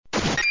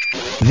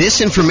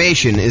This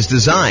information is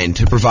designed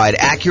to provide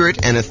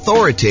accurate and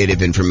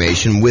authoritative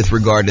information with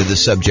regard to the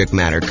subject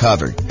matter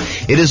covered.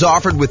 It is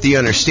offered with the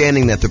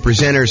understanding that the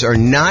presenters are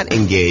not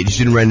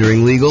engaged in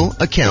rendering legal,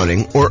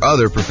 accounting, or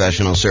other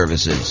professional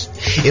services.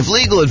 If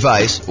legal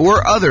advice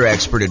or other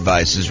expert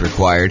advice is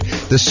required,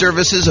 the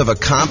services of a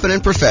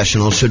competent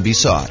professional should be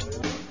sought.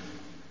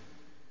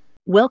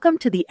 Welcome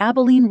to the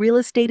Abilene Real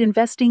Estate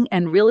Investing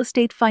and Real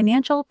Estate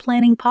Financial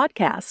Planning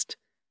Podcast.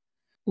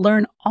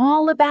 Learn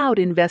all about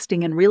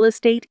investing in real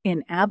estate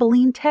in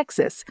Abilene,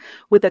 Texas,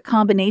 with a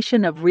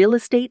combination of real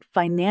estate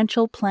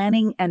financial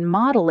planning and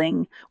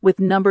modeling with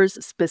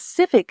numbers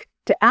specific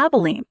to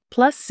Abilene,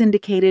 plus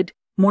syndicated,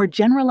 more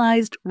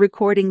generalized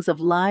recordings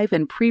of live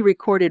and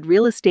pre-recorded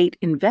real estate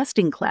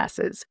investing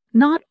classes,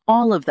 not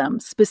all of them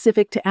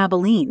specific to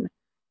Abilene.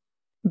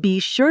 Be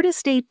sure to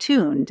stay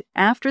tuned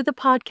after the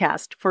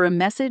podcast for a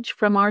message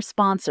from our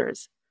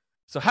sponsors.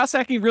 So, house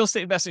hacking real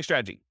estate investing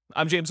strategy.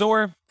 I'm James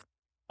Orr.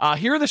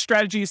 Here are the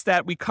strategies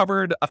that we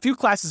covered a few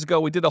classes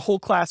ago. We did a whole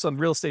class on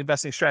real estate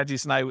investing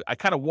strategies, and I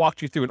kind of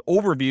walked you through an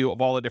overview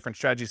of all the different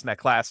strategies in that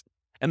class.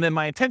 And then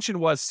my intention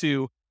was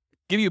to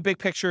give you a big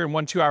picture in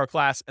 1 2-hour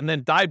class and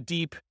then dive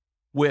deep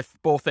with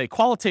both a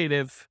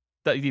qualitative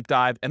deep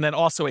dive and then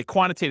also a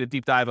quantitative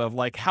deep dive of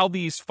like how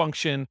these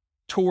function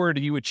toward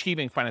you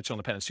achieving financial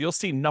independence. So you'll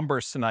see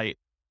numbers tonight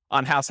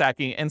on house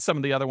hacking and some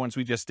of the other ones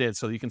we just did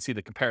so you can see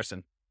the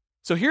comparison.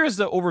 So here's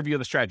the overview of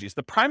the strategies.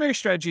 The primary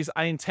strategies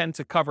I intend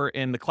to cover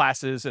in the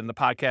classes and the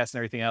podcast and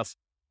everything else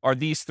are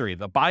these 3.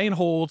 The buy and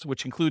hold,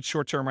 which includes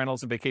short-term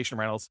rentals and vacation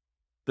rentals,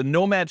 the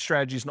nomad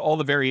strategies and all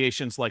the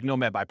variations like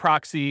nomad by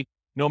proxy,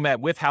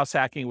 nomad with house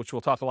hacking, which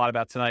we'll talk a lot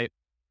about tonight,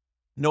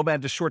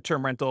 nomad to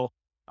short-term rental,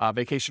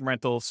 vacation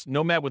rentals,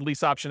 nomad with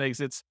lease option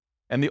exits,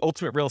 and the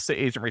ultimate real estate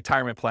agent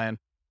retirement plan.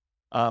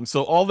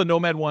 So all the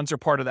nomad ones are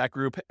part of that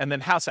group, and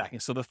then house hacking.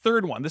 So the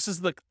third one, this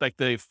is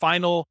the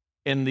final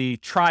in the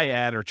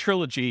triad or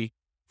trilogy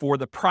for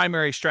the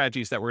primary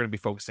strategies that we're going to be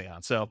focusing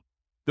on. So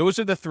those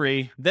are the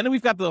 3. Then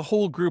we've got the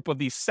whole group of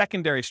these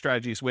secondary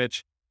strategies,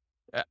 which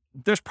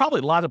there's probably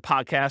a lot of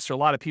podcasts or a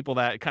lot of people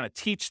that kind of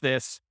teach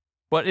this,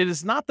 but it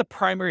is not the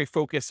primary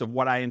focus of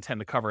what I intend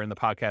to cover in the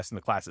podcast and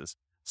the classes.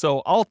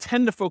 So I'll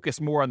tend to focus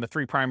more on the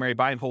 3 primary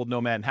buy and hold,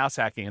 nomad, and house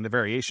hacking and the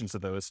variations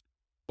of those.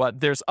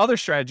 But there's other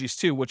strategies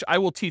too, which I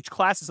will teach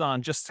classes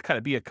on just to kind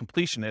of be a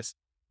completionist.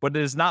 But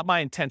it is not my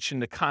intention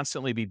to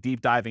constantly be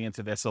deep diving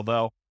into this,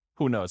 although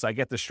who knows, I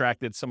get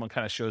distracted. Someone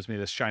kind of shows me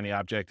this shiny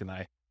object and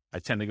I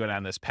tend to go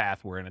down this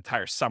path where an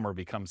entire summer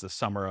becomes the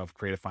summer of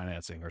creative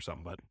financing or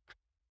something. But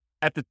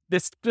at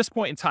this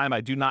point in time, I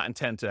do not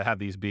intend to have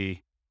these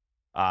be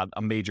a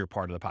major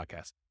part of the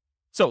podcast.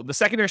 So the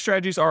secondary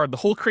strategies are the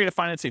whole creative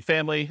financing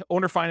family,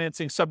 owner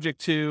financing subject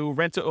to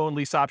rent to own,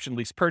 lease option,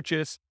 lease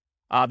purchase,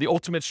 the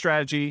ultimate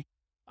strategy,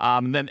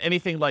 and then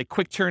anything like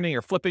quick turning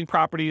or flipping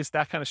properties,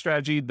 that kind of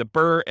strategy, the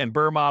BRRRR and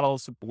BRRRR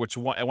models, which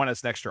one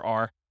has an extra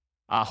R,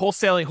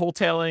 wholesaling,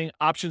 wholetailing,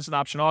 options and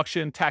option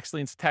auction, tax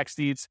liens, tax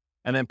deeds,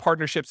 and then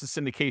partnerships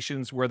and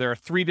syndications where there are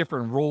 3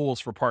 different roles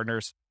for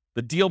partners.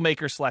 The deal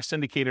maker /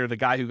 syndicator, the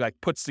guy who like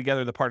puts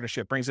together the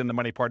partnership, brings in the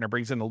money partner,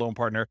 brings in the loan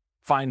partner,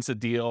 finds the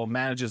deal,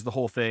 manages the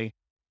whole thing.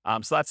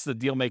 So that's the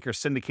deal maker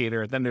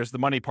syndicator. Then there's the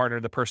money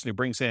partner, the person who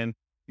brings in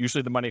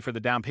usually the money for the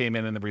down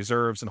payment and the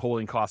reserves and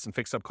holding costs and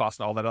fixed up costs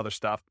and all that other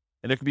stuff.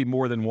 And there could be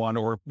more than one,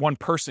 or one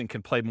person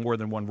can play more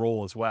than one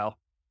role as well.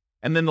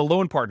 And then the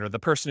loan partner, the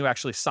person who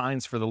actually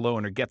signs for the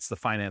loan or gets the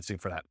financing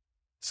for that.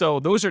 So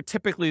those are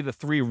typically the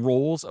 3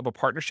 roles of a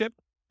partnership.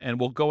 And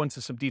we'll go into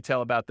some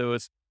detail about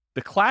those.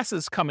 The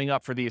classes coming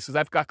up for these, because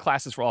I've got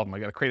classes for all of them. I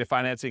got a creative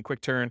financing,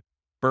 quick turn,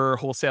 BRRRR,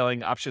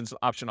 wholesaling, options,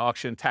 option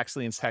auction, tax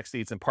liens, tax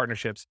deeds, and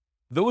partnerships.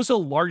 Those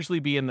will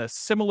largely be in the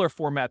similar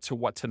format to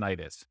what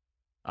tonight is.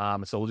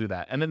 So we'll do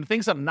that. And then the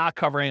things I'm not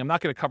covering, I'm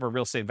not going to cover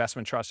real estate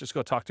investment trust. Just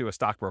go talk to a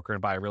stockbroker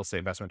and buy a real estate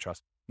investment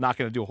trust. Not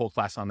going to do a whole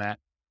class on that.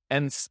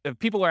 And if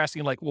people are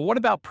asking like, well, what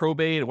about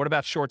probate? What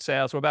about short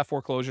sales? What about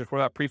foreclosures? What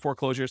about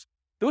pre-foreclosures?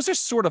 Those are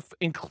sort of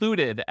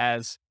included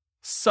as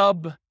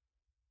sub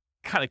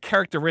kind of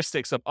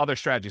characteristics of other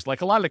strategies.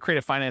 Like a lot of the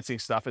creative financing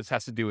stuff, it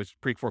has to do with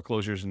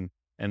pre-foreclosures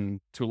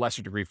and to a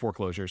lesser degree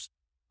foreclosures.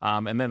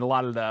 And then a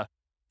lot of the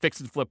fix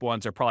and flip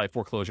ones are probably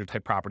foreclosure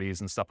type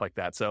properties and stuff like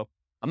that. So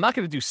I'm not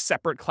going to do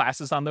separate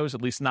classes on those,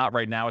 at least not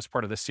right now as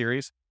part of this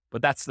series,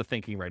 but that's the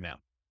thinking right now.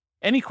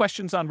 Any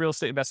questions on real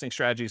estate investing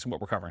strategies and what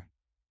we're covering?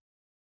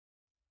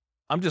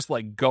 I'm just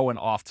like going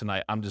off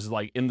tonight. I'm just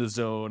like in the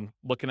zone,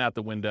 looking out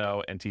the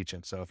window and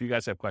teaching. So if you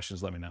guys have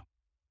questions, let me know.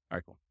 All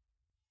right, cool.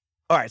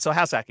 All right, so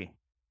house hacking.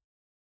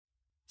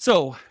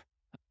 So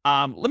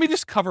let me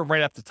just cover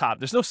right off the top.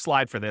 There's no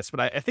slide for this, but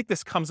I think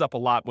this comes up a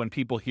lot when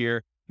people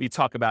hear me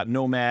talk about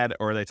nomad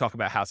or they talk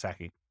about house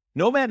hacking.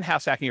 Nomad and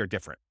house hacking are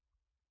different.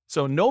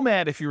 So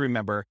nomad, if you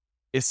remember,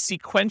 is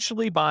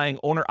sequentially buying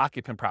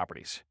owner-occupant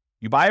properties.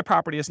 You buy a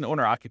property as an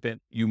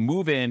owner-occupant, you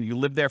move in, you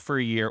live there for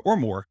a year or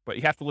more, but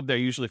you have to live there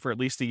usually for at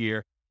least a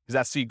year because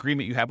that's the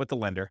agreement you have with the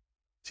lender.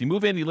 So you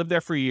move in, you live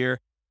there for a year.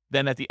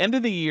 Then at the end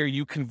of the year,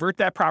 you convert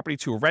that property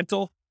to a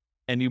rental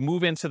and you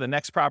move into the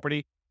next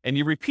property. And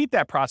you repeat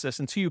that process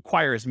until you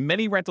acquire as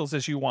many rentals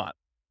as you want.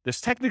 There's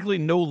technically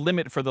no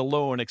limit for the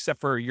loan except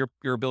for your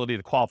ability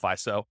to qualify.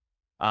 So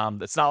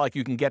it's not like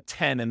you can get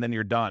 10 and then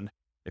you're done.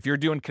 If you're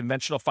doing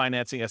conventional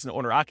financing as an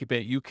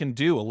owner-occupant, you can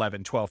do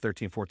 11, 12,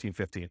 13, 14,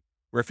 15.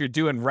 Where if you're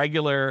doing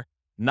regular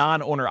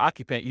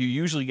non-owner-occupant, you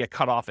usually get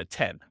cut off at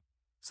 10.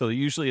 So there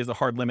usually is a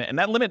hard limit. And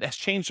that limit has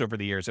changed over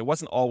the years. It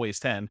wasn't always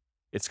 10.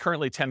 It's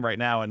currently 10 right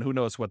now, and who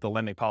knows what the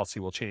lending policy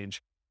will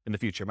change in the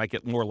future. It might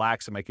get more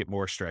lax, it might get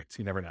more strict.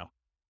 You never know.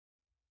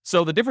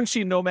 So the difference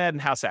between nomad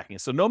and house hacking.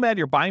 So nomad,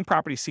 you're buying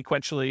property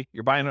sequentially.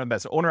 You're buying them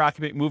as an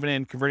owner-occupant, moving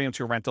in, converting them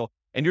to a rental,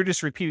 and you're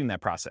just repeating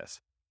that process.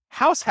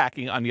 House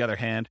hacking, on the other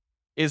hand,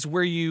 is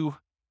where you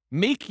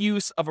make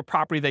use of a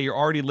property that you're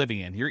already living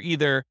in. You're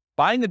either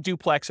buying a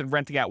duplex and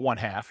renting out one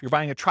half, you're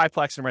buying a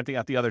triplex and renting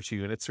out the other 2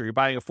 units, or you're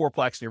buying a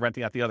fourplex and you're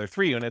renting out the other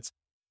 3 units,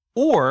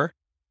 or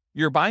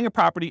you're buying a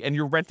property and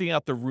you're renting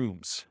out the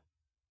rooms,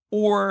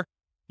 or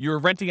you're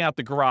renting out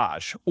the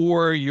garage,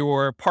 or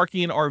you're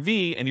parking an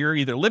RV and you're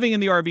either living in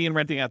the RV and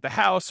renting out the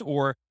house,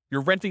 or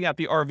you're renting out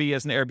the RV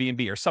as an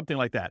Airbnb or something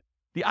like that.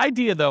 The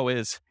idea, though,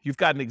 is you've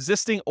got an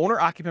existing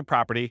owner-occupant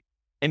property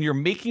and you're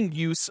making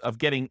use of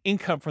getting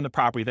income from the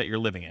property that you're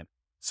living in.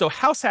 So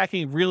house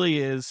hacking really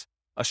is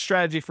a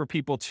strategy for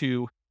people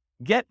to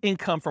get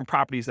income from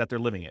properties that they're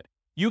living in.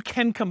 You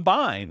can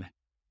combine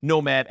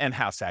nomad and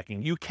house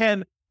hacking. You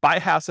can buy a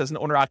house as an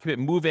owner-occupant,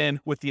 move in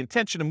with the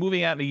intention of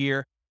moving out in a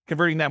year,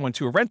 converting that one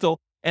to a rental.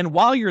 And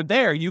while you're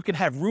there, you can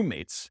have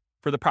roommates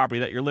for the property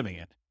that you're living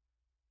in.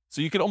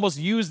 So you can almost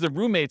use the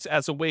roommates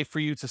as a way for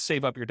you to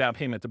save up your down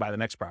payment to buy the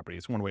next property.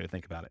 It's one way to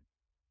think about it.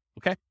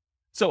 Okay.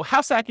 So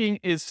house hacking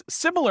is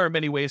similar in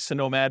many ways to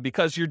nomad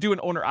because you're doing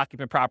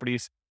owner-occupant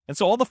properties. And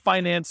so all the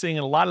financing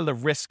and a lot of the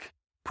risk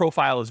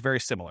profile is very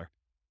similar.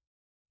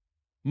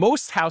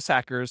 Most house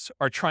hackers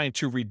are trying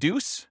to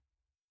reduce,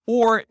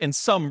 or in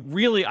some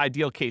really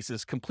ideal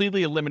cases,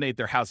 completely eliminate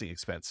their housing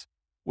expense.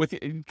 With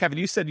Kevin,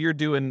 you said you're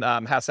doing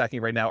house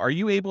hacking right now. Are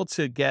you able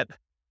to get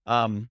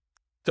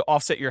to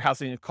offset your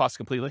housing costs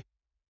completely?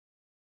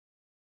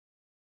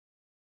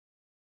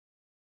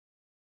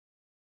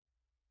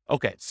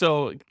 Okay,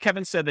 so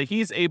Kevin said that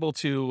he's able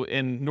to,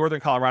 in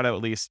Northern Colorado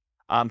at least,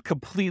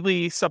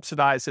 completely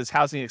subsidize his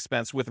housing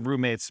expense with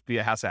roommates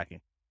via house hacking.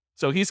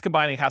 So he's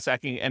combining house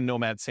hacking and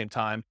nomad at the same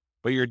time,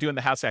 but you're doing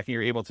the house hacking,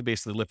 you're able to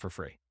basically live for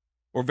free,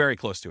 or very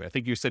close to it. I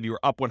think you said you were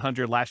up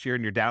 100 last year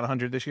and you're down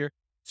 100 this year.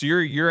 So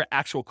your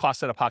actual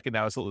cost out of pocket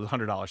now is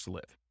 $100 to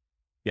live.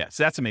 Yeah,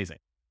 so that's amazing.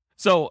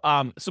 So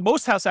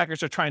most house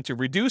hackers are trying to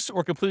reduce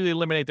or completely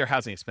eliminate their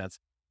housing expense.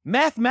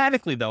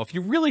 Mathematically, though, if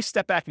you really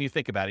step back and you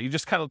think about it, you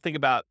just kind of think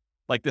about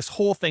like this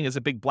whole thing is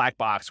a big black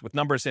box with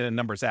numbers in and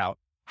numbers out.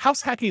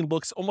 House hacking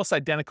looks almost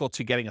identical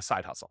to getting a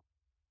side hustle,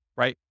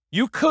 right?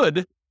 You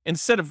could,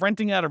 instead of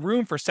renting out a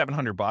room for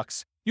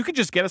 $700, you could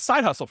just get a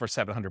side hustle for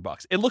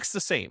 $700. It looks the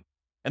same.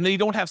 And then you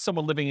don't have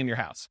someone living in your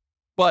house.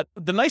 But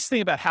the nice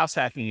thing about house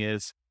hacking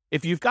is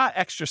if you've got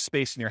extra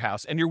space in your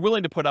house and you're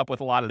willing to put up with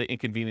a lot of the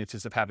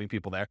inconveniences of having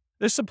people there,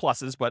 there's some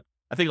pluses, but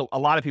I think a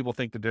lot of people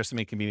think that there's some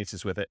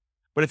inconveniences with it.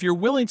 But if you're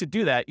willing to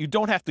do that, you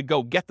don't have to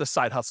go get the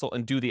side hustle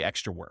and do the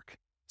extra work.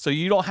 So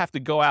you don't have to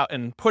go out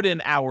and put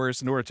in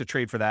hours in order to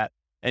trade for that.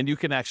 And you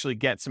can actually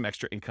get some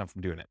extra income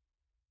from doing it.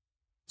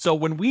 So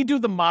when we do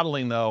the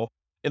modeling, though,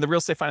 in the Real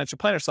Estate Financial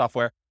Planner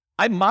software,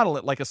 I model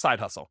it like a side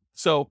hustle.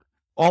 So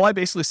all I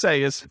basically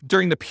say is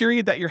during the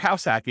period that you're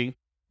house hacking,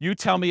 you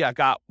tell me I've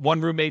got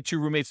 1 roommate, 2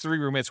 roommates, 3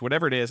 roommates,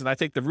 whatever it is. And I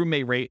take the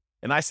roommate rate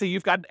and I say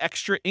you've got an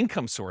extra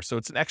income source. So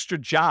it's an extra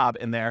job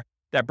in there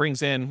that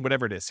brings in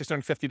whatever it is,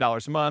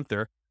 $650 a month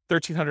or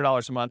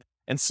 $1,300 a month.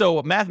 And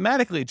so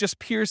mathematically, it just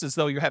appears as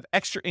though you have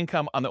extra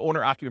income on the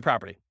owner-occupant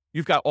property.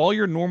 You've got all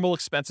your normal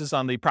expenses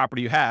on the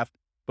property you have,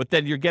 but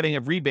then you're getting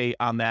a rebate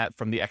on that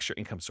from the extra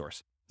income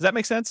source. Does that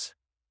make sense?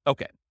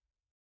 Okay.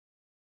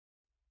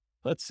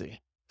 Let's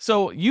see.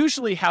 So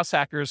usually house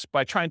hackers,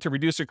 by trying to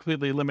reduce or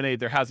completely eliminate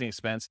their housing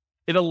expense,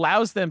 it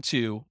allows them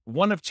to,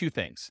 one of two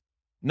things.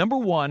 Number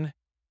one,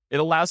 it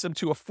allows them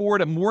to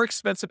afford a more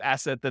expensive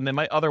asset than they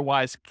might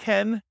otherwise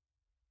can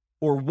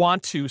or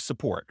want to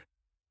support.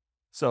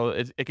 So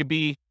it could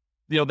be,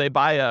 they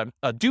buy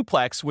a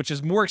duplex, which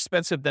is more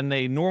expensive than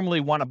they normally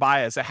want to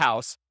buy as a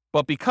house.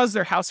 But because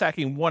they're house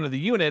hacking one of the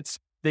units,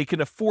 they can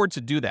afford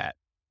to do that.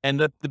 And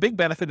the big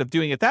benefit of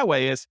doing it that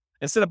way is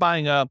instead of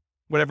buying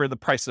whatever the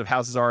price of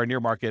houses are in your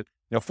market,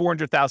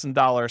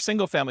 $400,000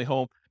 single family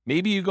home,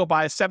 maybe you go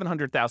buy a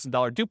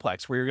 $700,000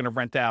 duplex where you're going to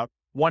rent out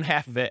one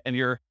half of it and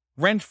your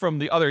rent from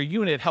the other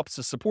unit helps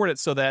to support it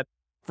so that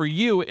for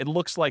you, it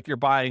looks like you're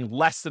buying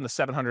less than a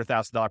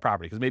 $700,000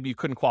 property because maybe you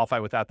couldn't qualify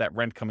without that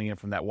rent coming in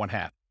from that one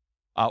half.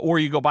 Or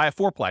you go buy a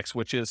fourplex,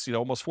 which is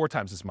almost 4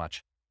 times as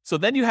much. So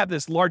then you have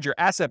this larger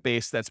asset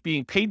base that's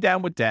being paid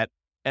down with debt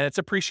and it's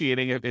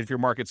appreciating if your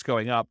market's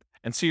going up.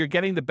 And so you're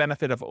getting the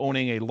benefit of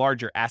owning a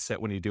larger asset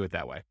when you do it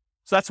that way.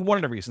 So that's one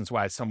of the reasons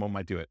why someone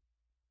might do it.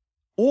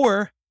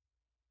 Or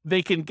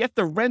they can get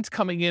the rent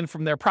coming in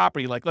from their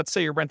property. Like let's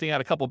say you're renting out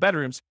a couple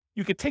bedrooms,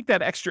 you could take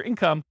that extra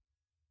income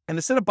and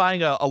instead of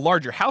buying a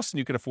larger house than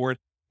you can afford,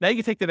 Now you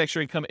can take that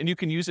extra income and you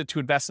can use it to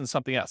invest in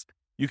something else.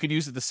 You could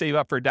use it to save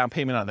up for a down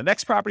payment on the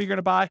next property you're going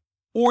to buy,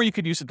 or you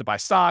could use it to buy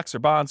stocks or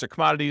bonds or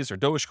commodities or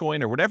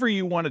Dogecoin or whatever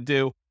you want to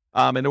do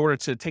in order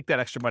to take that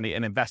extra money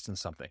and invest in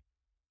something.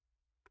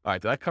 All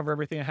right, did I cover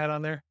everything I had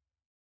on there?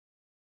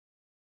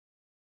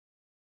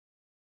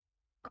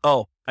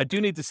 Oh, I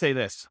do need to say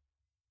this.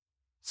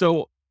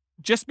 So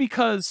just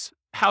because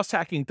house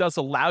hacking does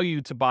allow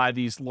you to buy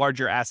these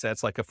larger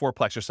assets like a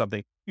fourplex or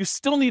something, you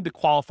still need to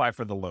qualify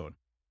for the loan.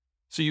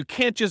 So you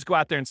can't just go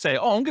out there and say,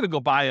 oh, I'm going to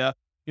go buy a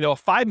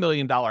 $5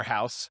 million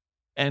house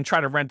and try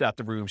to rent out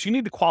the rooms. You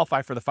need to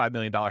qualify for the $5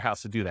 million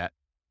house to do that.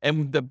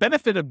 And the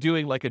benefit of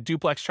doing like a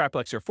duplex,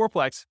 triplex, or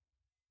fourplex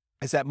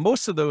is that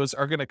most of those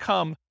are going to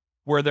come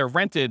where they're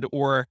rented,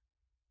 or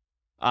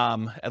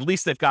at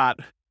least they've got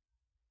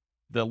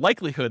the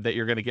likelihood that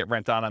you're going to get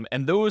rent on them.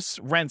 And those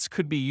rents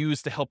could be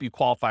used to help you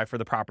qualify for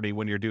the property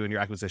when you're doing your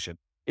acquisition.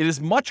 It is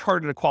much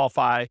harder to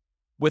qualify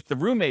with the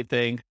roommate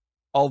thing.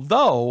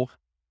 Although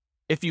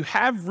if you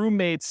have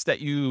roommates that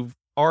you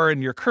are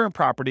in your current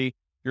property,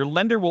 your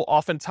lender will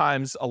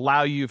oftentimes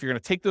allow you, if you're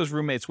going to take those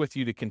roommates with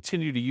you, to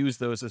continue to use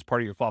those as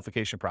part of your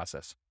qualification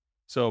process.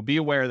 So be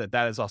aware that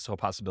that is also a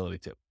possibility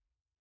too.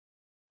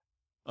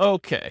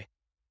 Okay.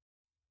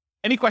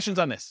 Any questions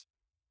on this?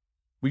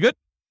 We good?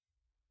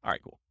 All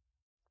right, cool.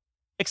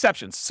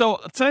 Exceptions. So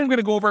tonight I'm going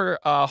to go over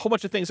a whole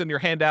bunch of things on your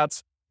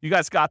handouts. You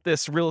guys got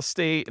this real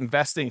estate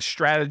investing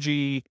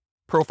strategy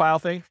profile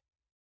thing.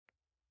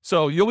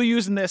 So you'll be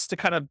using this to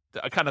kind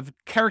of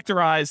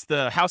characterize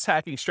the house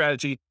hacking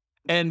strategy.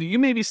 And you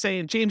may be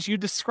saying, James, you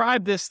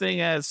described this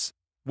thing as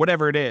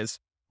whatever it is,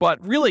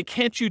 but really,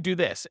 can't you do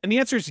this? And the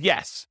answer is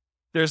yes.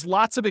 There's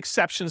lots of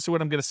exceptions to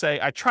what I'm going to say.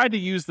 I tried to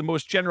use the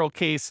most general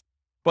case,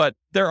 but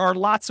there are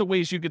lots of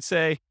ways you could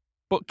say,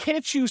 but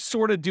can't you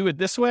sort of do it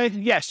this way?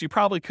 Yes, you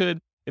probably could.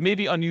 It may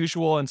be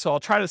unusual, and so I'll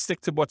try to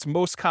stick to what's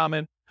most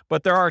common,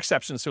 but there are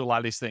exceptions to a lot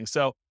of these things.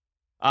 So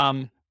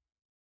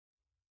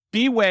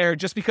beware,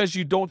 just because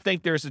you don't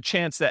think there's a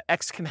chance that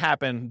X can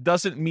happen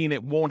doesn't mean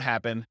it won't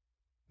happen.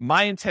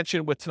 My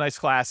intention with tonight's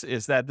class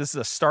is that this is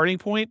a starting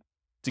point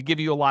to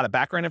give you a lot of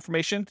background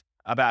information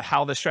about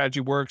how the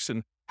strategy works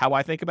and how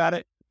I think about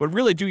it, but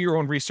really do your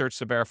own research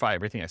to verify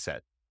everything I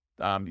said.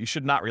 You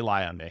should not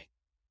rely on me.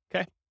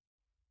 Okay?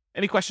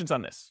 Any questions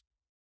on this?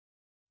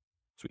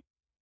 Sweet.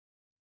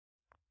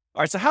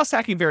 All right, so house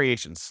hacking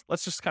variations.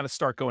 Let's just kind of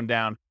start going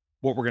down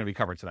what we're going to be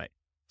covering tonight.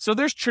 So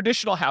there's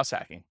traditional house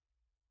hacking.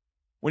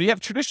 When you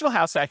have traditional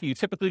house hacking, you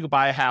typically go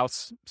buy a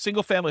house,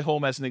 single family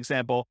home as an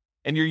example,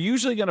 and you're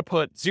usually going to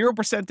put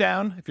 0%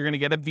 down if you're going to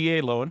get a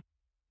VA loan.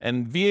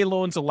 And VA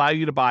loans allow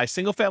you to buy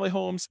single family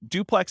homes,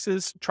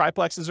 duplexes,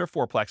 triplexes, or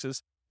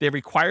fourplexes. They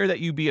require that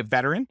you be a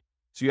veteran.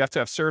 So you have to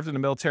have served in the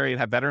military and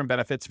have veteran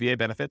benefits, VA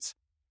benefits.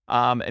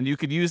 And you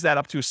could use that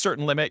up to a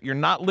certain limit. You're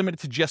not limited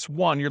to just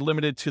one. You're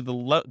limited to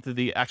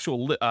the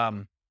actual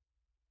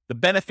the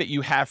benefit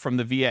you have from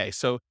the VA.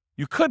 So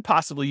you could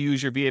possibly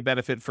use your VA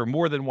benefit for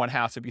more than one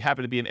house if you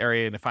happen to be in an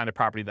area and to find a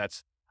property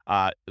that's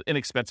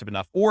inexpensive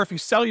enough. Or if you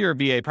sell your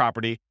VA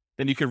property,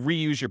 then you can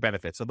reuse your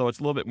benefits, although it's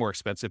a little bit more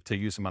expensive to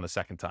use them on a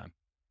second time.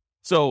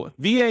 So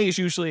VA is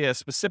usually a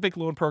specific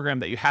loan program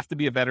that you have to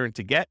be a veteran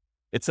to get.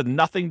 It's a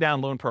nothing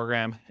down loan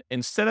program.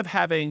 Instead of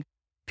having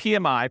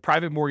PMI,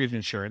 private mortgage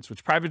insurance,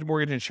 which private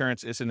mortgage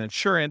insurance is an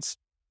insurance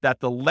that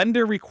the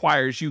lender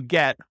requires you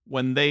get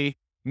when they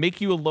make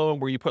you a loan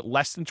where you put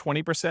less than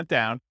 20%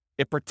 down,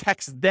 it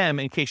protects them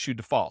in case you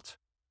default.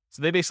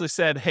 So they basically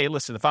said, hey,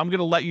 listen, if I'm going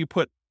to let you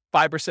put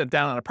 5%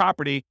 down on a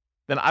property,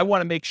 then I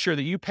want to make sure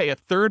that you pay a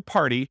third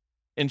party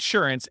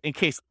insurance in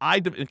case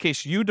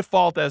you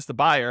default as the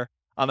buyer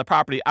on the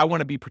property. I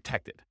want to be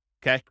protected.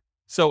 Okay.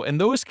 So in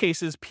those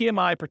cases,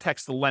 PMI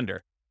protects the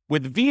lender.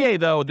 With VA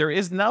though, there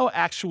is no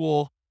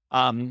actual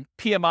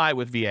PMI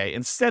with VA.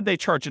 Instead, they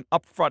charge an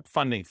upfront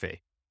funding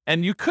fee.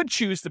 And you could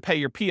choose to pay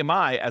your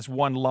PMI as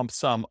one lump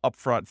sum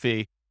upfront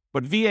fee,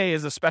 but VA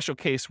is a special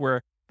case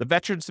where the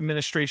Veterans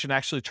Administration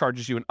actually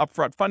charges you an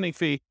upfront funding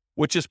fee,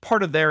 which is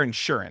part of their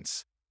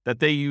insurance that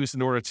they use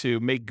in order to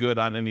make good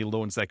on any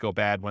loans that go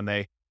bad when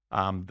the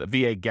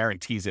VA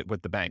guarantees it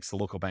with the banks, the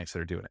local banks that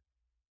are doing it.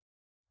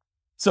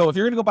 So if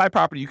you're going to go buy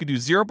property, you could do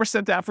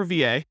 0% down for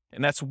VA,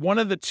 and that's one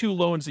of the two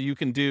loans that you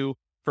can do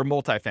for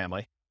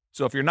multifamily.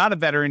 So if you're not a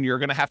veteran, you're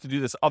going to have to do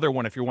this other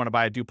one if you want to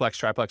buy a duplex,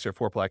 triplex, or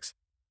fourplex.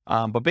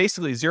 But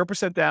basically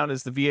 0% down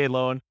is the VA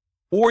loan,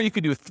 or you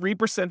could do a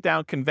 3%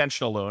 down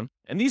conventional loan.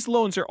 And these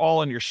loans are all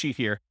on your sheet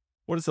here.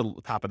 What does the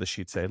top of the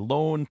sheet say?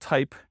 Loan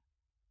type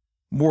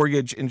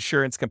mortgage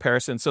insurance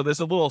comparison. So there's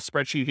a little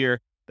spreadsheet here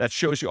that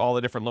shows you all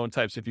the different loan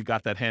types if you've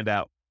got that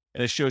handout,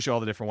 and it shows you all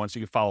the different ones. So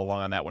you can follow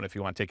along on that one if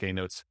you want to take any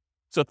notes.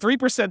 So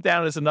 3%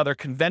 down is another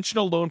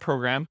conventional loan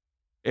program.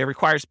 It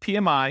requires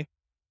PMI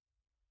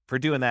for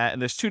doing that.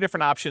 And there's two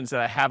different options that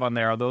I have on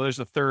there, although there's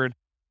a third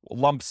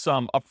lump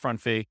sum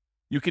upfront fee.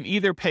 You can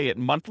either pay it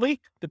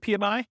monthly, the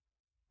PMI,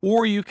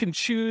 or you can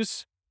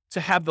choose to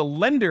have the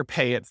lender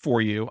pay it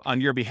for you on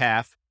your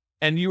behalf,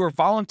 and you are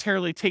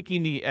voluntarily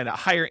taking at a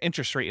higher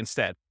interest rate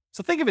instead.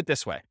 So think of it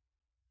this way.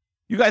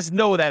 You guys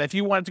know that if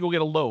you wanted to go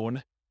get a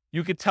loan,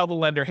 you could tell the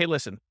lender, hey,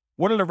 listen,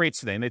 what are the rates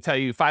today? And they tell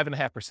you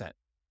 5.5%.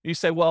 You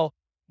say, well,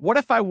 what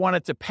if I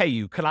wanted to pay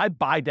you? Could I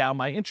buy down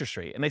my interest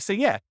rate? And they say,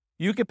 yeah,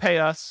 you could pay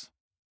us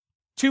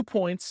 2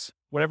 points,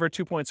 whatever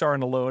 2 points are in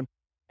the loan,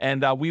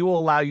 and we will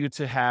allow you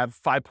to have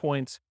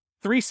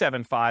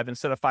 5.375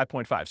 instead of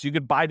 5.5. So you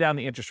could buy down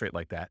the interest rate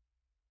like that.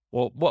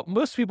 Well, what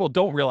most people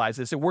don't realize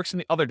is it works in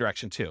the other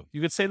direction too.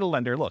 You could say to the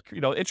lender, look,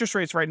 interest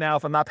rates right now,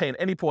 if I'm not paying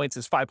any points,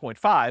 is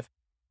 5.5.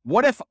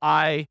 What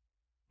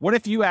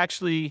if you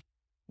actually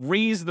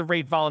raise the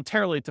rate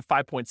voluntarily to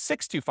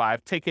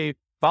 5.625, take a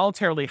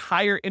voluntarily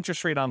higher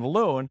interest rate on the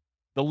loan?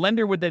 The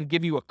lender would then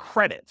give you a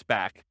credit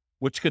back,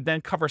 which could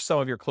then cover some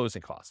of your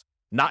closing costs.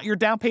 Not your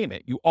down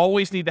payment. You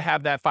always need to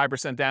have that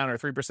 5% down or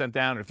 3%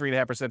 down or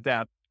 3.5%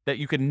 down, that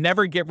you can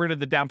never get rid of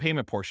the down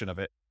payment portion of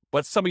it.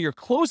 But some of your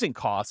closing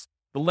costs,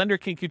 the lender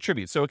can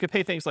contribute. So it could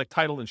pay things like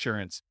title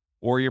insurance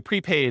or your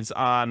prepaids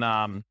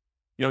on,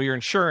 your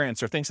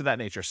insurance or things of that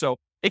nature. So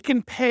it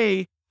can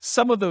pay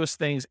some of those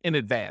things in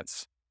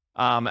advance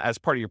as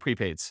part of your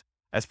prepaids,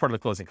 as part of the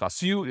closing costs.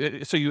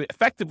 So you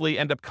effectively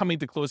end up coming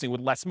to closing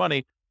with less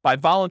money by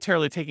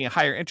voluntarily taking a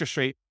higher interest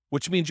rate,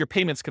 which means your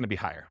payment's going to be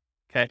higher.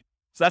 Okay.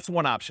 So that's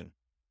one option.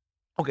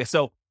 Okay.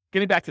 So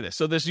getting back to this.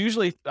 So there's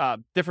usually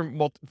different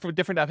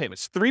down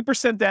payments.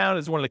 3% down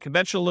is one of the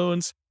conventional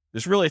loans.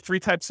 There's really 3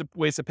 types of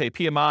ways to pay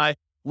PMI: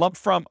 lump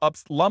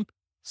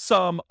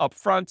sum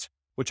upfront,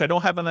 which I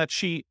don't have on that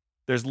sheet.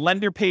 There's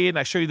lender paid, and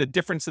I show you the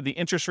difference of the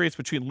interest rates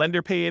between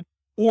lender paid,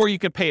 or you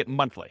can pay it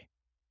monthly.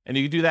 And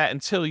you can do that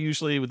until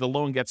usually the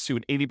loan gets to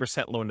an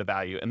 80% loan to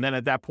value. And then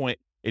at that point,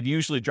 it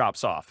usually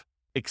drops off,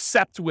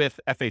 except with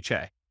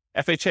FHA.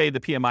 FHA, the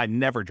PMI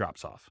never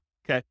drops off.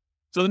 Okay.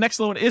 So the next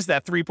loan is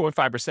that 3.5%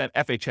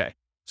 FHA.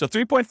 So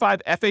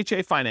 3.5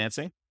 FHA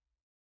financing.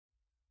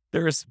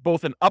 There is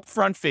both an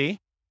upfront fee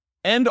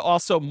and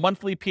also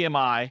monthly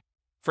PMI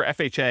for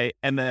FHA,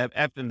 and the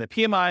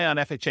PMI on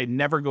FHA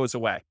never goes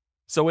away.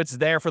 So it's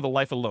there for the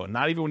life of the loan.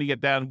 Not even when you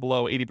get down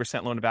below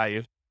 80% loan to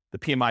value, the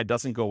PMI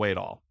doesn't go away at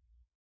all.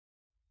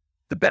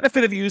 The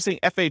benefit of using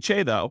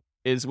FHA, though,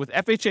 is with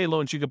FHA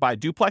loans, you could buy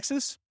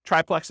duplexes,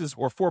 triplexes,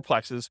 or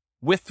fourplexes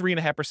with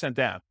 3.5%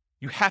 down.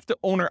 You have to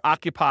owner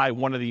occupy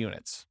one of the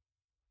units.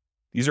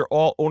 These are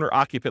all owner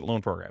occupant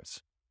loan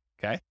programs.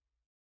 Okay.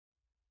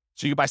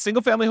 So you can buy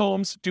single family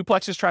homes,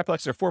 duplexes,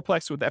 triplexes, or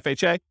fourplexes with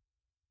FHA,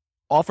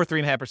 all for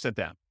 3.5%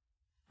 down,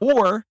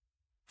 or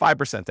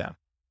 5% down.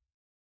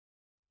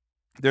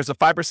 There's a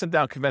 5%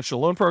 down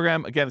conventional loan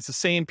program. Again, it's the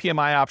same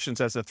PMI options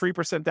as a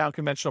 3% down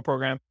conventional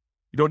program.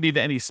 You don't need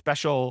any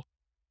special,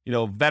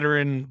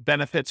 veteran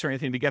benefits or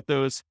anything to get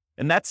those.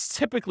 And that's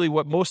typically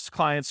what most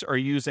clients are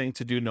using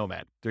to do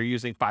Nomad. They're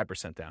using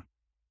 5% down.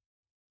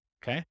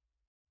 Okay.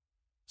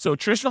 So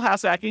traditional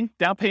house hacking,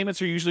 down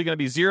payments are usually going to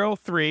be 0,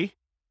 3,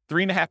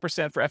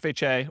 3.5% for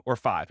FHA, or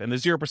 5. And the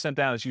 0%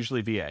 down is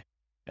usually VA.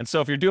 And so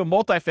if you're doing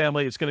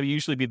multifamily, it's going to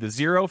usually be the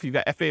 0 if you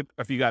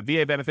got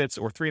VA benefits,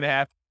 or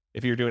 3.5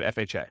 if you're doing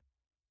FHA.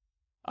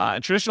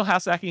 In traditional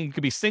house hacking, it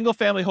could be single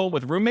family home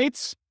with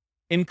roommates,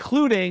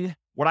 including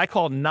what I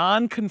call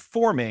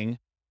non-conforming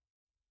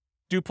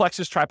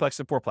duplexes, triplexes,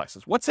 and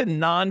fourplexes. What's a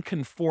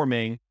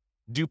non-conforming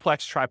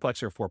duplex,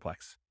 triplex, or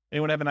fourplex?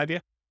 Anyone have an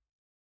idea?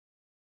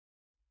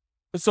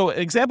 So an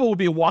example would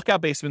be a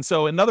walkout basement.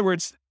 So in other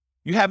words,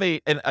 you have a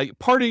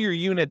part of your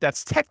unit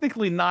that's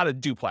technically not a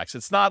duplex.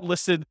 It's not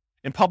listed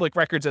in public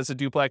records as a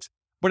duplex,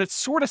 but it's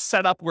sort of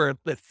set up where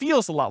it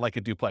feels a lot like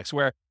a duplex,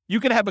 where you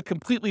can have a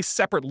completely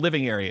separate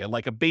living area,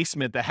 like a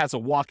basement that has a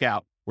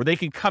walkout where they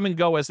can come and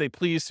go as they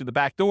please through the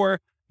back door.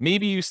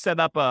 Maybe you set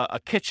up a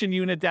kitchen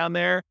unit down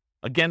there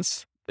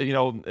against, a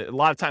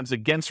lot of times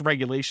against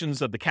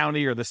regulations of the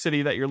county or the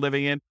city that you're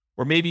living in.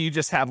 Or maybe you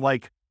just have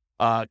like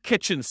a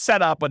kitchen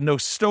set up, but no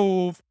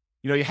stove.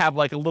 You have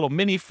like a little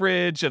mini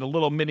fridge and a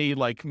little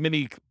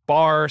mini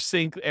bar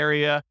sink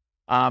area.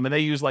 And they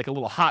use like a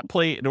little hot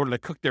plate in order to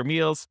cook their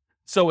meals.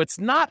 So it's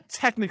not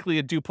technically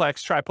a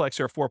duplex, triplex,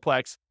 or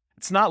fourplex.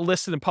 It's not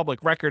listed in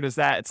public record as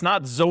that. It's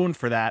not zoned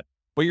for that,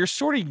 but you're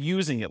sort of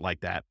using it like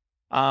that.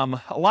 A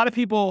lot of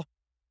people,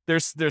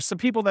 there's some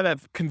people that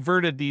have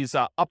converted these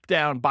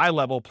up-down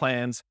bi-level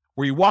plans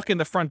where you walk in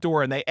the front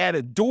door and they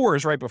added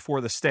doors right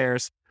before the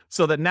stairs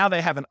so that now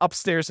they have an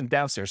upstairs and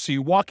downstairs. So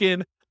you walk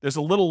in, there's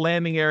a little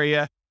landing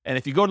area, and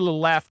if you go to the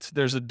left,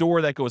 there's a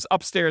door that goes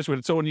upstairs with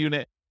its own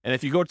unit. And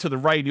if you go to the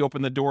right, you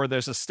open the door,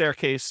 there's a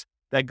staircase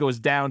that goes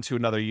down to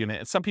another unit.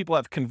 And some people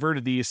have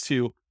converted these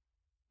to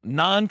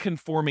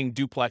non-conforming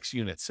duplex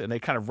units, and they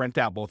kind of rent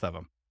out both of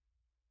them.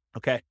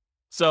 Okay.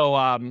 So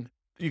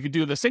you could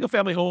do the single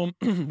family home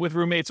with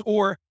roommates,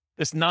 or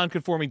this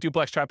non-conforming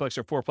duplex, triplex,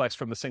 or fourplex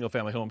from the single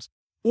family homes.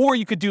 Or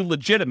you could do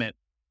legitimate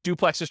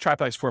duplexes,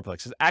 triplexes,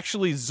 fourplexes,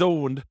 actually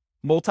zoned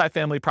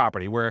multifamily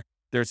property where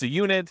there's a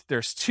unit,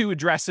 there's 2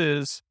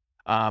 addresses,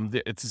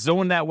 it's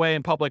zoned that way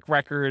in public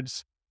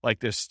records. Like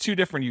there's 2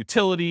 different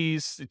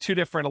utilities, 2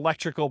 different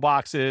electrical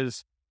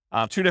boxes,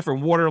 2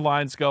 different water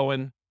lines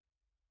going,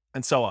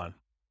 and so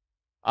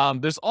on.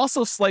 There's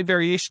also slight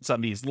variations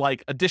on these,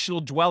 like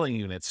additional dwelling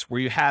units, where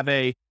you have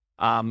a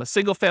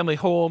single family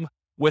home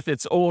with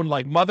its own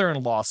like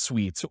mother-in-law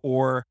suite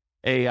or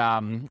a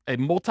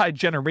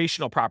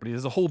multi-generational property.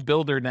 There's a whole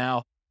builder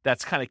now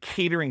that's kind of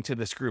catering to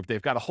this group.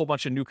 They've got a whole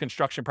bunch of new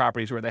construction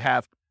properties where they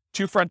have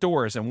 2 front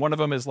doors, and one of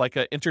them is like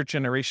an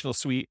intergenerational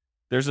suite.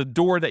 There's a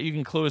door that you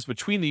can close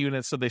between the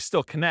units so they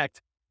still connect,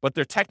 but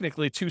they're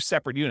technically 2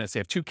 separate units. They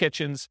have 2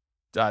 kitchens,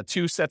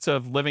 2 sets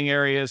of living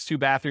areas, 2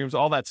 bathrooms,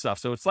 all that stuff.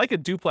 So it's like a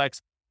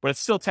duplex, but it's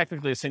still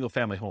technically a single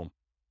family home,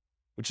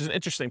 which is an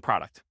interesting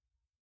product.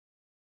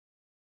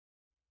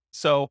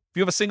 So if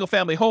you have a single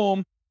family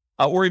home,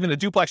 or even a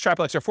duplex,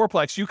 triplex, or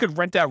fourplex, you could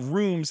rent out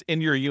rooms in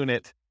your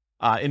unit,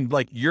 in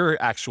like your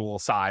actual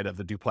side of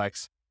the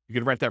duplex. You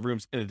could rent out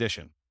rooms in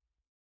addition.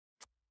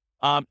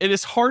 It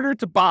is harder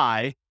to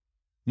buy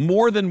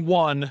more than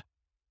one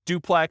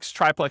duplex,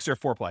 triplex, or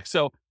fourplex.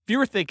 So if you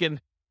were thinking,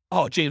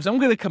 oh, James, I'm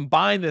going to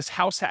combine this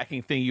house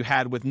hacking thing you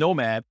had with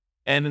Nomad,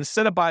 and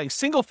instead of buying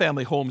single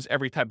family homes,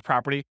 every type of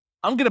property,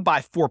 I'm going to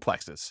buy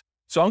fourplexes.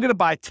 So I'm going to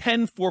buy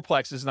 10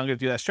 fourplexes and I'm going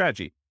to do that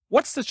strategy.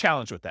 What's the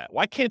challenge with that?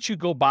 Why can't you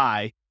go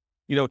buy,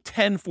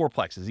 10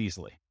 fourplexes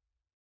easily?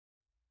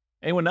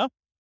 Anyone know?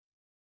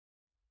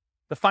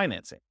 The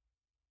financing.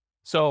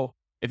 So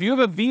if you have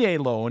a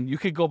VA loan, you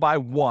could go buy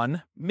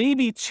 1,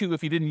 maybe 2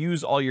 if you didn't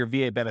use all your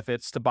VA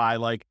benefits to buy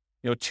 2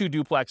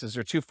 duplexes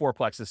or 2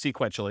 fourplexes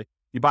sequentially.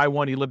 You buy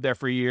 1, you live there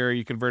for a year,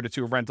 you convert it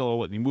to a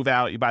rental, you move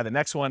out, you buy the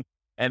next one.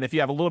 And if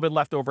you have a little bit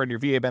left over in your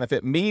VA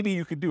benefit, maybe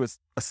you could do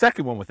a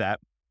second one with that.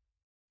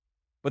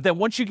 But then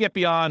once you get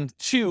beyond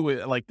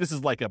 2, this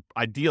is like an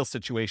ideal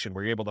situation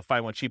where you're able to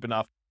find one cheap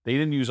enough that you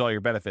didn't use all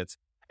your benefits.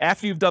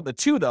 After you've done the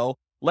 2 though,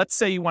 let's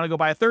say you want to go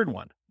buy a third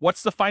one.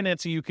 What's the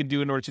financing you can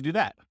do in order to do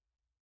that?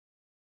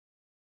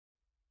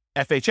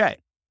 FHA.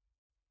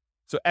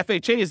 So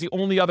FHA is the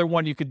only other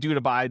one you could do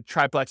to buy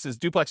triplexes,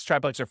 duplexes,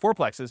 triplexes, or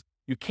fourplexes.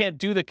 You can't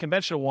do the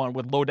conventional one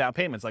with low down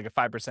payments, like a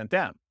 5%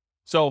 down.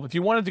 So if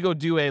you wanted to go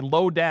do a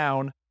low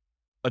down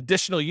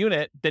additional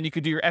unit, then you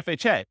could do your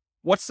FHA.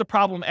 What's the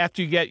problem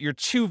after you get your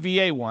 2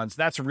 VA ones?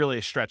 That's really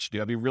a stretch to do.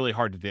 It'd be really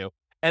hard to do.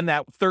 And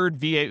that third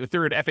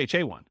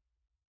FHA one.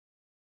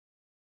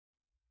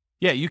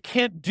 Yeah, you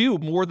can't do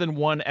more than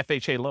 1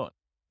 FHA loan.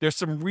 There's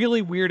some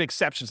really weird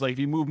exceptions, like if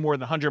you move more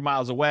than 100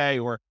 miles away,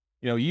 or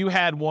you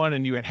had one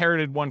and you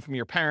inherited one from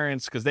your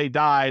parents because they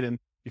died and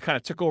you kind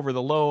of took over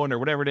the loan or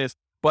whatever it is.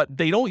 But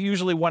they don't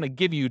usually want to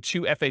give you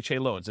 2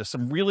 FHA loans. There's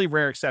some really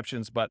rare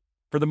exceptions, but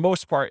for the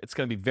most part, it's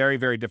going to be very,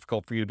 very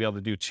difficult for you to be able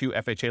to do 2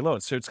 FHA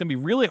loans. So it's going to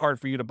be really hard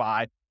for you to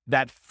buy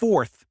that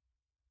 4th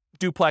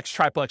duplex,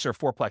 triplex, or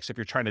fourplex if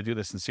you're trying to do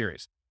this in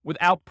series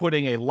without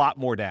putting a lot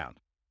more down.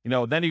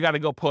 Then you got to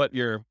go put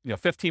your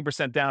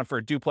 15% down for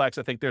a duplex.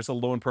 I think there's a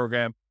loan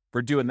program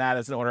for doing that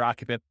as an owner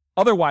occupant.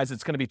 Otherwise,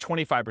 it's going to be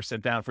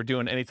 25% down for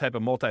doing any type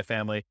of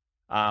multifamily.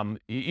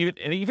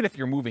 Even if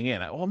you're moving in,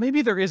 well,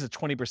 maybe there is a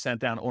 20%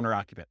 down owner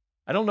occupant.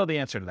 I don't know the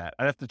answer to that.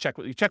 I'd have to check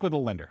with a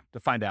lender to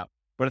find out.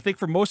 But I think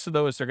for most of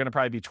those, they're going to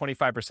probably be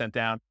 25%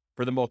 down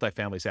for the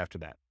multifamilies after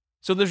that.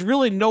 So there's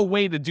really no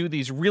way to do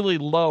these really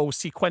low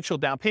sequential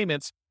down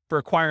payments for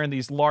acquiring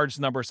these large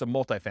numbers of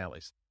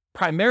multifamilies.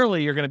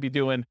 Primarily, you're going to be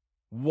doing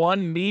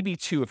 1, maybe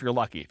 2 if you're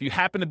lucky. If you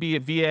happen to be a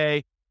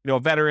VA, a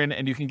veteran,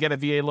 and you can get a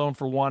VA loan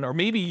for 1, or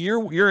maybe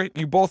you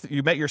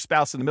met your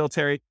spouse in the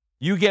military,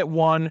 you get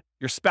 1,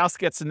 your spouse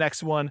gets the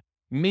next one.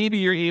 Maybe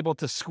you're able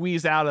to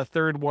squeeze out a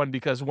third one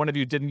because one of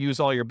you didn't use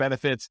all your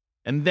benefits.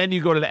 And then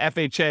you go to the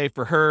FHA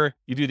for her,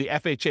 you do the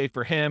FHA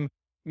for him.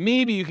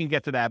 Maybe you can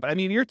get to that. But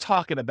you're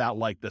talking about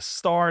like the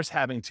stars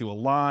having to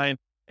align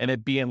and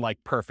it being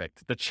like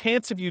perfect. The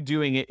chance of you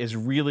doing it is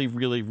really,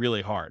 really,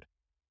 really hard.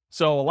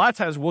 So a lot of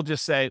times we'll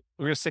just say,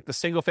 we're going to stick to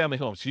single family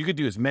homes. So you could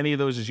do as many of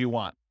those as you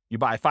want. You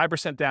buy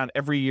 5% down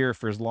every year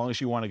for as long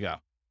as you want to go.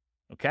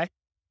 Okay.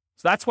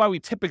 So that's why we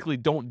typically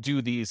don't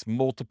do these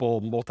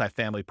multiple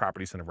multifamily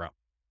properties in a row.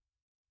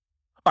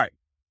 All right.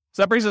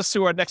 So that brings us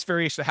to our next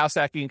variation of house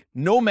hacking,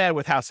 Nomad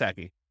with house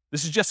hacking.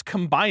 This is just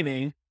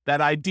combining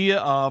that idea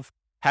of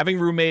having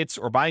roommates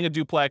or buying a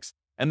duplex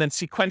and then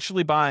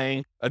sequentially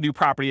buying a new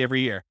property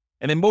every year.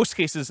 And in most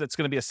cases, it's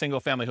going to be a single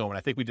family home. And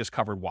I think we just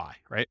covered why,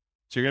 right?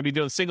 So you're going to be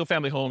doing single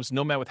family homes,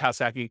 Nomad with house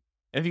hacking.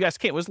 And if you guys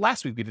can't, it was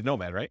last week we did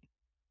Nomad, right?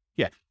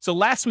 Yeah. So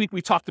last week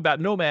we talked about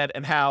Nomad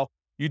and how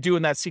you're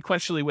doing that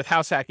sequentially with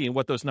house hacking and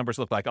what those numbers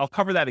look like. I'll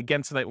cover that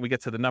again tonight when we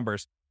get to the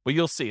numbers, but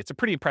you'll see it's a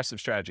pretty impressive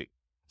strategy.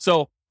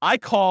 So I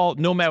call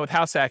Nomad with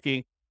house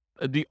hacking,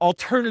 the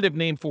alternative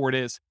name for it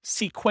is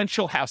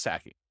sequential house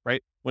hacking,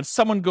 right? When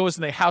someone goes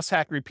and they house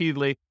hack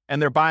repeatedly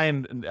and they're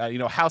buying,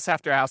 house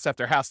after house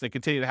after house, they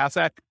continue to house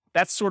hack.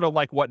 That's sort of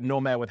like what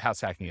Nomad with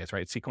house hacking is,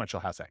 right? Sequential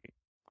house hacking.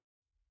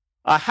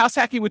 House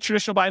hacking with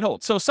traditional buy and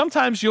hold. So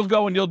sometimes you'll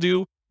go and you'll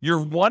do your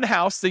one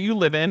house that you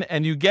live in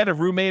and you get a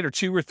roommate or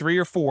 2 or 3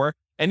 or 4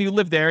 and you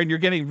live there and you're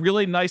getting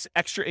really nice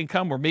extra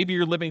income, or maybe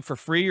you're living for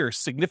free or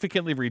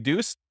significantly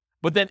reduced.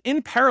 But then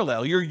in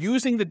parallel, you're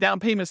using the down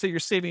payments that you're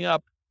saving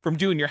up from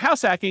doing your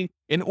house hacking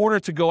in order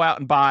to go out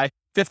and buy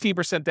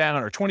 15%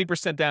 down or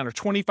 20% down or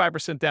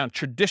 25% down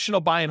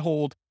traditional buy and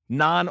hold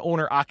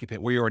non-owner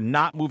occupant where you're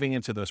not moving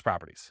into those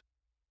properties.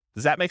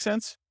 Does that make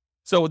sense?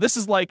 So this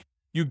is like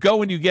you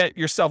go and you get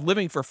yourself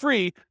living for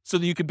free so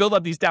that you can build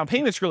up these down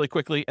payments really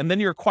quickly. And then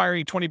you're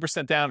acquiring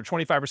 20% down or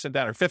 25%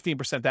 down or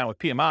 15% down with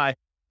PMI,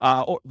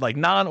 or like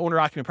non-owner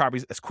occupant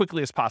properties as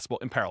quickly as possible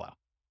in parallel.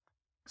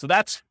 So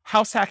that's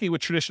house hacking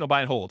with traditional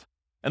buy and hold.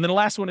 And then the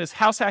last one is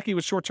house hacking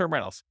with short-term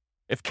rentals.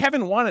 If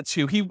Kevin wanted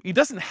to, he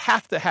doesn't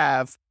have to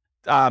have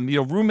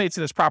roommates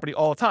in his property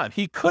all the time.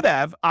 He could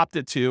have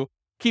opted to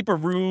keep a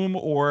room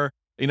or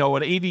an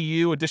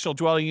ADU, additional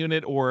dwelling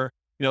unit, or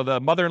the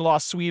mother-in-law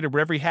suite or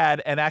whatever he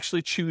had, and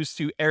actually choose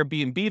to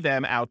Airbnb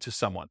them out to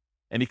someone.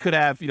 And he could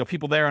have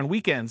people there on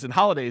weekends and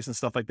holidays and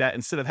stuff like that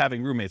instead of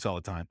having roommates all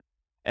the time.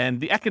 And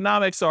the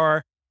economics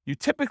are you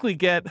typically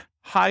get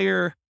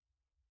higher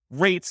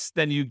rates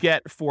than you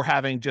get for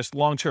having just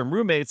long-term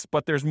roommates,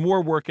 but there's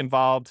more work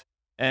involved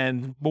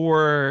and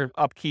more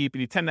upkeep,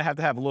 and you tend to have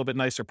a little bit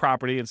nicer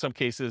property in some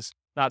cases.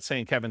 Not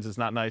saying Kevin's is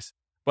not nice,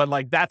 but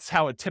like that's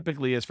how it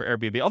typically is for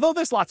Airbnb, although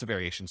there's lots of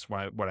variations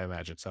from what I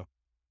imagine. So,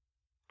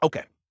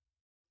 okay.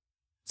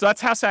 So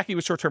that's house hacking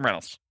with short-term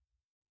rentals.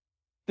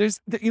 There's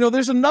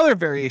another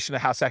variation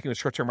of house hacking with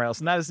short-term rentals,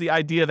 and that is the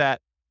idea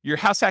that you're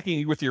house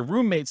hacking with your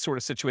roommate sort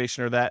of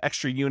situation or that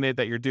extra unit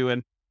that you're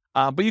doing.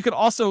 But you can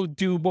also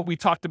do what we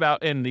talked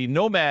about in the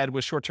nomad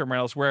with short-term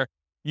rentals, where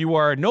you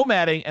are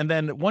nomading, and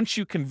then once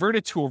you convert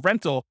it to a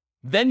rental,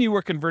 then you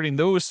are converting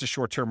those to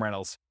short-term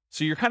rentals.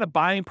 So you're kind of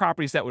buying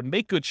properties that would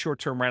make good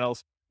short-term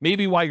rentals.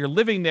 Maybe while you're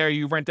living there,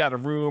 you rent out a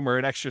room or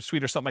an extra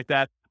suite or something like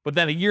that. But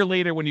then a year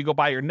later, when you go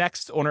buy your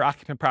next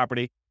owner-occupant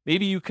property,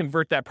 maybe you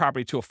convert that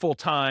property to a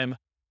full-time,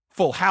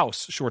 full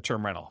house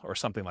short-term rental or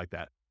something like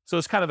that. So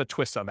it's kind of a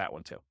twist on that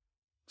one too.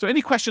 So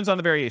any questions on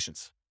the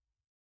variations?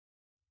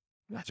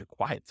 You guys are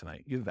quiet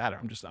tonight. Either that or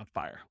I'm just on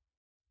fire.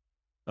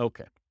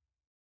 Okay.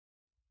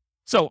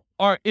 So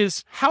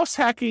is house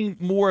hacking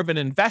more of an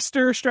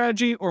investor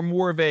strategy or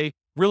more of a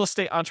real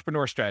estate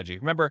entrepreneur strategy?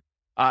 Remember,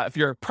 if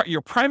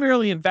you're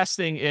primarily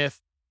investing if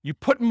you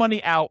put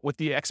money out with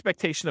the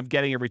expectation of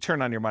getting a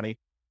return on your money,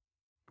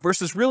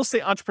 versus real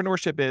estate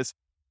entrepreneurship is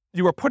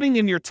you are putting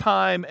in your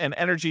time and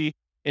energy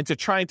into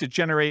trying to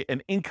generate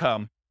an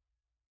income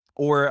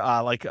or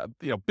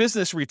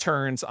business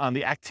returns on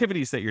the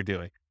activities that you're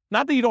doing.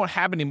 Not that you don't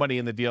have any money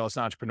in the deal as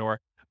an entrepreneur,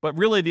 but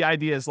really the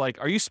idea is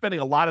like, are you spending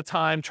a lot of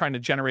time trying to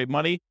generate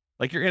money?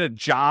 Like you're in a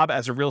job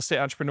as a real estate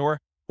entrepreneur,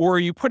 or are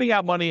you putting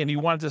out money and you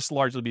want it to just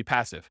largely be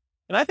passive?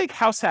 And I think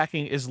house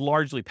hacking is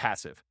largely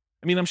passive.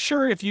 I mean, I'm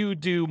sure if you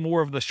do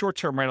more of the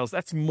short-term rentals,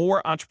 that's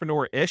more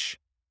entrepreneur-ish,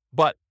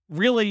 but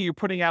really you're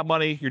putting out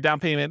money, your down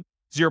payment,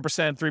 0%,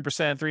 3%,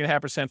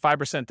 3.5%,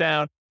 5%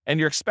 down, and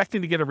you're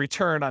expecting to get a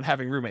return on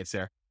having roommates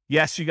there.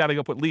 Yes, you got to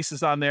go put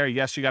leases on there.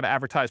 Yes, you got to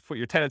advertise, put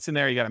your tenants in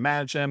there. You got to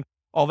manage them,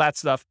 all that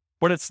stuff.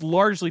 But it's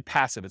largely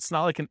passive. It's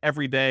not like an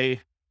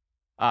everyday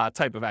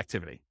type of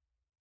activity.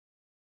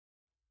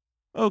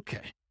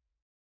 Okay.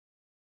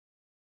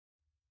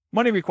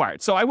 Money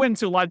required. So I went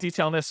into a lot of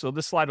detail on this, so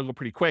this slide will go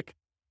pretty quick.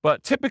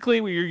 But typically,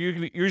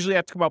 you usually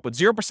have to come up with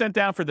 0%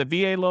 down for the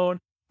VA loan,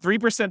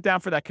 3% down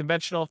for that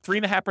conventional,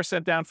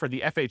 3.5% down for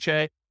the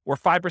FHA, or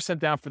 5%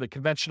 down for the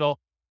conventional,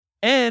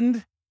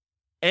 and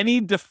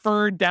any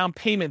deferred down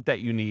payment that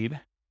you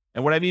need.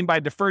 And what I mean by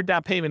deferred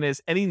down payment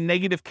is any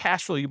negative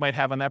cash flow you might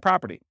have on that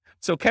property.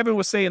 So Kevin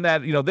was saying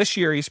that, this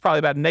year he's probably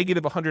about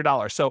negative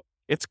 $100. So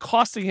it's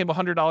costing him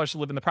 $100 to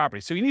live in the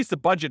property. So he needs to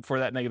budget for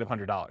that negative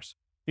 $100.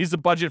 He needs to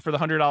budget for the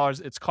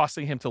 $100 it's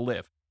costing him to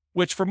live,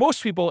 which for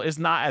most people is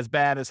not as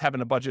bad as having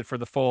a budget for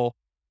the full,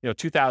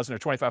 $2,000 or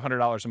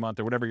 $2,500 a month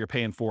or whatever you're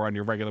paying for on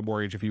your regular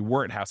mortgage if you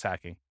weren't house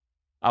hacking.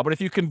 But if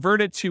you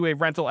convert it to a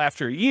rental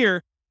after a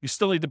year, you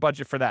still need to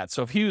budget for that.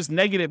 So if he was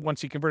negative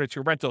once he converted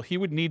to a rental, he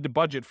would need to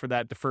budget for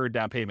that deferred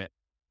down payment,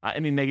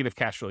 any negative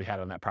cash flow he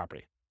had on that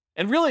property.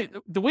 And really,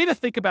 the way to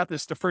think about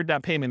this deferred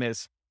down payment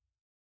is,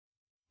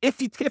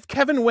 if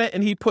Kevin went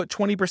and he put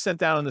 20%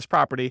 down on this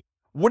property,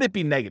 would it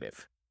be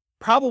negative?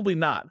 Probably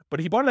not. But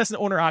he bought it as an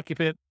owner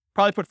occupant,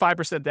 probably put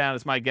 5% down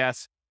is my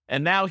guess.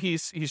 And now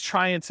he's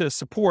trying to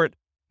support,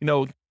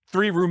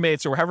 3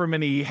 roommates or however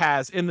many he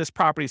has in this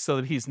property so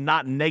that he's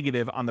not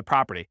negative on the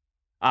property.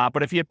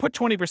 But if he had put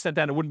 20%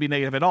 down, it wouldn't be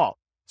negative at all.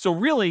 So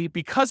really,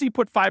 because he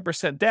put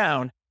 5%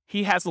 down,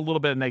 he has a little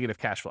bit of negative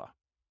cash flow.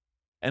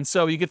 And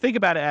so you can think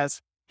about it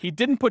as he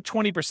didn't put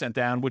 20%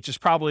 down, which is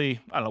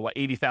probably,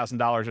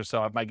 $80,000 or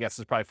so. My guess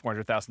is probably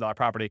 $400,000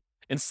 property.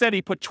 Instead,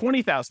 he put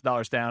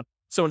 $20,000 down.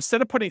 So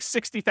instead of putting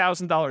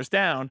 $60,000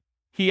 down,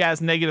 he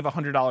has negative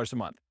 $100 a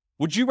month.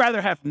 Would you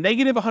rather have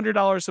negative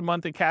 $100 a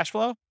month in cash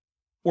flow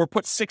or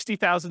put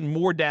 $60,000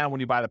 more down when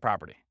you buy the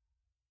property?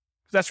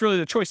 Because that's really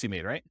the choice he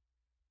made, right?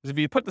 Because if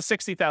you put the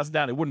 $60,000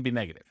 down, it wouldn't be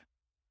negative.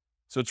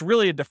 So it's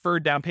really a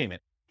deferred down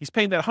payment. He's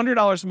paying that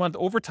 $100 a month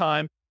over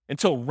time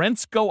until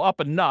rents go up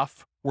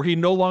enough where he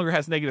no longer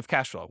has negative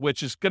cash flow,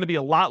 which is going to be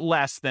a lot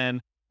less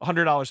than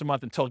 $100 a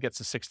month until it gets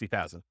to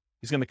 $60,000.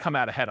 He's going to come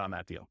out ahead on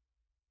that deal.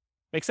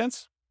 Make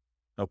sense?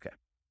 Okay.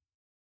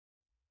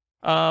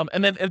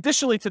 And then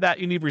additionally to that,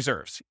 you need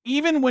reserves.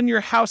 Even when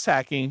you're house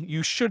hacking,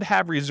 you should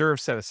have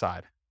reserves set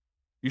aside.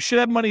 You should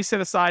have money set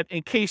aside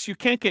in case you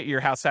can't get your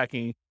house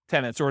hacking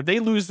tenants or they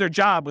lose their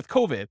job with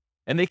COVID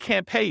and they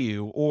can't pay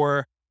you,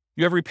 or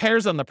you have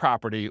repairs on the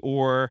property,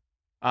 or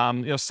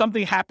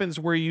something happens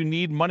where you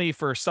need money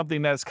for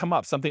something that's come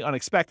up, something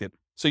unexpected.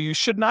 So you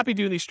should not be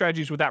doing these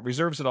strategies without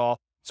reserves at all.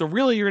 So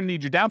really, you're going to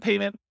need your down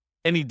payment,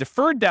 any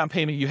deferred down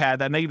payment you had,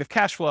 that negative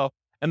cash flow,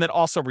 and then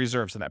also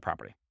reserves in that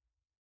property.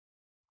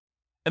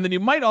 And then you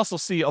might also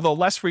see, although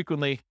less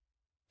frequently,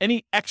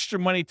 any extra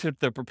money to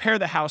prepare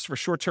the house for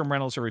short-term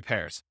rentals or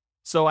repairs.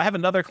 So I have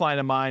another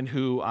client of mine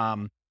who,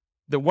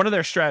 one of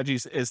their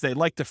strategies is they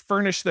like to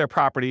furnish their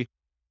property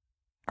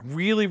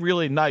really,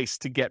 really nice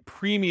to get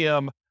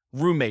premium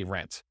roommate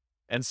rent.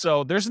 And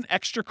so there's an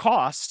extra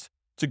cost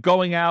to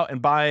going out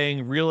and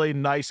buying really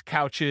nice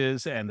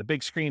couches and the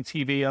big screen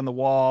TV on the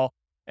wall,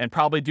 and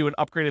probably doing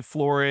upgraded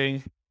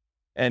flooring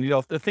and,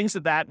 the things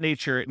of that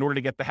nature in order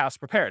to get the house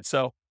prepared.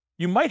 So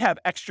you might have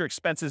extra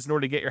expenses in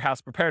order to get your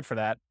house prepared for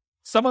that.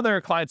 Some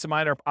other clients of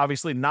mine are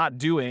obviously not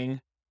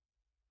doing,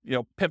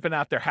 pimping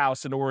out their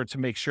house in order to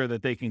make sure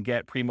that they can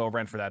get primo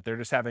rent for that. They're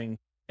just having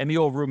any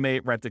old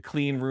roommate rent a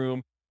clean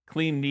room,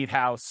 clean, neat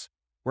house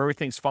where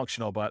everything's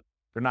functional, but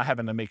they're not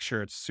having to make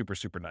sure it's super,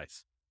 super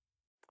nice.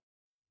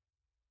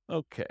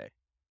 Okay.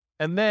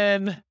 And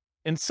then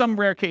in some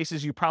rare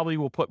cases, you probably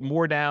will put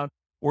more down,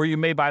 or you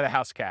may buy the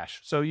house cash.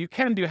 So you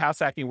can do house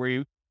hacking where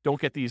you don't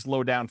get these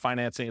low down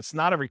financing. It's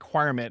not a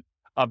requirement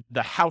of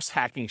the house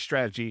hacking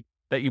strategy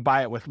that you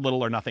buy it with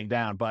little or nothing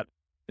down. But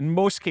in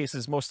most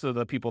cases, most of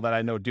the people that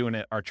I know doing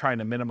it are trying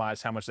to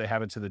minimize how much they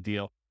have into the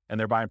deal, and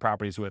they're buying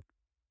properties with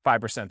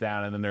 5%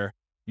 down, and then they're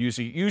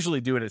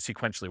usually doing it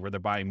sequentially where they're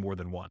buying more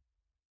than one.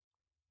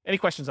 Any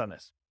questions on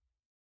this?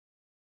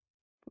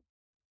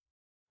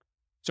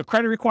 So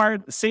credit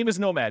required, the same as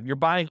Nomad. You're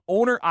buying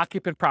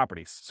owner-occupant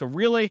properties. So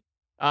really,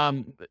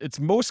 it's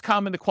most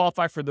common to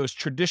qualify for those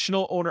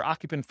traditional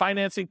owner-occupant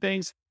financing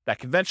things, that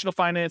conventional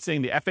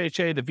financing, the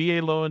FHA, the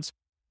VA loans.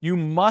 You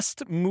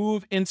must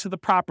move into the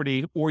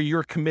property or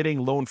you're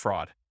committing loan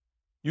fraud.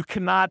 You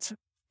cannot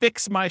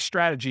fix my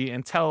strategy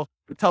and tell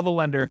the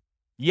lender,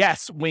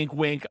 yes, wink,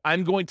 wink,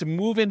 I'm going to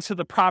move into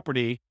the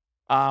property,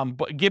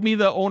 but give me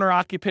the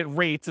owner-occupant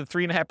rate, the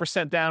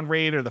 3.5% down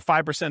rate or the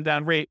 5%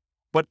 down rate.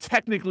 But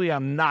technically,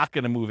 I'm not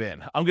going to move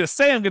in. I'm going to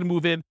say I'm going to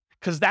move in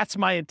because that's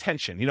my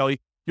intention.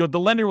 The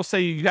lender will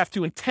say you have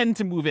to intend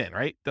to move in,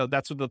 right?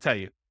 That's what they'll tell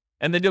you.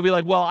 And then you'll be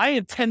like, well, I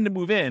intend to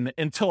move in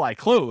until I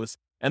close,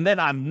 and then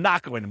I'm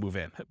not going to move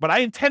in. But I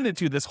intended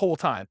to this whole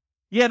time.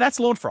 Yeah, that's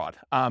loan fraud.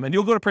 And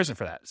you'll go to prison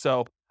for that.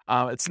 So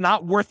it's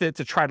not worth it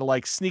to try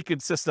to sneak in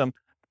system.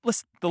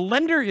 Listen, the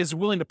lender is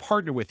willing to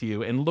partner with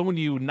you and loan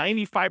you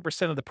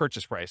 95% of the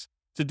purchase price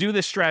to do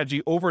this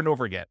strategy over and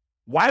over again.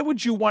 Why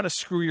would you want to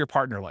screw your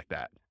partner like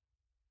that?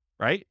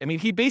 Right? I mean,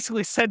 he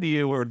basically said to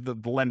you, or the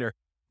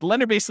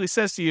lender basically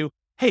says to you,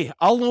 hey,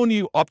 I'll loan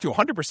you up to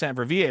 100%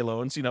 for VA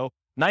loans,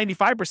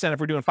 95% if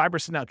we're doing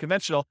 5% now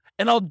conventional,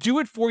 and I'll do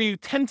it for you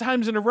 10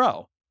 times in a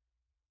row.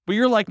 But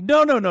you're like,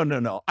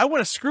 no. I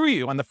want to screw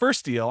you on the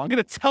first deal. I'm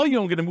going to tell you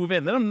I'm going to move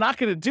in, then I'm not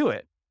going to do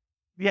it.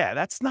 Yeah,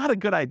 that's not a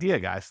good idea,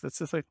 guys. That's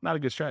just not a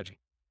good strategy.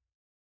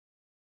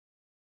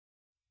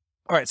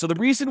 All right, so the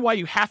reason why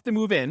you have to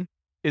move in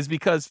is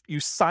because you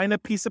sign a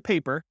piece of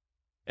paper,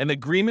 an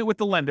agreement with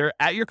the lender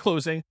at your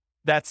closing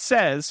that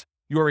says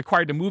you are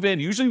required to move in,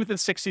 usually within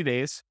 60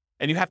 days,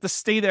 and you have to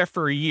stay there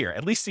for a year,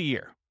 at least a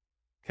year.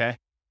 Okay.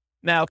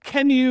 Now,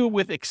 can you,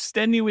 with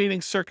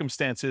extenuating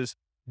circumstances,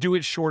 do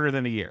it shorter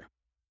than a year?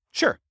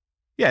 Sure.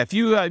 Yeah. If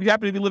you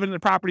happen to be living in the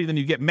property, then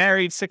you get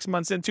married 6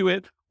 months into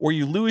it, or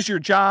you lose your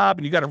job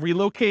and you got to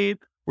relocate,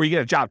 or you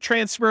get a job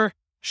transfer.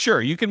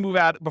 Sure. You can move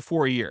out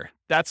before a year.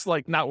 That's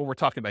not what we're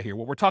talking about here.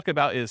 What we're talking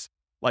about is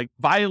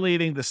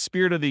violating the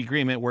spirit of the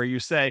agreement where you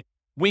say,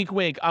 wink,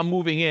 wink, I'm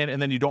moving in,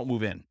 and then you don't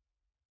move in.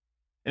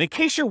 And in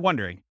case you're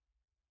wondering,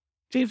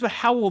 James, but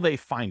how will they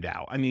find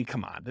out? I mean,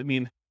 come on. I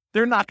mean,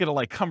 they're not going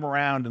to come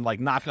around and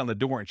knock on the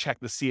door and check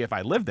to see if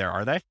I live there,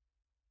 are they?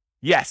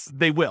 Yes,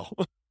 they will.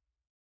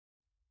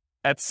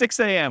 At 6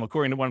 a.m.,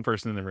 according to one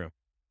person in the room.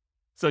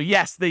 So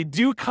yes, they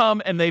do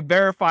come and they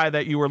verify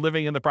that you are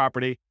living in the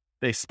property.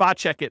 They spot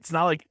check it. It's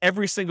not like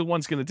every single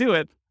one's going to do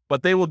it,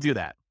 but they will do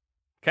that.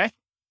 Okay.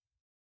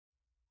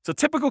 So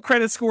typical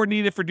credit score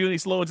needed for doing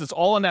these loans, it's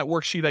all on that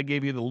worksheet I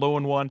gave you, the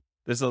loan one.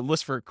 There's a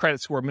list for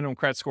credit score, minimum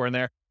credit score in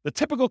there. The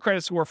typical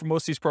credit score for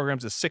most of these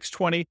programs is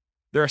 620.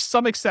 There are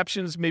some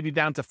exceptions, maybe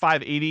down to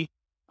 580,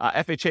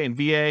 FHA and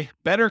VA.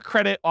 Better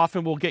credit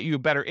often will get you a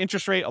better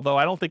interest rate, although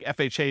I don't think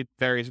FHA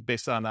varies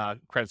based on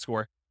credit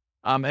score,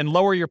 and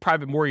lower your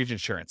private mortgage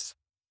insurance.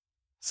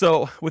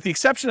 So with the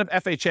exception of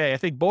FHA, I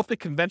think both the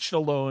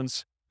conventional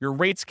loans, your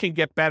rates can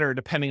get better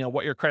depending on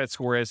what your credit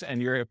score is,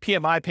 and your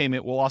PMI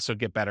payment will also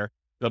get better.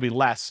 It'll be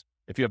less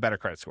if you have better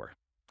credit score.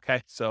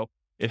 Okay. So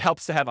it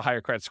helps to have a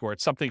higher credit score.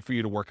 It's something for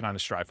you to work on and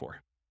strive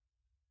for.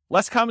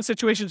 Less common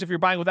situations, if you're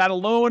buying without a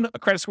loan, a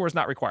credit score is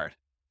not required.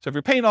 So if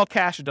you're paying all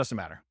cash, it doesn't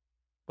matter.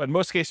 But in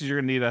most cases, you're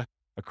going to need a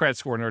credit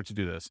score in order to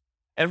do this.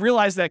 And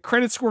realize that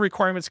credit score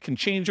requirements can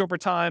change over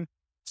time.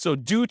 So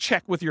do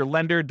check with your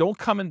lender. Don't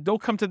come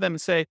to them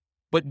and say,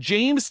 but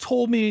James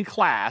told me in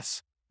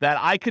class that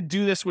I could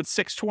do this with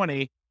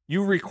 620.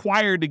 you're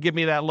required to give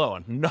me that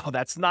loan. No,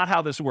 that's not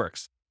how this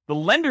works. The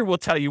lender will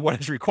tell you what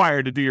is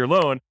required to do your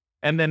loan,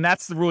 and then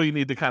that's the rule you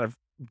need to kind of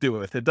do it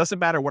with. It doesn't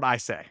matter what I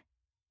say.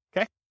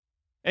 Okay?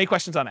 Any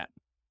questions on that?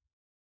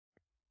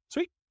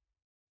 Sweet.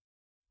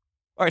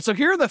 All right, so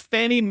here are the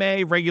Fannie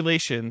Mae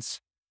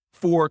regulations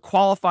for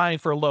qualifying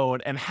for a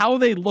loan and how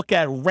they look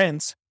at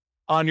rents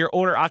on your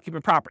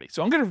owner-occupant property.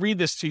 So I'm going to read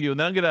this to you, and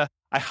then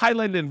I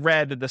highlighted in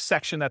red the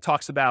section that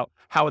talks about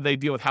how they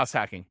deal with house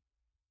hacking.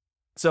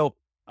 So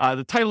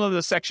the title of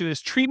the section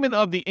is Treatment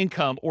of the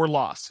Income or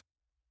Loss.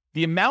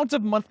 The amount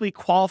of monthly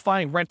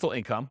qualifying rental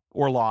income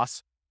or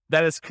loss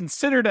that is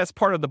considered as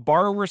part of the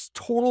borrower's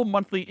total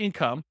monthly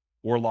income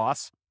or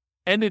loss,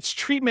 and its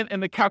treatment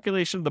in the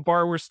calculation of the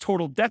borrower's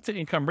total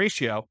debt-to-income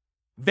ratio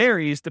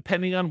varies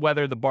depending on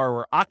whether the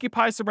borrower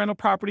occupies the rental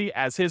property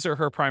as his or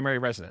her primary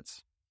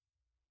residence.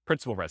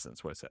 Principal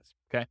residence, what it says,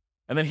 okay?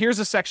 And then here's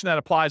a section that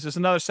applies. There's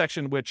another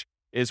section which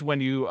is when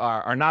you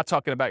are not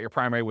talking about your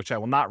primary, which I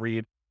will not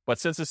read. But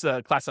since it's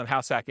a class on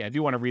house hacking, I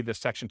do want to read this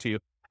section to you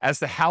as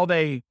to how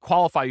they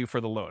qualify you for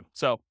the loan.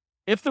 So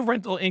if the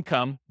rental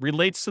income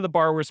relates to the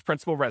borrower's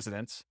principal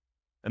residence,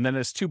 and then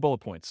there's 2 bullet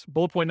points.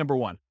 Bullet point number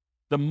 1,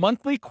 the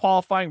monthly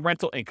qualifying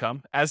rental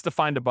income, as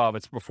defined above,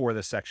 it's before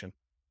this section,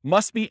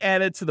 must be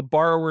added to the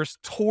borrower's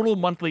total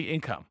monthly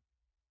income.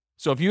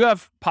 So if you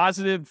have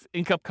positive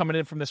income coming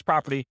in from this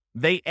property,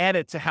 they add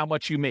it to how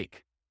much you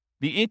make.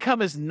 The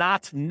income is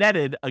not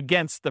netted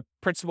against the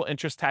principal,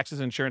 interest, taxes,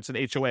 insurance, and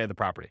HOA of the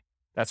property.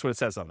 That's what it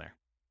says on there.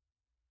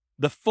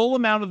 The full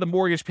amount of the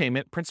mortgage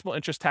payment, principal,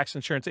 interest, tax,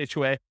 insurance,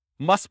 HOA,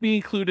 must be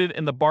included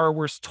in the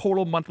borrower's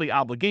total monthly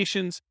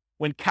obligations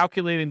when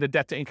calculating the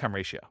debt-to-income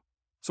ratio.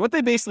 So what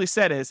they basically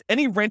said is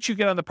any rent you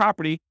get on the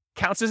property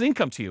counts as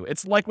income to you.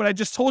 It's like what I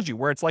just told you,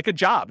 where it's like a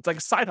job. It's like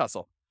a side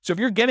hustle. So if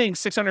you're getting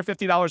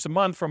 $650 a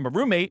month from a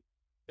roommate,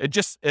 it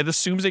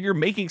assumes that you're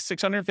making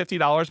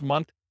 $650 a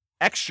month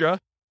extra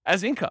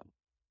as income.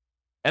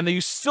 And then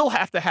you still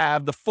have to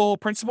have the full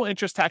principal,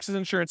 interest, taxes,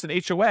 insurance, and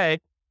HOA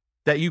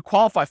that you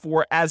qualify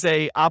for as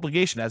a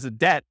obligation, as a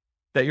debt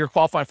that you're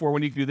qualifying for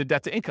when you do the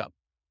debt to income.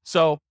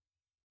 So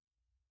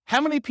how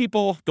many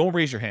people, don't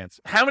raise your hands,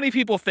 how many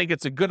people think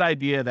it's a good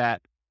idea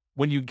that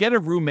when you get a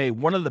roommate,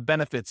 one of the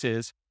benefits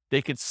is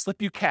they can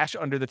slip you cash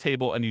under the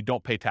table and you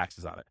don't pay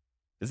taxes on it?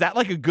 Is that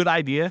like a good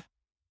idea?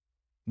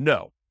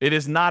 No, it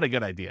is not a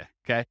good idea,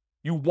 okay?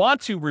 You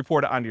want to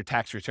report it on your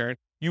tax return.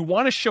 You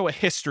want to show a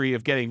history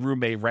of getting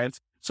roommate rent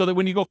so that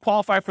when you go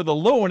qualify for the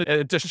loan,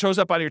 it just shows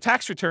up on your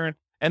tax return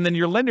and then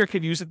your lender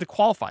can use it to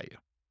qualify you.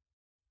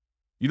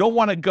 You don't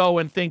want to go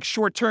and think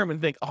short term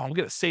and think, oh, I'm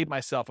going to save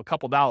myself a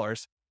couple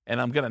dollars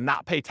and I'm going to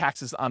not pay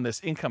taxes on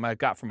this income I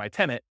got from my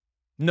tenant.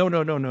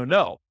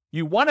 No.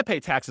 You want to pay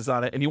taxes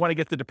on it and you want to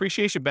get the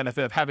depreciation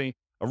benefit of having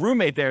a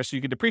roommate there so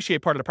you can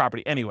depreciate part of the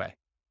property anyway.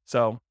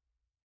 So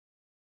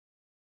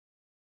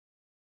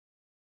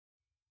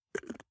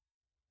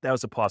that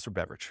was a pause for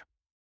beverage.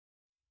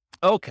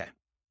 Okay.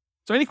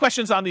 So any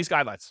questions on these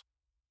guidelines?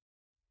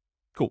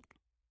 Cool.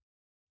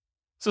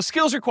 So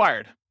skills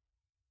required.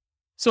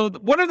 So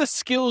what are the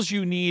skills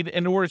you need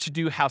in order to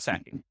do house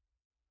hacking?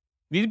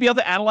 You need to be able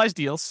to analyze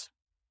deals,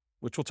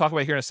 which we'll talk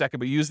about here in a second,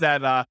 but use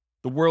that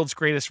the world's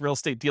greatest real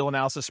estate deal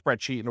analysis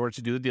spreadsheet in order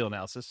to do the deal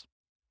analysis.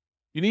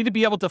 You need to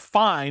be able to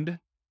find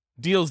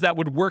deals that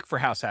would work for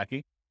house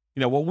hacking.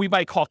 You know, what we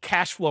might call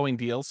cash flowing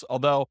deals,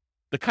 although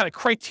the kind of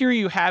criteria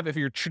you have if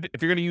you're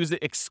going to use it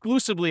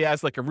exclusively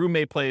as like a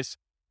roommate place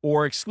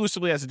or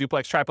exclusively as a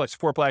duplex, triplex,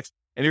 fourplex,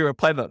 and you're going to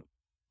plan on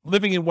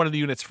living in one of the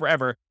units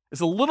forever is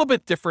a little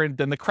bit different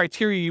than the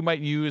criteria you might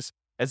use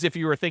as if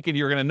you were thinking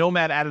you're going to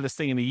nomad out of this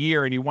thing in a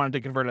year and you wanted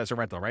to convert it as a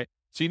rental, right?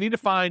 So you need to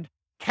find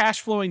cash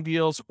flowing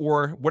deals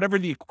or whatever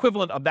the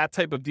equivalent of that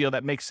type of deal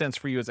that makes sense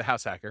for you as a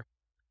house hacker.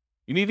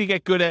 You need to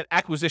get good at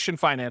acquisition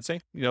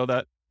financing, know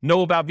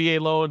about VA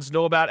loans,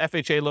 know about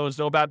FHA loans,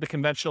 know about the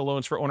conventional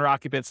loans for owner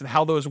occupants and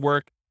how those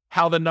work,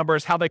 how the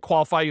numbers, how they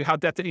qualify you, how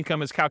debt to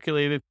income is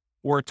calculated,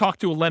 or talk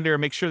to a lender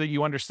and make sure that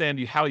you understand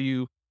how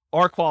you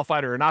are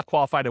qualified or are not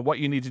qualified and what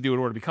you need to do in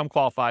order to become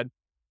qualified.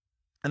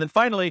 And then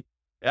finally,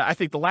 I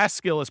think the last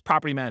skill is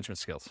property management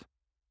skills.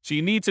 So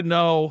you need to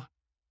know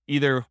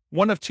either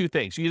one of two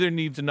things. You either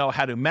need to know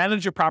how to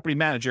manage your property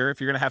manager if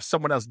you're going to have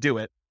someone else do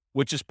it,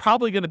 which is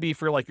probably going to be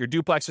for like your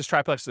duplexes,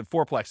 triplexes, and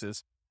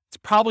fourplexes. It's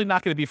probably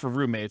not going to be for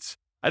roommates.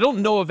 I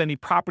don't know of any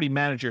property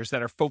managers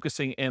that are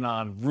focusing in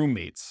on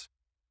roommates.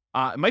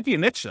 It might be a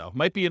niche though. It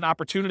might be an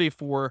opportunity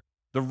for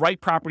the right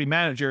property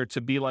manager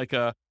to be like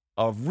a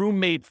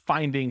roommate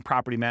finding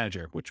property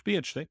manager, which would be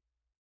interesting.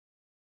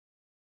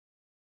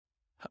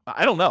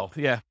 I don't know.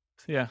 Yeah.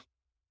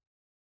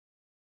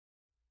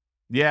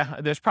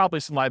 There's probably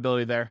some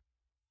liability there.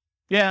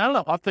 Yeah, I don't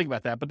know. I'll think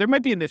about that, but there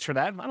might be a niche for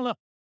that. I don't know.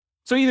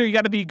 So either you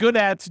got to be good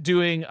at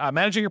doing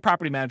managing your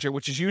property manager,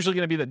 which is usually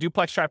going to be the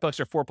duplex, triplex,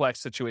 or fourplex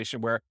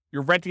situation where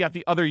you're renting out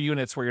the other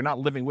units where you're not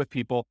living with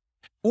people,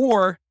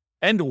 or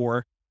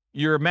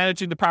you're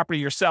managing the property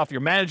yourself.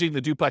 You're managing the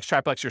duplex,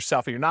 triplex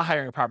yourself, and you're not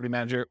hiring a property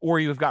manager, or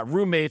you've got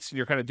roommates and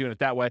you're kind of doing it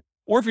that way.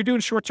 Or if you're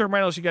doing short-term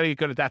rentals, you got to get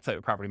good at that type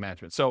of property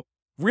management. So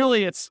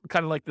really it's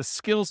kind of like the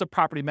skills of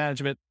property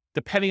management,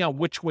 depending on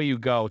which way you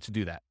go to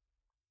do that.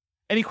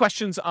 Any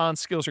questions on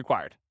skills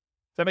required?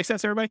 Does that make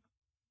sense, everybody?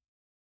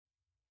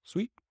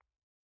 Sweet.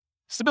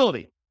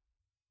 Stability.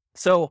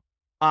 So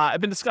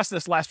I've been discussing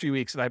this last few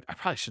weeks, and I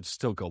probably should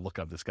still go look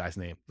up this guy's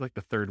name. It's like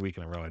the third week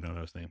in a row I don't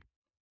know his name.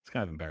 It's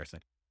kind of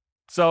embarrassing.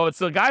 So it's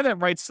the guy that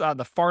writes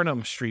the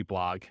Farnham Street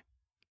blog.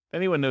 If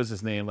anyone knows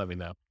his name, let me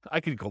know. I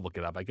could go look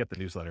it up. I get the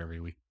newsletter every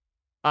week.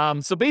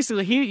 So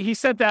basically, he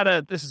sent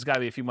out this has got to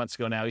be a few months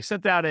ago now. He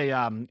sent out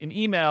an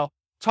email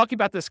talking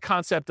about this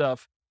concept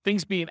of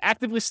things being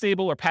actively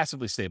stable or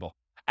passively stable.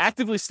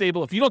 Actively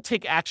stable, if you don't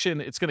take action,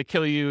 it's going to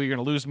kill you. You're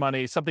going to lose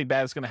money. Something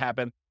bad is going to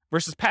happen.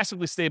 Versus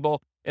passively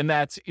stable, in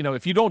that,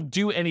 if you don't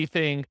do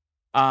anything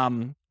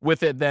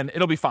with it, then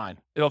it'll be fine.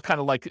 It'll kind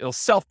of like, it'll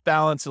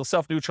self-balance, it'll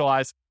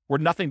self-neutralize, where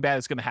nothing bad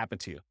is going to happen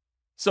to you.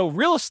 So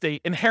real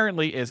estate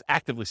inherently is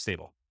actively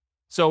stable.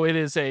 So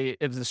it's a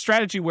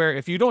strategy where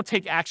if you don't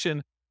take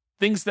action,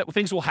 things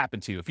will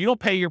happen to you. If you don't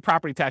pay your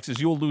property taxes,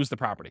 you'll lose the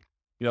property.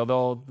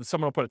 Someone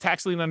will put a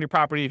tax lien on your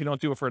property. If you don't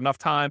do it for enough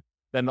time,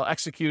 then they'll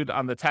execute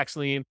on the tax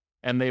lien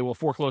and they will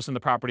foreclose on the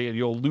property and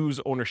you'll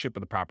lose ownership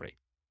of the property.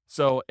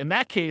 So in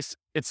that case,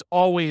 it's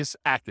always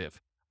active.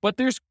 But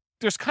there's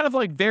kind of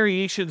like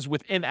variations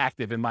within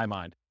active in my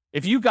mind.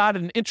 If you got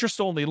an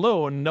interest-only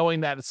loan,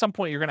 knowing that at some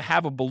point you're going to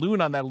have a balloon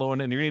on that loan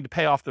and you need to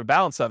pay off the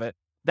balance of it,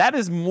 that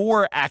is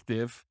more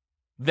active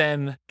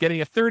than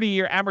getting a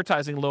 30-year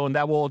amortizing loan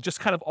that will just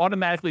kind of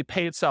automatically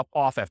pay itself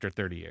off after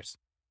 30 years.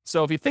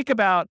 So if you think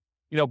about,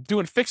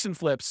 doing fix and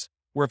flips,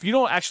 where if you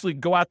don't actually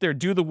go out there,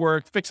 do the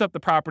work, fix up the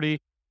property,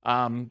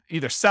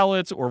 either sell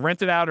it or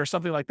rent it out or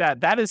something like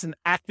that, that is an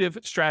active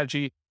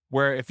strategy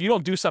where if you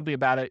don't do something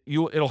about it,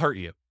 it'll hurt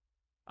you.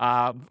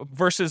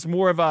 Versus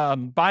more of a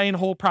buy and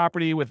hold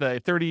property with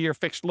a 30-year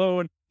fixed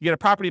loan, you get a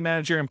property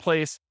manager in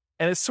place,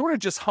 and it sort of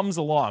just hums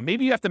along.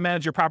 Maybe you have to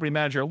manage your property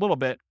manager a little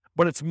bit,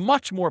 but it's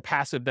much more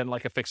passive than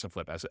like a fix and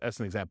flip as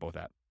an example of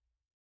that.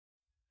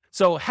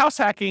 So house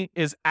hacking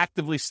is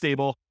actively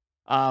stable.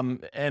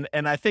 And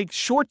I think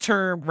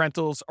short-term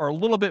rentals are a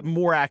little bit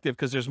more active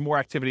because there's more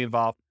activity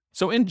involved.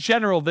 So in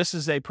general, this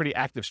is a pretty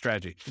active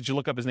strategy. Did you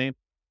look up his name?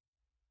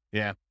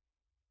 Yeah,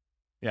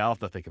 I'll have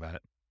to think about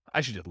it.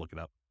 I should just look it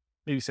up.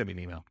 Maybe send me an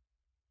email.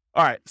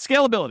 All right,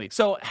 scalability.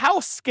 So how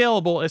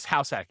scalable is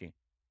house hacking?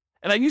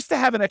 And I used to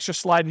have an extra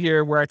slide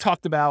here where I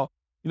talked about,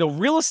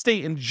 real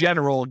estate in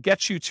general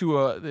gets you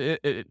to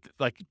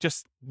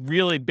just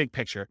really big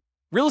picture.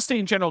 Real estate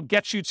in general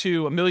gets you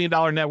to $1 million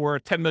net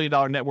worth, $10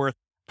 million net worth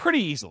pretty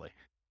easily.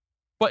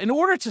 But in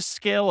order to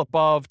scale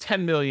above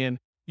 10 million,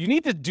 you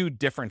need to do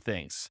different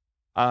things.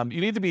 You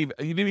need to be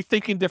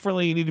thinking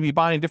differently. You need to be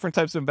buying different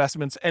types of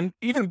investments. And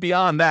even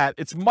beyond that,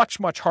 it's much,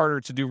 much harder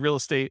to do real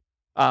estate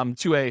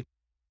to a,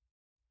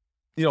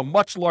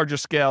 much larger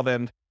scale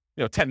than,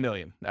 10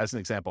 million as an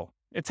example.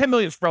 And 10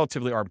 million is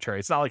relatively arbitrary.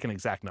 It's not like an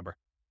exact number.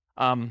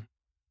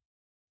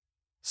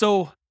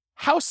 So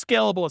how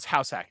scalable is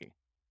house hacking?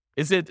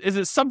 Is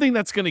it something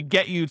that's going to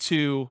get you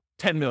to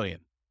 10 million?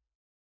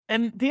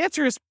 And the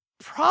answer is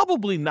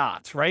probably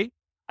not, right?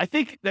 I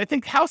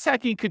think house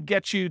hacking could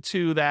get you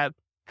to that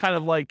kind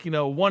of like,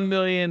 1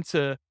 million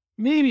to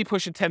maybe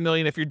pushing 10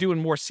 million if you're doing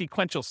more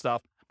sequential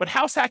stuff. But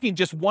house hacking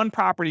just one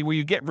property where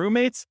you get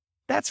roommates,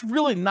 that's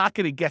really not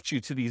going to get you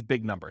to these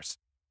big numbers.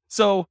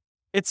 So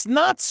it's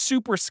not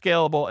super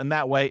scalable in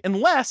that way,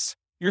 unless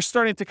you're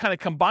starting to kind of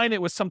combine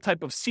it with some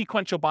type of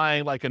sequential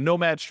buying, like a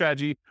nomad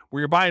strategy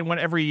where you're buying one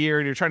every year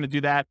and you're trying to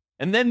do that.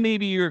 And then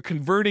maybe you're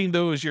converting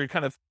those, you're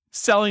kind of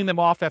selling them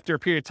off after a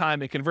period of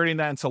time and converting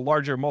that into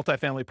larger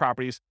multifamily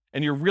properties.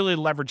 And you're really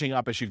leveraging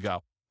up as you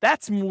go.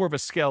 That's more of a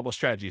scalable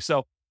strategy.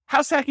 So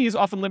house hacking is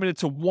often limited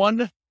to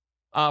one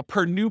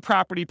per new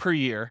property per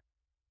year.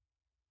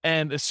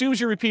 And as soon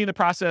as you're repeating the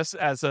process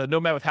as a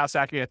nomad with house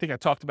hacking, I think I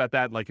talked about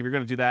that, like if you're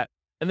going to do that.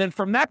 And then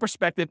from that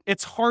perspective,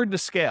 it's hard to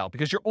scale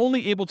because you're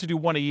only able to do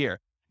one a year.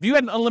 If you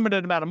had an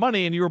unlimited amount of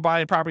money and you were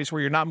buying properties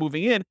where you're not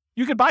moving in,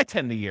 you could buy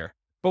 10 a year.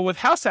 But with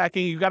house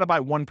hacking, you got to buy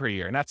one per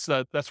year. And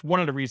that's one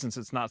of the reasons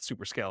it's not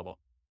super scalable.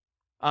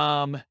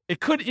 It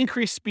could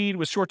increase speed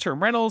with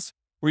short-term rentals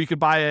where you could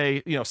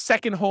buy a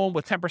second home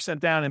with 10%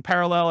 down in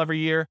parallel every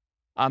year.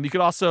 You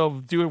could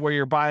also do it where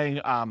you're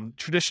buying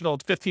traditional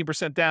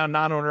 15% down,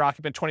 non-owner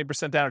occupant,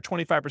 20% down, or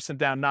 25%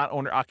 down,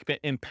 non-owner occupant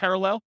in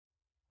parallel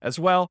as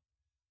well.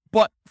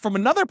 But from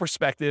another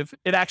perspective,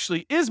 it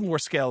actually is more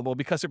scalable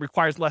because it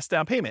requires less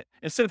down payment.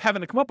 Instead of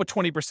having to come up with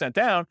 20%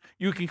 down,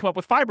 you can come up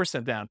with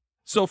 5% down.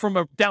 So from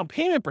a down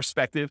payment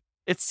perspective,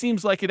 it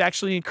seems like it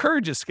actually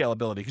encourages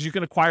scalability because you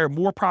can acquire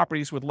more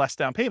properties with less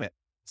down payment.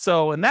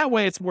 So in that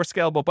way, it's more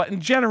scalable. But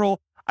in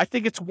general, I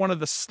think it's one of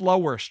the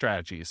slower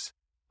strategies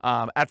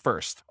at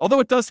first,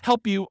 although it does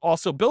help you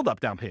also build up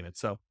down payment.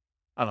 So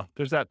I don't know,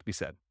 there's that to be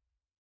said.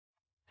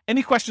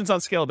 Any questions on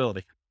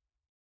scalability?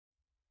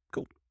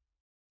 Cool.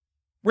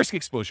 Risk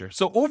exposure.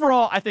 So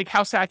overall, I think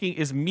house hacking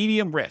is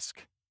medium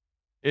risk,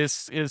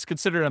 is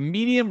considered a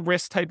medium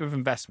risk type of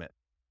investment.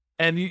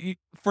 And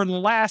for the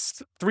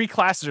last 3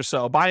 classes or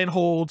so, buy and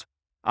hold,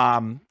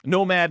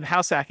 Nomad, and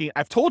house hacking,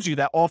 I've told you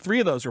that all three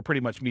of those are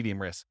pretty much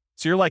medium risk.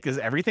 So you're like, is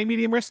everything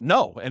medium risk?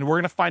 No. And we're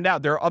going to find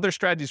out. There are other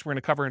strategies we're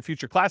going to cover in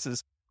future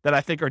classes that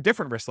I think are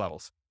different risk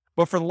levels.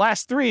 But for the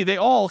last three, they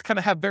all kind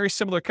of have very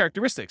similar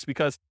characteristics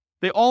because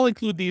they all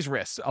include these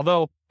risks.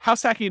 Although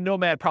house hacking and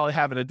Nomad probably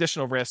have an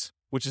additional risk,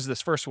 which is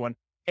this first one,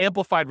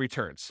 amplified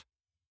returns.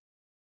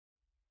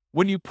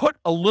 When you put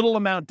a little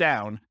amount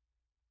down,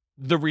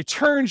 the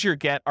returns you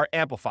get are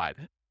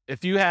amplified.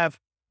 If you have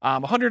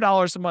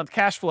 $100 a month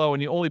cash flow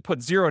and you only put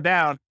 $0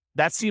 down,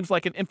 that seems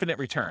like an infinite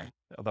return,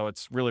 although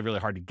it's really, really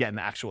hard to get an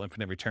actual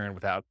infinite return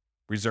without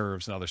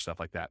reserves and other stuff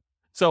like that.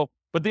 So,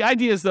 but the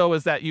idea is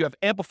that you have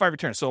amplified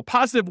returns. So a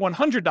positive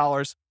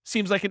 $100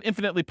 seems like an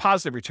infinitely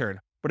positive return.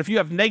 But if you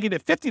have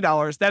negative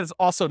 $50, that is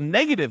also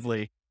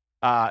negatively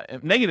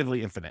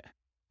infinite.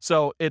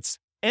 So it's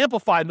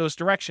amplified in those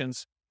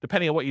directions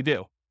depending on what you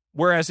do.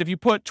 Whereas if you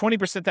put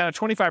 20% down or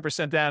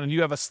 25% down and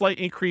you have a slight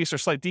increase or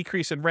slight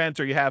decrease in rent,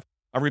 or you have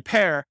a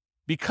repair,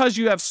 because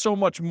you have so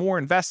much more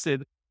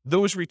invested,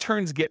 those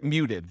returns get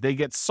muted. They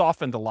get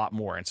softened a lot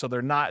more. And so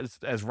they're not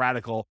as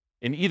radical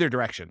in either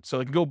direction. So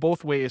it can go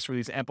both ways for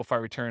these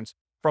amplified returns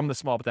from the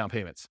small down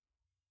payments.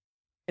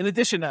 In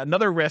addition,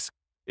 another risk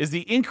is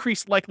the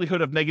increased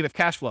likelihood of negative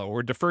cash flow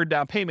or deferred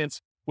down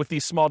payments with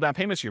these small down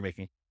payments you're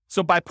making.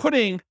 So by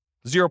putting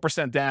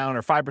 0% down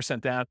or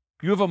 5% down,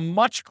 you have a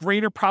much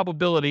greater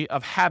probability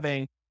of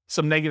having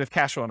some negative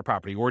cash flow on a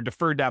property or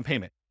deferred down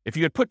payment. If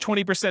you had put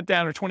 20%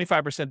 down or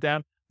 25%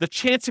 down, the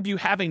chance of you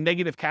having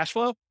negative cash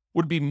flow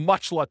would be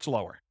much, much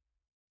lower.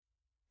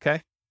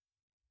 Okay.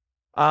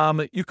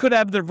 You could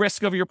have the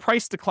risk of your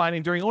price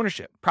declining during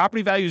ownership.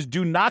 Property values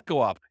do not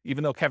go up,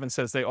 even though Kevin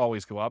says they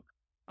always go up.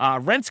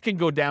 Rents can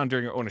go down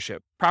during your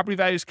ownership. Property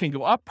values can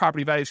go up,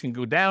 property values can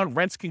go down,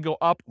 rents can go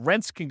up,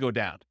 rents can go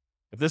down.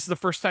 If this is the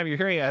first time you're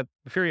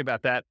hearing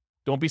about that,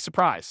 don't be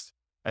surprised.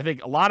 I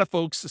think a lot of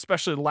folks,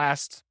 especially the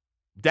last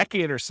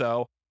decade or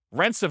so,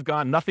 rents have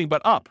gone nothing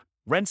but up.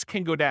 Rents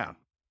can go down.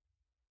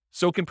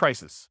 So can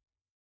prices.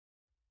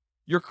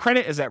 Your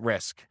credit is at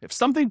risk. If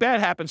something bad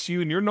happens to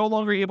you and you're no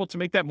longer able to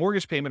make that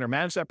mortgage payment or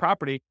manage that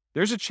property,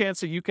 there's a chance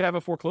that you could have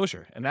a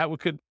foreclosure, and that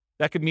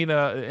could mean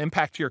an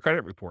impact to your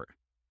credit report.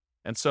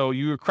 And so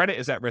your credit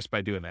is at risk by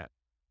doing that.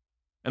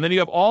 And then you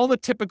have all the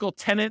typical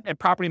tenant and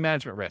property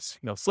management risks,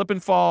 slip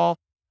and fall,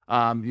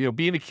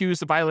 being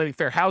accused of violating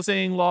fair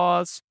housing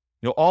laws,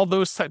 all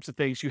those types of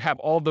things. You have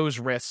all those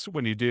risks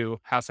when you do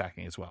house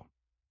hacking as well.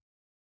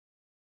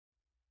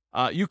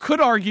 You could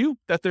argue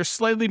that there's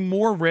slightly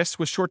more risk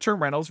with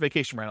short-term rentals,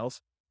 vacation rentals,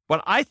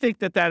 but I think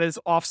that is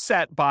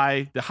offset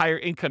by the higher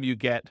income you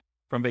get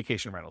from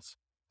vacation rentals.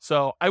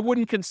 So I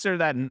wouldn't consider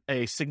that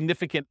a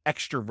significant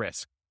extra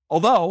risk.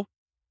 Although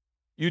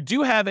you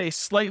do have a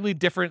slightly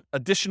different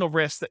additional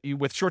risk that you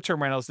with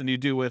short-term rentals than you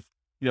do with,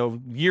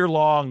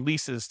 year-long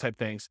leases type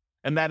things.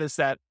 And that is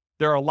that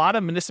there are a lot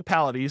of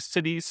municipalities,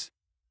 cities,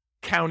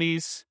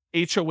 counties,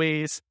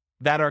 HOAs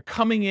that are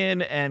coming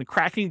in and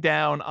cracking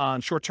down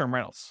on short-term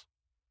rentals.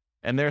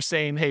 And they're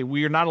saying, hey,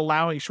 we are not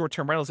allowing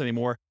short-term rentals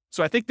anymore.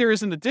 So I think there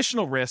is an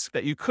additional risk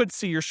that you could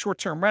see your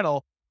short-term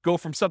rental go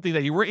from something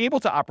that you were able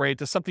to operate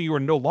to something you are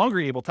no longer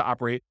able to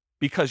operate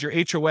because your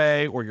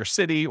HOA or your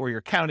city or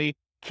your county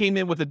came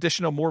in with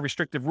additional, more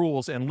restrictive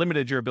rules and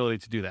limited your ability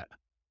to do that.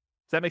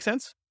 Does that make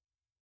sense?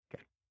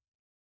 Okay.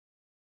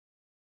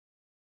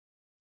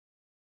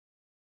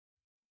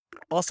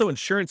 Also,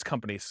 insurance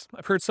companies.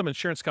 I've heard some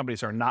insurance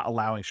companies are not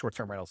allowing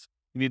short-term rentals.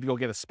 You need to go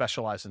get a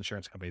specialized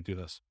insurance company to do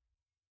this.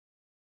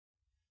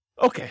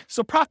 Okay,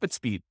 so profit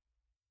speed.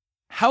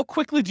 How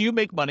quickly do you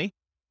make money,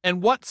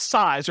 and what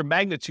size or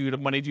magnitude of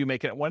money do you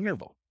make at one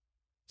interval?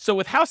 So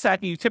with house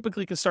hacking, you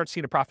typically can start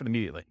seeing a profit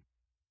immediately.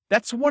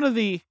 That's one of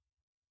the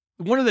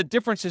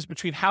differences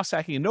between house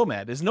hacking and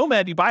nomad. Is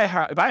nomad, you buy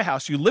a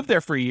house, you live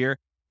there for a year,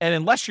 and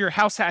unless you're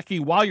house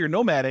hacking while you're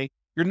nomading,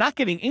 you're not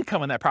getting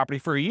income on that property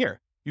for a year.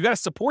 You got to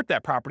support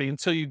that property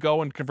until you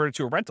go and convert it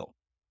to a rental.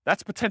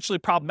 That's potentially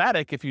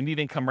problematic if you need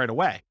income right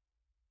away.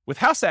 With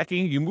house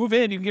hacking, you move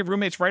in, you can get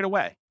roommates right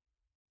away.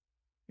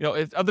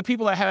 Of the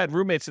people that had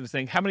roommates in this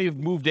thing, how many have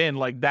moved in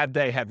like that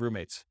day had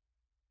roommates?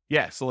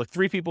 Yeah, so like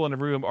 3 people in the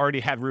room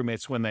already had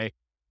roommates when they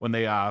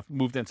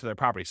moved into their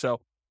property.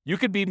 So you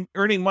could be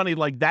earning money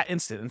like that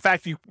instant. In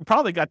fact, you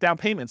probably got down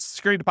payments,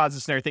 security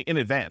deposits, and everything in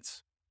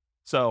advance.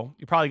 So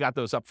you probably got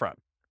those up front.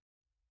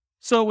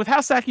 So with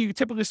house hacking, you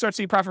typically start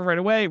seeing profit right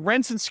away.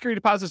 Rents and security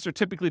deposits are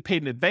typically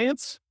paid in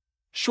advance.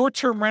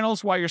 Short-term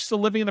rentals, while you're still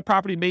living in the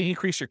property, may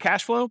increase your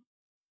cash flow.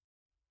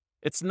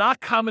 It's not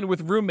common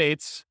with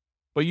roommates,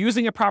 but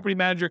using a property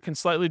manager can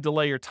slightly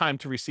delay your time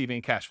to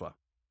receiving cash flow.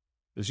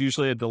 There's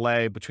usually a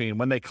delay between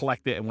when they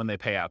collect it and when they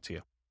pay out to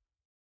you.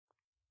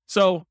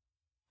 So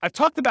I've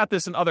talked about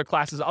this in other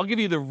classes. I'll give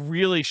you the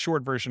really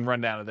short version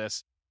rundown of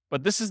this,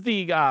 but this is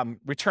the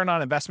return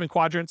on investment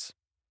quadrants.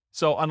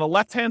 So on the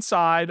left-hand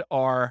side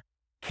are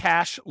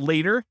cash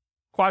later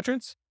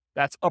quadrants.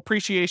 That's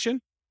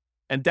appreciation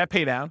and debt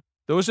pay down.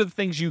 Those are the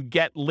things you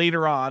get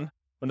later on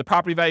when the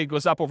property value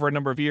goes up over a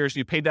number of years.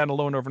 You pay down a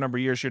loan over a number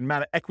of years. Your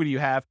amount of equity you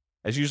have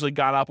has usually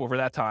gone up over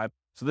that time.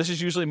 So this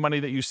is usually money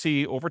that you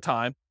see over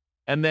time.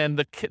 And then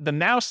the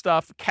now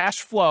stuff,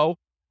 cash flow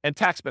and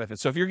tax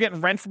benefits. So if you're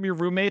getting rent from your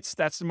roommates,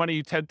 that's the money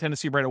you tend to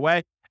see right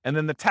away. And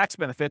then the tax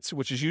benefits,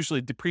 which is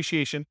usually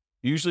depreciation,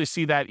 you usually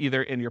see that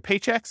either in your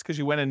paychecks because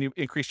you went and you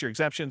increased your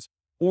exemptions,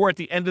 or at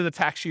the end of the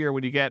tax year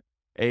when you get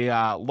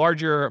a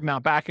larger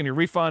amount back in your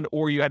refund,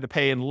 or you had to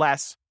pay in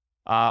less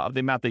of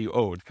the amount that you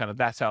owed. Kind of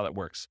that's how that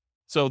works.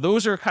 So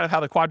those are kind of how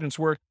the quadrants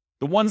work.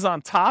 The ones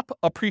on top,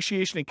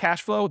 appreciation and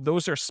cash flow,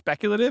 those are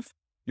speculative.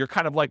 You're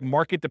kind of like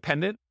market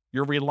dependent.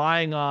 You're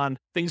relying on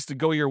things to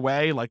go your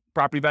way, like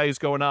property values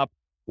going up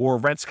or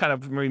rents kind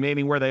of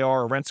remaining where they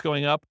are or rents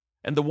going up.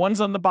 And the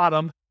ones on the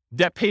bottom,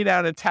 debt pay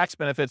down and tax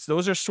benefits,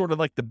 those are sort of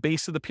like the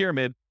base of the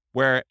pyramid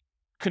where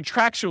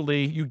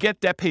contractually you get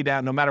debt pay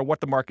down no matter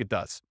what the market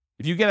does.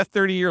 If you get a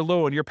 30-year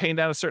loan, you're paying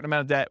down a certain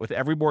amount of debt with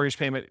every mortgage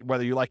payment,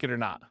 whether you like it or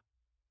not.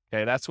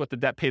 Okay, that's what the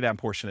debt pay down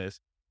portion is.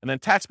 And then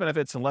tax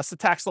benefits, unless the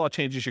tax law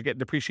changes, you're getting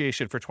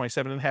depreciation for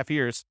 27 and a half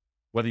years,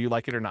 whether you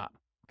like it or not.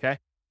 Okay,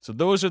 so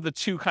those are the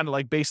two kind of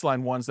like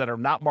baseline ones that are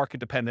not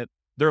market dependent.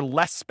 They're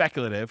less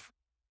speculative.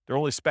 They're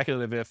only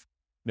speculative if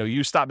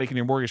you stop making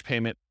your mortgage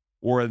payment,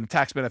 or in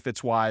tax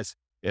benefits wise,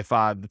 if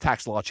the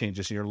tax law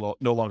changes and you're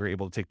no longer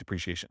able to take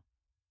depreciation.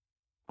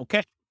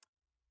 Okay,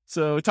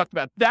 so we talked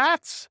about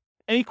that.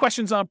 Any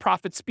questions on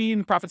profit speed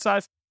and profit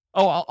size?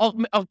 Oh,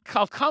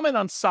 I'll comment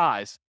on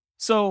size.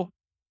 So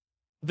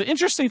the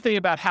interesting thing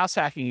about house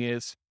hacking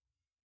is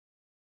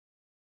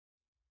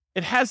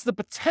it has the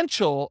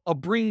potential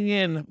of bringing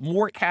in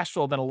more cash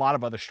flow than a lot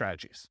of other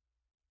strategies.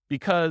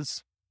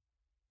 Because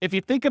if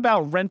you think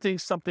about renting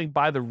something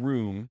by the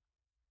room,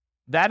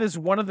 that is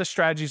one of the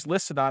strategies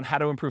listed on how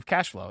to improve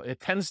cash flow. It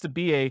tends to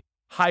be a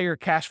higher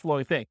cash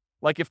flowing thing.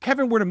 Like if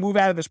Kevin were to move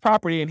out of his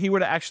property and he were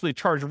to actually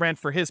charge rent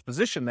for his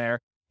position there,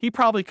 he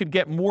probably could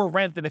get more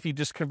rent than if he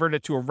just converted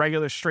it to a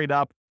regular straight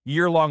up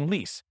year-long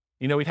lease.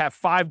 He'd have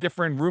 5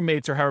 different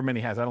roommates or however many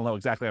he has. I don't know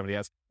exactly how many he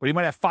has, but he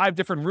might have 5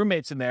 different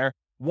roommates in there.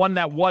 One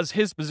that was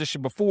his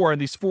position before, and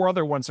these 4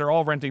 other ones are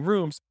all renting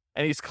rooms,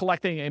 and he's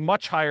collecting a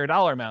much higher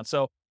dollar amount.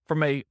 So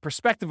from a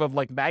perspective of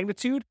like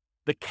magnitude,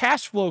 the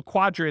cash flow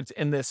quadrant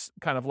in this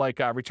kind of like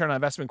return on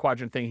investment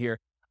quadrant thing here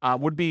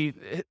would be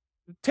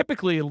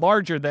typically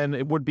larger than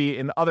it would be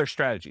in other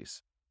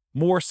strategies,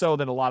 more so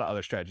than a lot of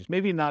other strategies.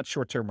 Maybe not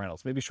short-term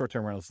rentals. Maybe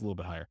short-term rentals is a little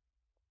bit higher.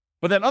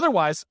 But then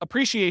otherwise,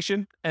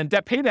 appreciation and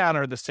debt pay down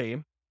are the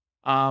same.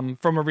 From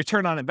a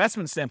return on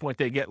investment standpoint,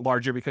 they get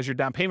larger because your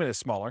down payment is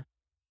smaller.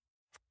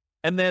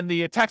 And then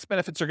the tax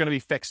benefits are going to be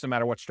fixed no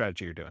matter what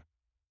strategy you're doing.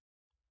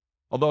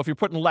 Although if you're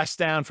putting less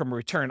down from a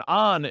return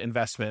on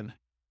investment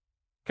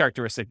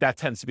characteristic, that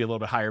tends to be a little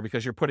bit higher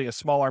because you're putting a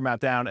smaller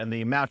amount down and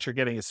the amount you're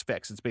getting is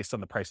fixed. It's based on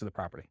the price of the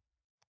property.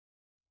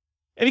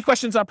 Any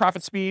questions on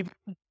profit speed?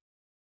 All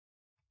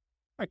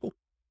right, cool.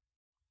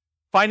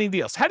 Finding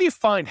deals. How do you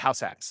find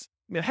house hacks?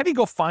 How do you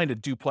go find a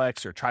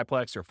duplex or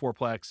triplex or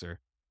fourplex or,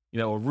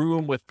 a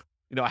room with,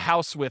 a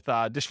house with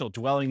additional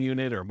dwelling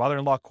unit or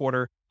mother-in-law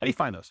quarter? How do you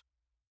find those?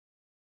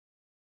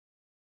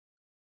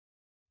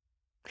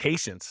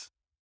 Patience.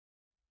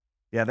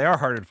 Yeah, they are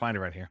harder to find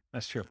around here.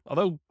 That's true.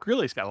 Although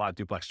Greeley's got a lot of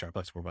duplex,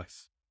 triplex,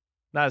 fourplex.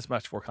 Not as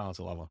much Fort Collins,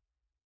 a lot of them.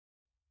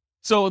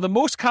 So the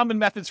most common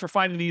methods for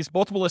finding these,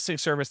 multiple listing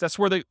service, that's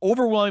where the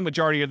overwhelming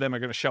majority of them are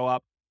going to show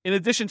up. In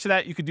addition to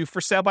that, you could do for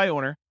sale by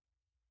owner.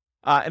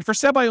 And for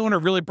sale by owner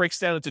really breaks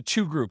down into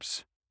 2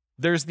 groups.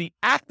 There's the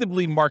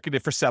actively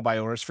marketed for sale by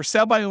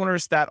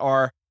owners that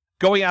are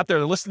going out there,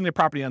 they're listing their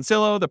property on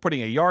Zillow, they're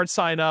putting a yard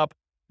sign up,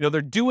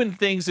 they're doing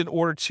things in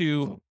order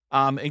to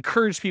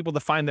encourage people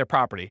to find their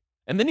property.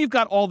 And then you've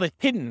got all the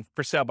hidden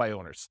for sale by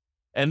owners.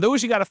 And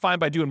those you got to find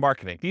by doing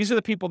marketing. These are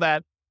the people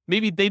that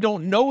maybe they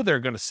don't know they're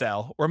going to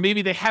sell, or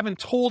maybe they haven't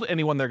told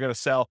anyone they're going to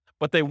sell,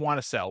 but they want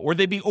to sell, or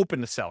they'd be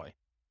open to selling.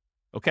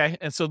 Okay.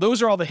 And so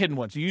those are all the hidden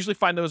ones. You usually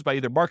find those by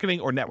either marketing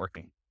or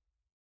networking.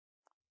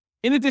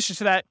 In addition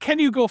to that, can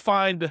you go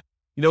find,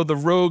 the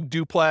rogue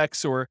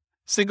duplex or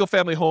single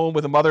family home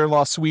with a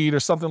mother-in-law suite or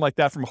something like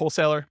that from a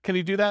wholesaler? Can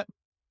you do that?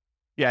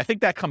 Yeah, I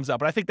think that comes up,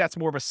 but I think that's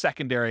more of a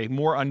secondary,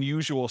 more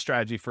unusual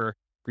strategy for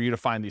you to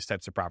find these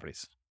types of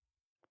properties.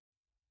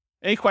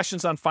 Any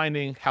questions on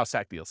finding house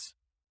hack deals?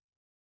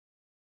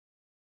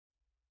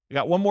 We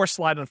got one more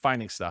slide on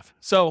finding stuff.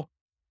 So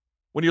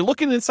when you're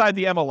looking inside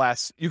the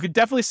MLS, you could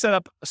definitely set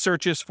up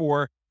searches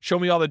for show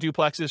me all the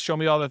duplexes, show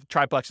me all the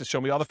triplexes, show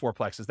me all the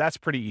fourplexes. That's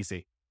pretty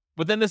easy.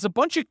 But then there's a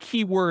bunch of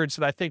keywords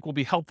that I think will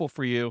be helpful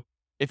for you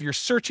if you're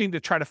searching to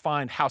try to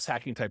find house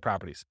hacking type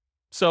properties.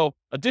 So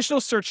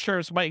additional search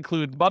terms might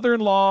include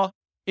mother-in-law,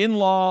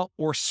 in-law,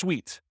 or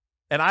suite.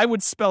 And I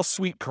would spell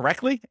suite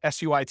correctly,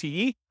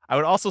 S-U-I-T-E. I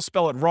would also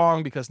spell it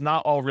wrong because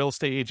not all real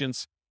estate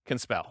agents can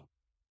spell.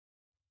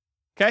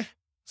 Okay?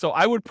 So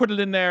I would put it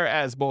in there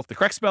as both the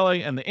correct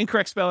spelling and the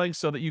incorrect spelling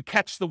so that you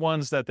catch the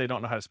ones that they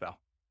don't know how to spell.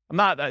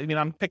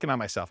 I'm picking on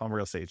myself. I'm a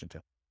real estate agent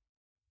too.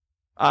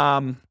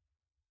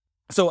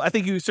 So I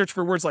think you search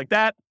for words like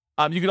that.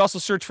 You could also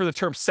search for the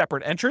term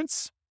separate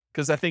entrance,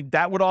 because I think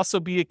that would also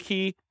be a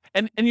key.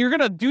 And you're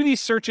going to do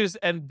these searches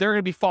and there are going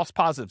to be false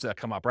positives that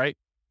come up, right?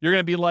 You're going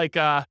to be like,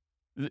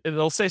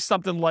 It'll say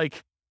something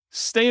like,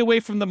 stay away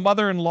from the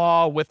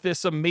mother-in-law with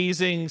this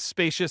amazing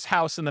spacious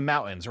house in the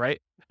mountains, right?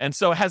 And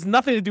so it has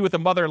nothing to do with the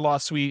mother-in-law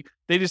suite.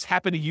 They just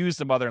happen to use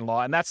the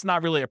mother-in-law, and that's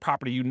not really a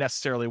property you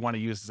necessarily want to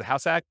use as a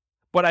house hack.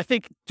 But I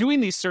think doing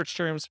these search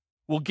terms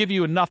will give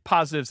you enough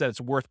positives that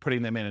it's worth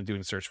putting them in and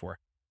doing a search for.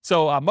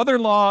 So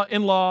mother-in-law,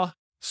 in-law,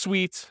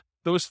 suite,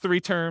 those three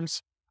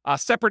terms.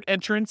 Separate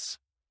entrance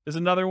is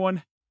another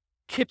one.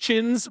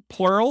 Kitchens,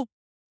 plural.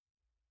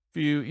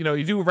 If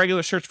you do a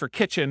regular search for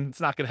kitchen,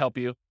 it's not going to help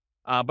you.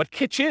 But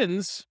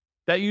kitchens,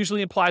 that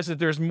usually implies that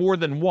there's more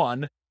than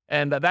one,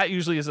 and that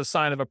usually is a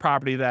sign of a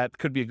property that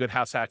could be a good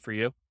house hack for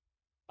you.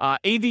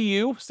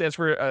 ADU stands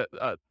for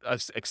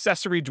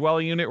accessory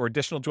dwelling unit or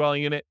additional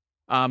dwelling unit.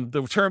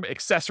 The term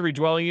accessory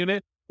dwelling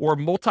unit or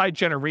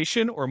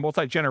multi-generation or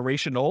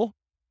multi-generational,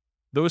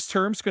 those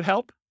terms could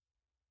help.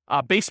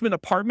 Basement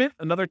apartment,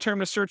 another term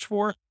to search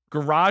for.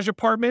 Garage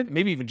apartment,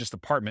 maybe even just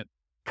apartment.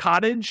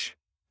 Cottage,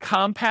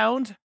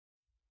 compound,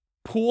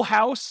 pool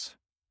house,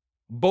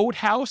 boat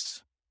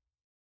house,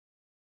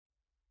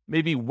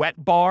 maybe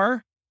wet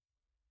bar.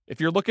 If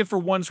you're looking for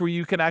ones where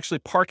you can actually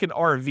park an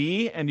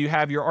RV and you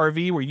have your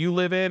RV where you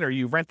live in, or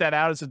you rent that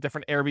out as a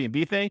different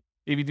Airbnb thing,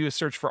 maybe do a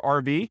search for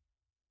RV.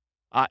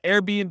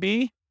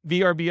 Airbnb,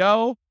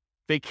 VRBO,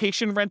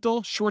 vacation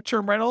rental,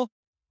 short-term rental,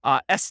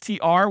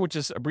 STR, which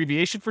is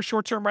abbreviation for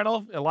short-term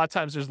rental. A lot of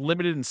times there's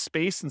limited in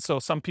space, and so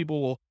some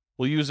people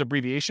will use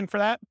abbreviation for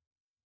that.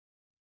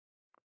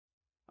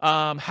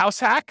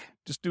 House hack,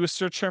 just do a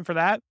search term for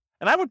that.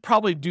 And I would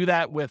probably do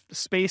that with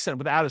space and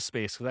without a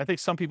space, because I think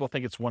some people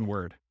think it's one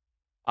word.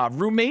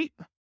 Roommate,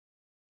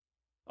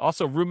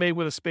 also roommate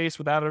with a space,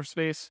 without a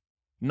space.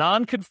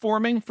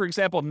 Non-conforming, for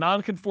example,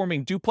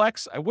 non-conforming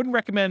duplex. I wouldn't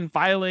recommend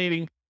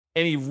violating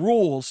any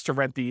rules to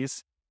rent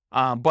these,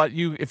 but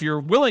if you're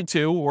willing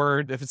to, or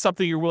if it's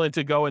something you're willing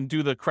to go and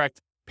do the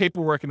correct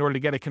paperwork in order to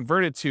get it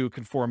converted to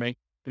conforming,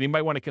 then you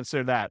might want to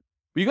consider that.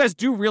 But you guys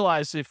do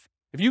realize if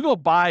you go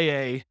buy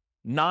a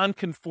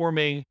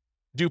non-conforming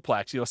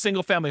duplex, a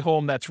single family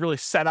home that's really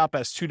set up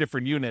as two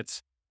different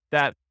units,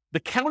 that the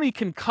county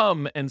can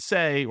come and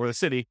say, or the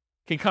city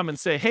can come and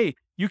say, hey,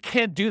 you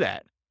can't do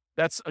that.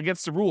 That's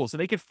against the rules. And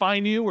they could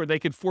fine you, or they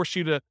could force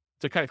you to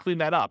kind of clean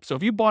that up. So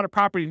if you bought a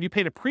property and you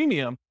paid a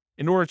premium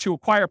in order to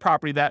acquire a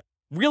property that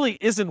really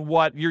isn't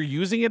what you're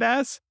using it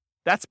as,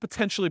 that's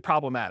potentially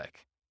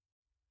problematic,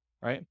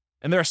 right?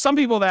 And there are some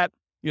people that,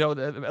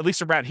 at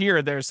least around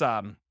here, there's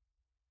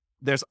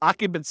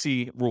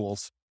occupancy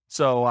rules.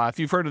 So if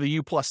you've heard of the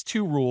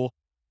U+2 rule,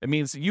 it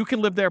means you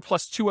can live there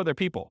plus two other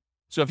people.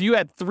 So if you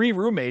had three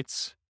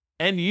roommates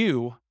and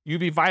you'd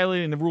be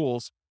violating the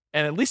rules.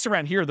 And at least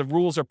around here, the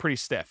rules are pretty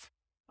stiff.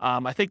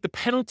 I think the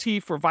penalty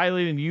for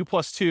violating the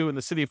U+2 in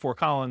the city of Fort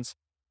Collins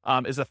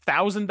is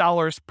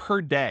 $1,000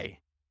 per day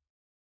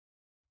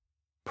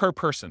per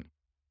person.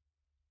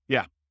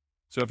 Yeah.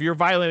 So if you're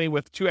violating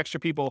with two extra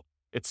people,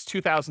 it's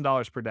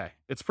 $2,000 per day.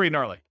 It's pretty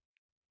gnarly.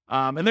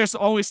 And there's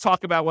always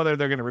talk about whether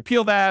they're going to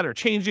repeal that or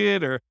change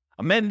it or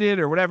amend it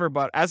or whatever.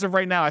 But as of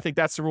right now, I think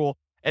that's the rule.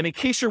 And in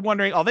case you're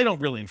wondering, they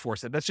don't really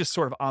enforce it. That's just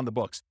sort of on the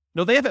books.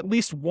 No, they have at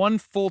least one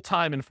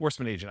full-time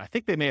enforcement agent. I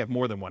think they may have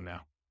more than one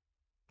now,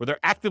 where they're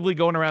actively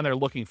going around there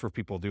looking for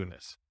people doing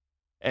this.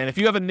 And if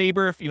you have a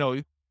neighbor, if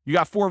you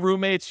got four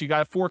roommates, you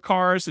got four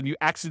cars, and you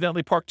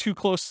accidentally park too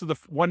close to the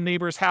one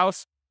neighbor's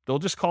house, they'll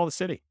just call the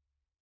city.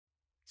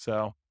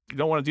 So you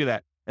don't want to do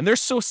that. And they're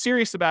so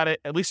serious about it,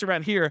 at least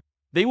around here,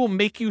 they will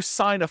make you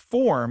sign a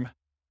form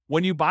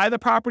when you buy the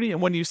property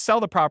and when you sell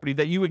the property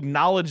that you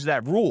acknowledge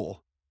that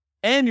rule.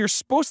 And you're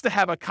supposed to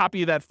have a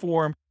copy of that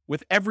form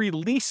with every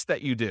lease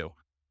that you do.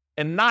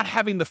 And not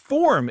having the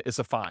form is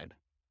a fine.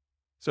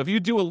 So if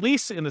you do a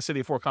lease in the city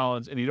of Fort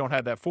Collins and you don't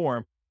have that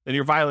form, then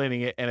you're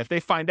violating it. And if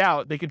they find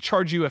out, they could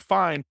charge you a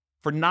fine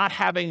for not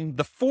having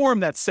the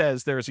form that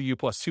says there's a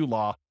U+2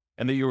 law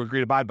and that you agree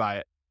to abide by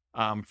it,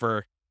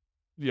 for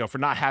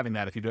not having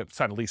that if you don't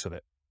sign a lease with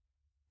it.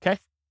 Okay?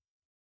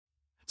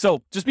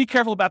 So just be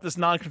careful about this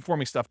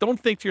non-conforming stuff. Don't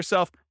think to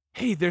yourself,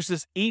 hey, there's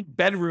this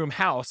 8-bedroom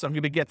house. I'm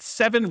going to get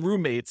 7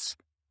 roommates,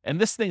 and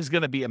this thing's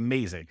going to be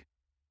amazing.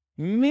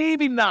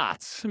 Maybe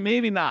not.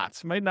 Maybe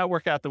not. Might not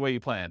work out the way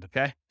you planned,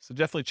 okay? So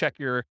definitely check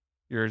your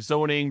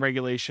zoning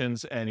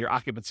regulations and your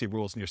occupancy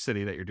rules in your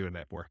city that you're doing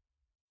that for.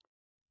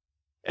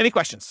 Any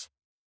questions?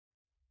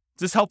 Is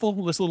this helpful,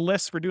 this little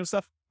list for doing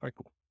stuff? All right,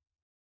 cool.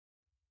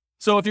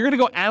 So if you're going to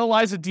go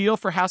analyze a deal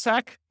for House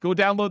Hack, go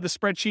download the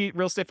spreadsheet,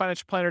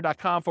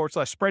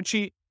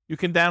 realestatefinancialplanner.com/spreadsheet. You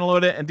can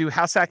download it and do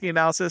house hacking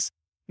analysis.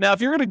 Now, if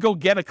you're going to go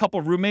get a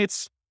couple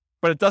roommates,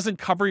 but it doesn't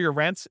cover your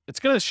rent, it's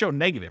going to show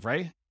negative,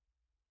 right?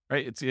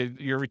 Right?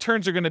 Your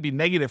returns are going to be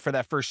negative for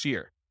that first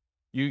year.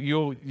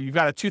 You've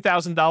got a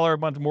 $2,000 a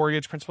month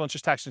mortgage, principal,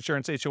 interest, tax,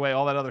 insurance, HOA,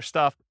 all that other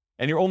stuff,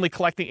 and you're only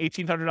collecting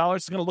 $1,800.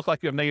 It's going to look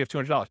like you have negative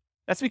 $200.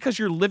 That's because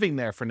you're living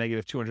there for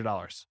negative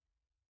 $200.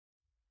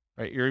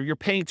 Right? You're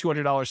paying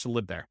 $200 to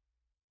live there.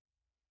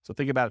 So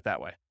think about it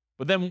that way.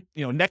 But then,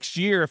 next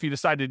year, if you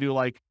decide to do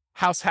like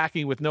house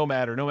hacking with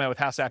Nomad or Nomad with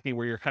house hacking,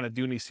 where you're kind of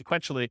doing these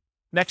sequentially,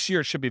 next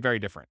year it should be very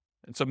different.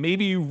 And so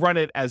maybe you run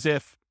it as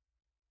if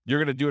you're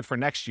going to do it for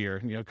next year,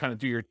 kind of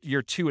do your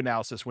year 2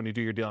 analysis when you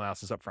do your deal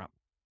analysis up front.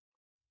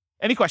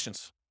 Any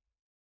questions?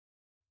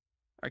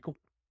 All right, cool.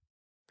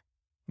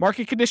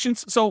 Market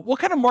conditions. So what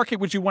kind of market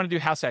would you want to do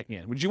house hacking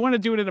in? Would you want to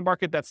do it in a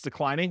market that's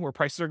declining, where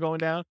prices are going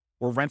down,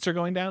 where rents are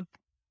going down?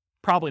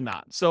 Probably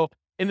not. So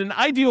in an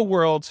ideal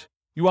world,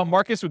 you want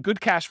markets with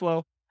good cash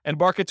flow and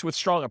markets with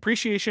strong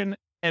appreciation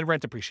and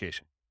rent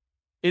appreciation.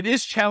 It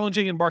is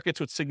challenging in markets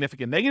with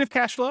significant negative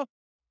cash flow,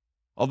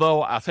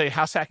 although I'll tell you,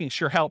 house hacking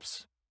sure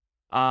helps.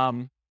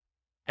 And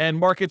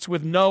markets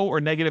with no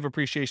or negative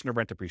appreciation or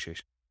rent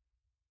appreciation.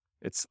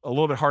 It's a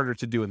little bit harder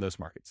to do in those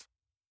markets.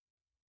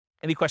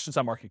 Any questions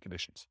on market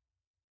conditions?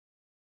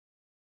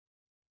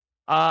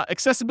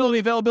 Accessibility,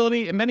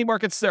 availability. In many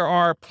markets, there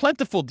are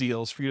plentiful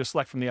deals for you to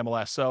select from the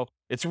MLS. So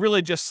it's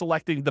really just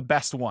selecting the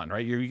best one,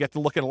 right? You get to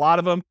look at a lot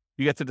of them.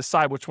 You get to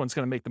decide which one's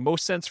going to make the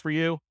most sense for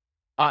you.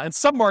 In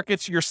some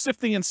markets, you're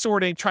sifting and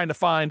sorting, trying to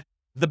find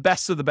the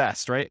best of the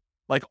best, right?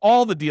 Like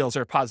all the deals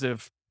are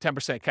positive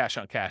 10% cash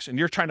on cash, and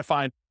you're trying to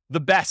find the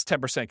best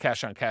 10%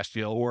 cash on cash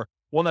deal, or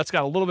one that's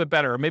got a little bit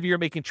better. Or maybe you're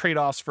making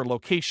trade-offs for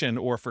location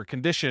or for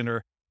condition,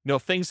 or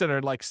things that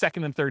are like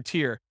second and third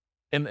tier.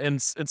 And in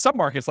some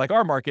markets, like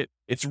our market,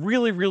 it's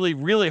really, really,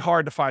 really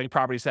hard to find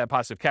properties that have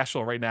positive cash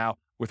flow right now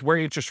with where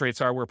interest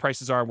rates are, where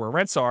prices are, where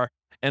rents are.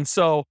 And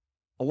so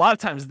a lot of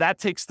times that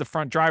takes the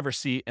front driver's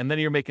seat, and then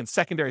you're making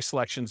secondary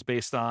selections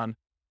based on,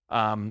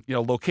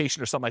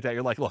 location or something like that.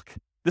 You're like, look,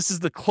 this is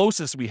the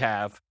closest we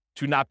have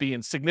to not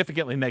being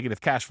significantly negative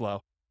cash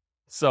flow.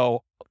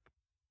 So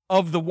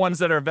of the ones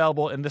that are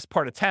available in this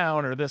part of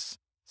town or this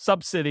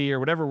sub-city or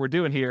whatever we're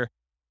doing here,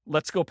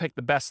 let's go pick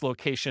the best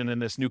location in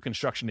this new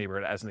construction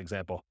neighborhood as an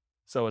example.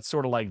 So it's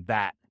sort of like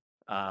that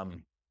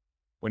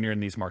when you're in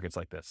these markets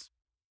like this.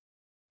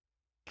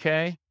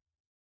 Okay.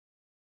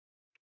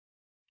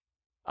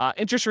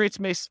 Interest rates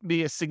may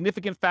be a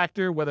significant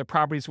factor whether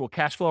properties will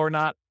cash flow or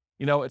not.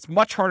 It's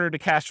much harder to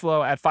cash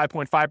flow at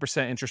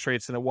 5.5% interest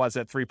rates than it was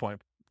at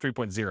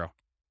 3.0.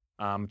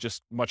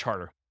 Just much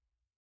harder.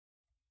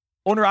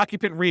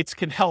 Owner-occupant REITs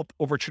can help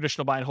over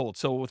traditional buy and hold.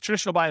 So with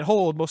traditional buy and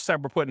hold, most of the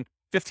time we're putting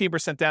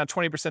 15% down,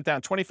 20%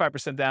 down,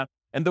 25% down,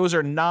 and those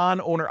are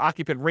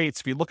non-owner-occupant rates.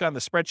 If you look on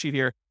the spreadsheet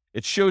here,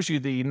 it shows you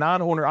the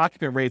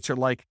non-owner-occupant rates are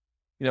like,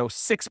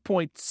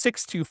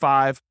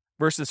 6.625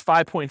 versus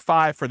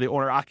 5.5 for the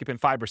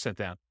owner-occupant 5%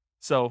 down.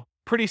 So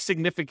pretty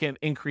significant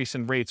increase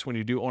in rates when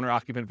you do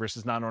owner-occupant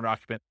versus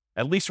non-owner-occupant,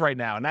 at least right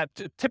now. And that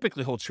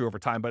typically holds true over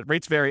time, but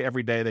rates vary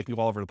every day. They can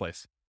go all over the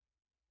place.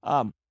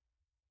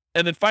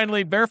 And then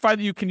finally, verify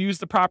that you can use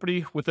the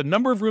property with the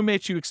number of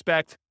roommates you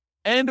expect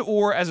and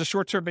or as a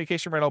short-term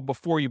vacation rental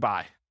before you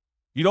buy.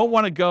 You don't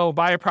want to go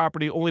buy a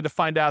property only to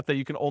find out that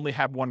you can only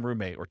have one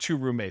roommate or two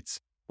roommates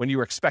when you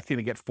were expecting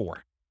to get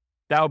 4.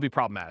 That would be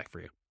problematic for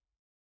you.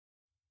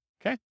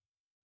 Okay?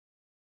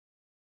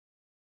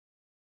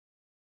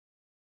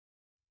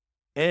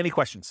 Any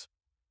questions?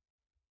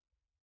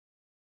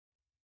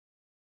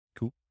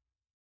 Cool.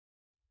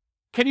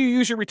 Can you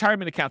use your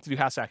retirement account to do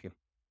house hacking?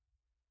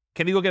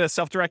 Can you go get a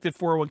self-directed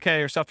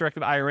 401k or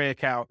self-directed IRA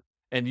account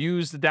and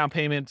use the down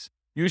payment,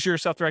 use your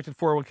self-directed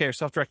 401k or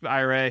self-directed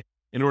IRA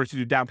in order to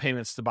do down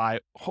payments to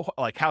buy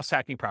like house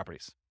hacking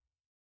properties?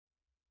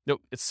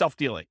 Nope, it's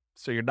self-dealing.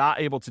 So you're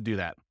not able to do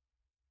that.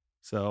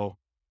 So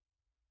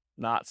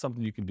not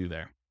something you can do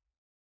there.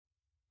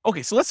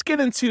 Okay, so let's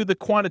get into the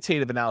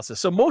quantitative analysis.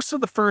 So most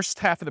of the first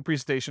half of the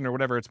presentation or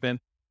whatever it's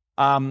been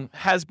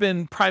has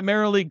been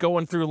primarily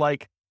going through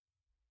like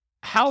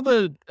how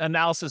the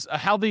analysis,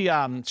 how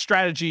the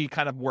strategy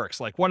kind of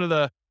works. Like what are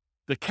the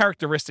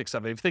characteristics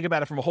of it? If you think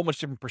about it from a whole bunch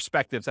of different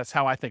perspectives, that's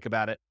how I think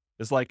about it.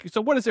 Is like, so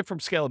what is it from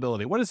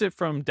scalability? What is it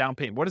from down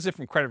payment? What is it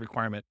from credit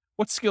requirement?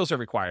 What skills are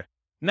required?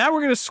 Now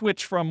we're going to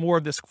switch from more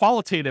of this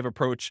qualitative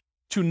approach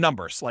to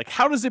numbers. Like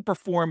how does it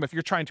perform if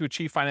you're trying to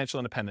achieve financial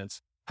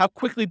independence? How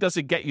quickly does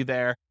it get you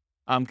there?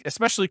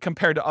 Especially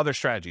compared to other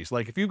strategies.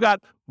 Like if you've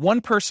got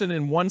one person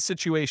in one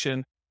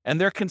situation and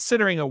they're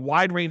considering a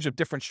wide range of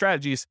different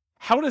strategies,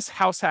 how does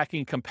house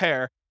hacking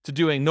compare to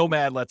doing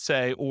Nomad, let's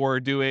say, or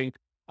doing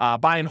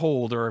buy and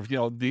hold, or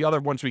the other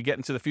ones we get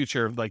into the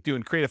future, like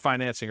doing creative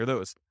financing or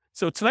those?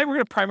 So tonight we're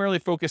going to primarily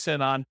focus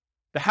in on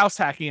the house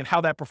hacking and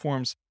how that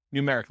performs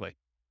numerically.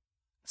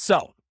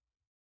 So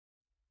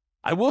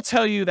I will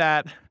tell you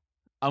that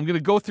I'm going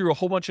to go through a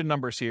whole bunch of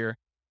numbers here,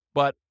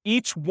 but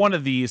each one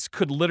of these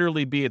could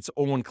literally be its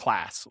own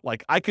class.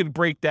 Like I could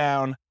break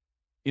down,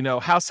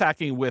 house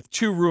hacking with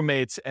 2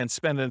 roommates and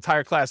spend an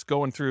entire class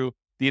going through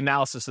the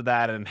analysis of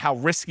that and how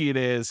risky it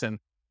is and,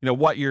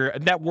 what your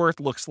net worth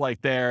looks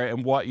like there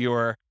and what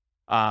your,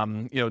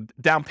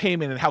 down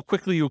payment and how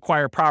quickly you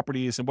acquire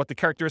properties and what the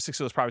characteristics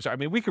of those properties are. I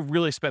mean, we could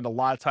really spend a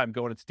lot of time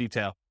going into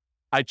detail.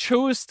 I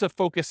chose to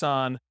focus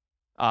on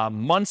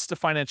months to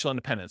financial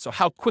independence. So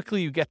how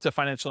quickly you get to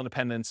financial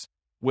independence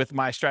with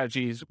my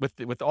strategies,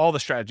 with all the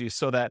strategies,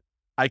 so that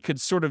I could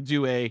sort of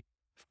do a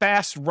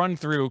fast run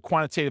through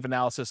quantitative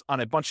analysis on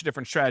a bunch of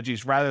different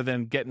strategies rather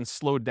than getting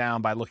slowed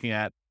down by looking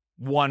at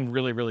one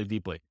really, really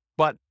deeply.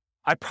 But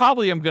I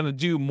probably am going to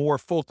do more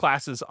full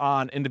classes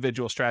on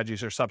individual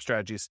strategies or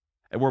sub-strategies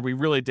and where we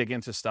really dig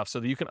into stuff so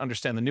that you can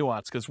understand the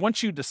nuance. Because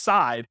once you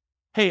decide,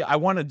 hey, I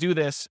want to do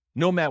this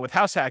nomad with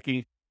house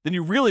hacking, then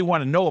you really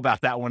want to know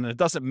about that one. And it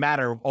doesn't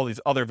matter all these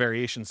other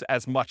variations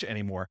as much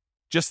anymore.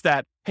 Just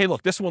that, hey,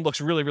 look, this one looks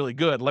really, really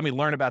good. Let me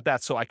learn about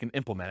that so I can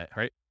implement it,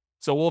 right?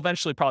 So we'll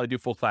eventually probably do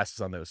full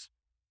classes on those.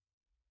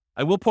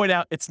 I will point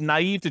out it's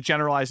naive to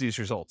generalize these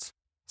results.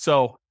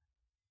 So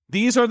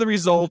these are the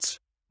results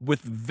with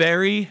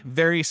very,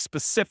 very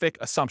specific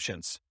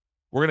assumptions.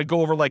 We're going to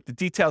go over like the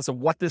details of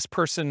what this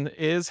person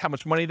is, how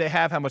much money they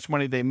have, how much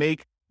money they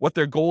make, what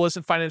their goal is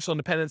in financial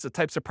independence, the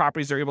types of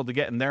properties they're able to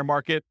get in their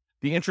market,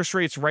 the interest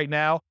rates right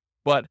now.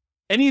 But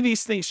any of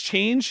these things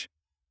change,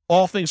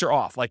 all things are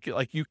off. Like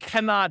you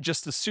cannot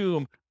just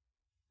assume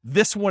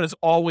this one is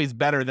always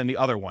better than the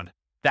other one.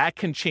 That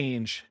can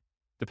change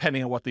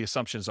depending on what the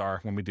assumptions are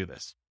when we do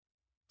this.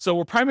 So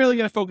we're primarily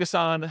going to focus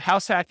on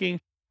house hacking,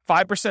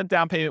 5%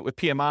 down payment with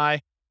PMI.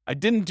 I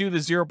didn't do the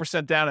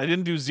 0% down. I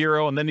didn't do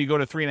 0, and then you go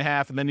to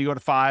 3.5, and then you go to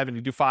 5, and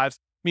you do 5s. I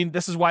mean,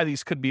 this is why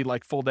these could be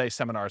like full day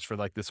seminars for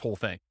like this whole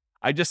thing.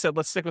 I just said,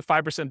 let's stick with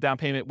 5% down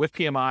payment with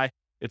PMI.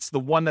 It's the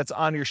one that's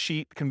on your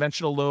sheet,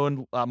 conventional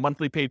loan,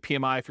 monthly paid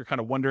PMI, if you're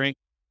kind of wondering.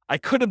 I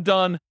could have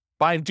done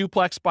buying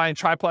duplex, buying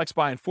triplex,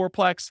 buying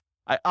fourplex.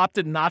 I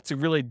opted not to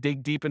really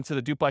dig deep into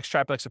the duplex,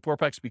 triplex, or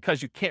fourplex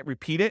because you can't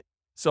repeat it.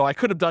 So I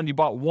could have done, you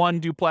bought one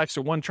duplex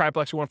or one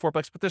triplex or one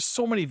fourplex, but there's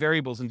so many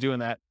variables in doing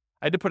that.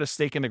 I had to put a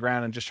stake in the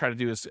ground and just try to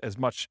do as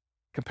much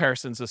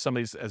comparisons of some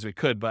of these as we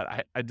could.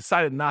 But I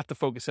decided not to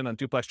focus in on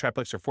duplex,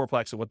 triplex, or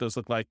fourplex and what those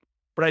look like.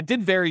 But I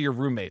did vary your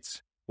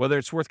roommates, whether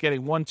it's worth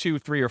getting 1, 2,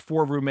 3, or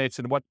 4 roommates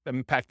and what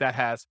impact that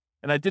has.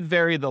 And I did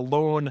vary the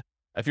loan.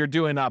 If you're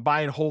doing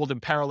buy and hold in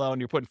parallel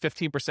and you're putting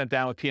 15%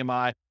 down with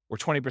PMI or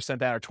 20%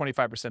 down or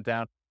 25%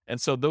 down. And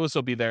so those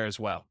will be there as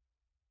well.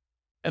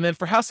 And then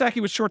for house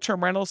hacking with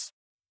short-term rentals,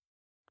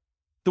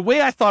 the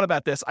way I thought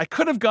about this, I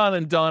could have gone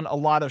and done a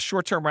lot of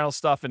short-term rental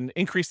stuff and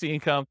increased the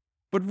income.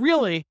 But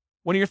really,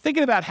 when you're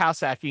thinking about house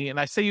hacking, and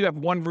I say you have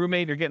one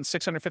roommate, you're getting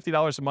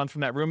 $650 a month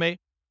from that roommate,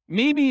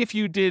 maybe if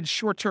you did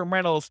short-term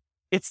rentals,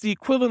 it's the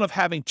equivalent of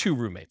having 2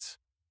 roommates,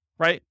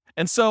 right?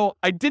 And so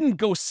I didn't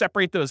go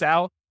separate those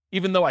out,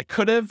 even though I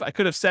could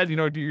have said,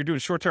 you're doing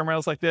short-term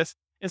rentals like this.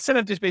 Instead,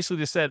 I've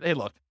just said, hey,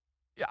 look,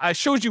 I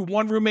showed you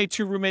 1 roommate,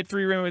 2 roommates,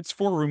 3 roommates,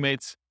 4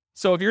 roommates.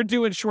 So if you're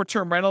doing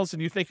short-term rentals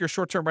and you think your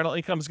short-term rental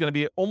income is going to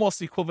be almost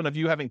the equivalent of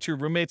you having 2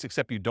 roommates,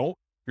 except you don't,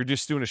 you're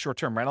just doing a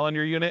short-term rental in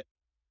your unit,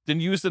 then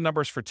use the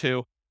numbers for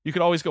 2. You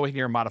can always go in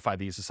here and modify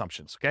these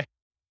assumptions, okay?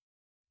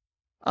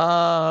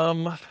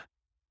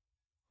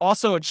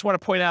 Also, I just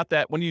want to point out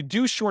that when you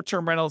do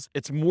short-term rentals,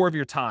 it's more of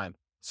your time.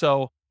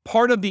 So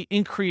part of the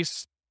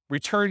increased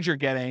returns you're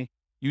getting,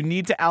 you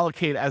need to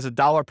allocate as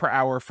 $1 per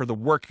hour for the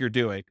work you're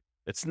doing.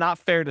 It's not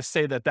fair to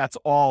say that that's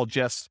all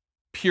just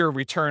pure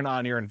return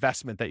on your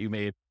investment that you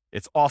made.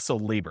 It's also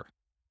labor.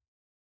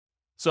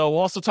 So we'll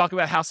also talk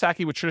about house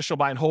hacking with traditional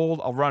buy and hold.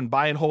 I'll run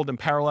buy and hold in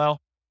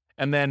parallel.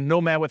 And then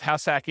nomad with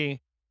house hacking,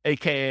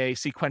 AKA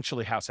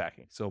sequentially house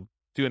hacking. So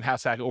doing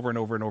house hack over and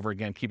over and over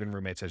again, keeping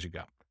roommates as you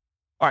go.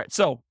 All right,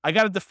 so I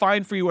got to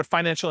define for you what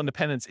financial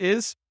independence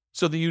is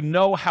so that you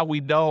know how we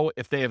know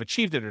if they have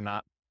achieved it or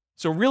not.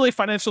 So really,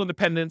 financial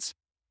independence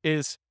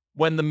is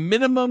when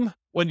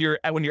your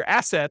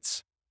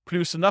assets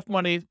produce enough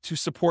money to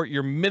support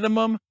your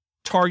minimum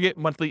target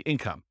monthly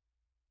income.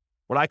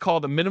 What I call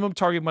the minimum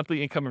target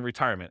monthly income in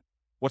retirement.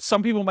 What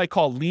some people might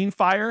call lean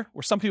fire,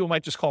 or some people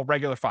might just call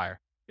regular fire.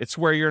 It's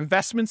where your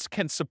investments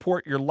can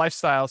support your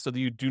lifestyle so that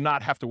you do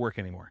not have to work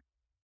anymore.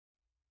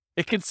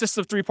 It consists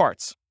of 3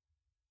 parts.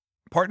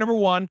 Part number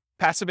 1,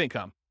 passive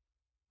income.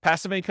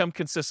 Passive income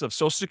consists of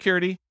Social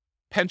Security,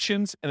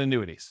 pensions, and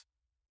annuities.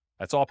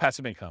 That's all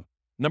passive income.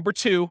 Number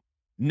 2,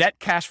 net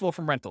cash flow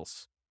from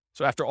rentals.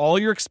 So after all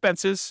your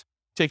expenses,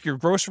 take your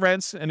gross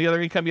rents and the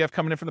other income you have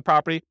coming in from the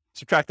property,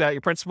 subtract that,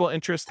 your principal,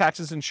 interest,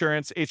 taxes,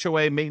 insurance,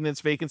 HOA,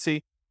 maintenance,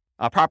 vacancy,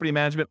 property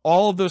management,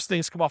 all of those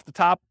things come off the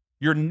top.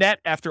 Your net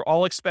after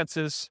all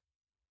expenses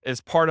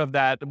is part of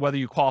that, whether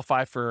you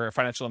qualify for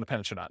financial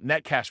independence or not,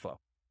 net cash flow.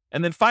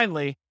 And then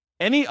finally,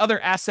 any other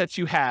assets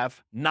you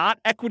have, not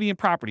equity in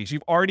properties,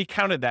 you've already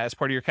counted that as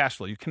part of your cash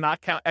flow. You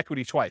cannot count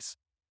equity twice.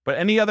 But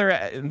any other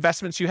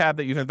investments you have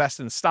that you've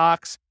invested in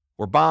stocks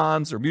or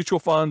bonds or mutual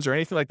funds or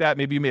anything like that,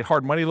 maybe you made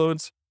hard money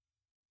loans,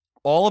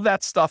 all of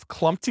that stuff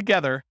clumped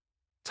together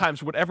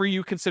times whatever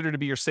you consider to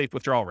be your safe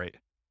withdrawal rate.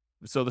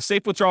 So the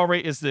safe withdrawal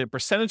rate is the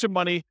percentage of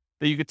money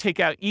that you could take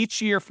out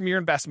each year from your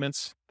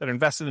investments that are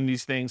invested in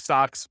these things,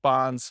 stocks,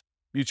 bonds,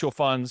 mutual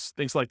funds,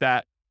 things like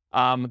that,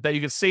 that you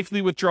can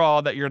safely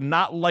withdraw that you're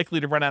not likely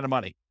to run out of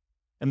money.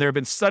 And there have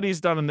been studies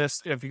done on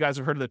this. If you guys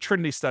have heard of the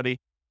Trinity study,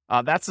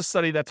 that's a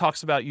study that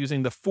talks about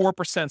using the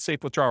 4%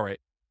 safe withdrawal rate,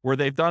 where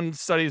they've done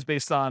studies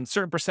based on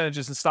certain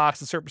percentages in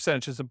stocks and certain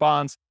percentages in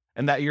bonds,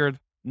 and that you're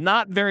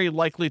not very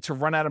likely to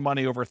run out of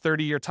money over a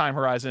 30-year time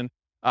horizon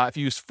if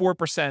you use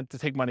 4% to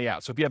take money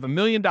out. So if you have $1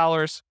 million,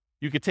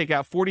 you could take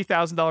out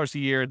 $40,000 a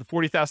year. The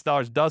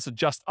 $40,000 does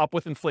adjust up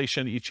with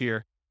inflation each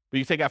year, but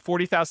you take out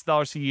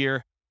 $40,000 a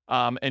year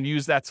and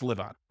use that to live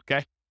on,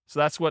 okay? So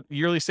that's what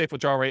yearly safe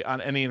withdrawal rate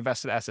on any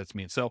invested assets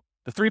means. So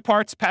the three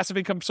parts: passive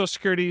income, Social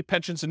Security,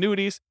 pensions,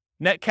 annuities,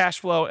 net cash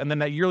flow, and then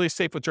that yearly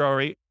safe withdrawal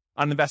rate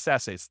on invested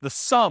assets. The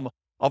sum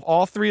of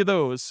all three of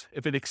those,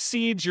 if it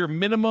exceeds your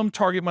minimum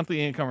target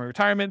monthly income in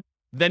retirement,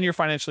 then you're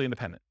financially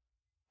independent.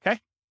 Okay?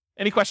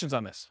 Any questions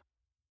on this?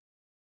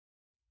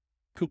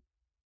 Cool.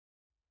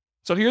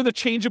 So here are the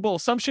changeable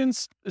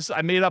assumptions.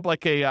 I made up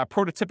like a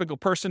prototypical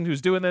person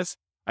who's doing this.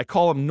 I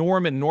call them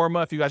Norm and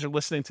Norma if you guys are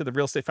listening to the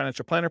Real Estate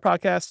Financial Planner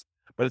podcast,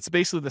 but it's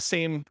basically the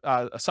same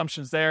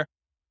assumptions there.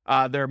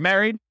 They're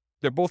married.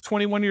 They're both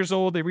 21 years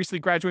old. They recently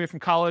graduated from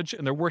college,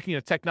 and they're working in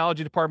a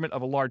technology department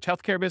of a large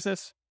healthcare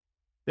business.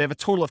 They have a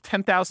total of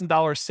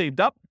 $10,000 saved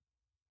up.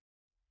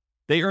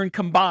 They earn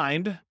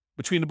combined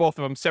between the both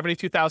of them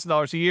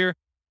 $72,000 a year.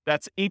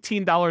 That's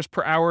 $18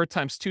 per hour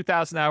times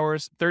 2,000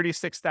 hours,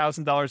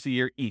 $36,000 a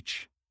year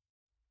each.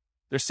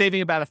 They're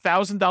saving about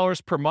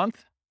 $1,000 per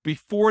month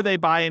before they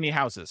buy any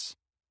houses.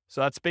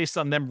 So that's based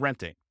on them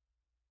renting.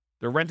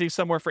 They're renting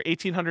somewhere for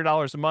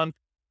 $1,800 a month,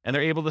 and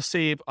they're able to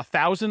save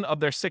 $1,000 of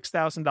their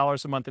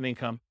 $6,000 a month in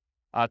income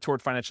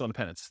toward financial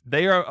independence.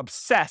 They are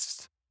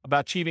obsessed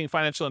about achieving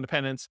financial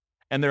independence,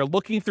 and they're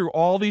looking through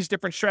all these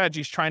different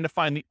strategies, trying to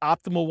find the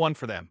optimal one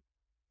for them,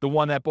 the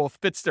one that both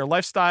fits their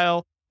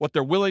lifestyle, what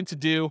they're willing to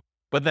do,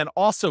 but then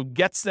also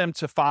gets them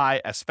to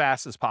FI as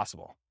fast as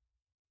possible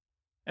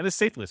and as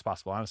safely as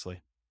possible,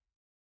 honestly.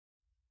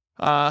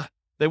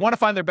 They want to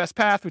find their best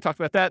path. We talked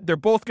about that. They're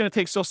both going to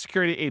take Social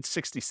Security at age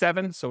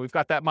 67. So we've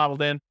got that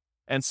modeled in.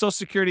 And Social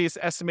Security is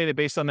estimated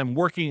based on them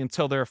working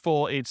until they're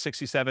full age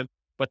 67.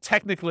 But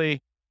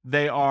technically,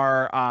 they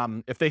are,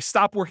 if they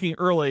stop working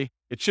early,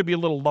 it should be a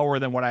little lower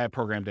than what I have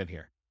programmed in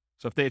here.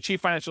 So if they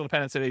achieve financial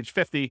independence at age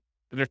 50,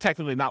 then they're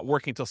technically not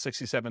working until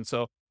 67.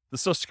 So the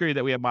Social Security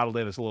that we have modeled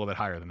in is a little bit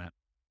higher than that.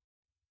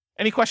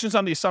 Any questions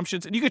on the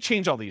assumptions? And you could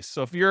change all these.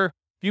 So if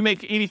you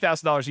make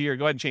 $80,000 a year,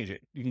 go ahead and change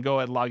it. You can go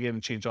ahead and log in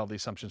and change all the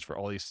assumptions for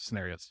all these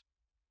scenarios.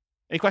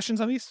 Any questions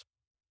on these?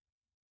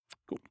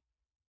 Cool.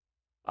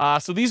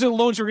 So these are the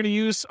loans we're going to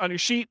use on your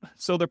sheet.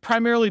 So they're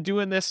primarily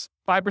doing this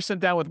 5%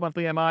 down with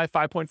monthly MI,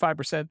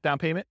 5.5% down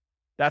payment.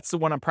 That's the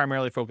one I'm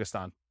primarily focused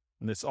on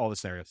in all the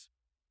scenarios.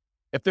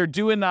 If they're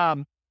doing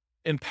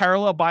in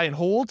parallel buy and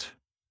hold,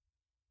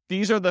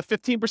 these are the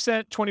 15%,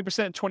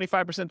 20%,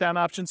 25% down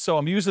options. So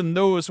I'm using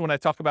those when I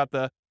talk about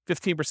the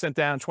 15%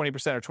 down,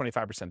 20% or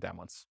 25% down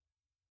ones.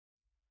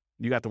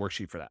 You got the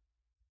worksheet for that.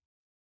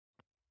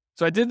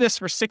 So I did this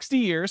for 60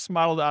 years,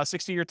 modeled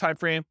 60-year time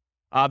frame.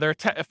 Their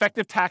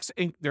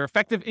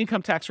effective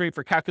income tax rate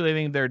for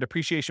calculating their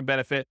depreciation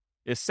benefit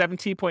is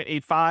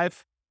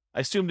 17.85. I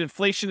assumed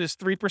inflation is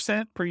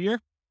 3% per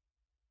year.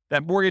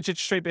 That mortgage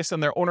interest rate based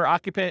on their owner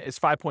occupant is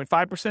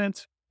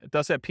 5.5%. It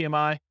does have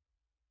PMI.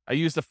 I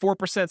used the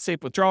 4%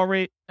 safe withdrawal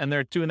rate, and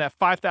they're doing that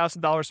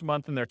 $5,000 a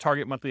month in their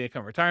target monthly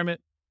income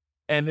retirement.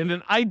 And in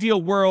an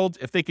ideal world,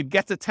 if they could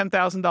get to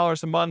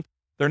 $10,000 a month,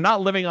 they're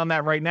not living on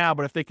that right now,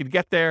 but if they could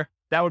get there,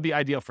 that would be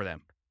ideal for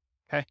them.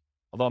 Okay.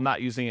 Although I'm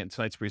not using it in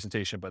tonight's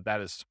presentation, but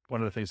that is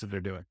one of the things that they're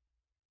doing.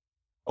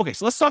 Okay.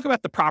 So let's talk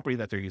about the property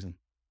that they're using.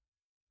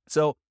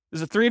 So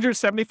this is a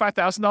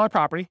 $375,000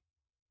 property.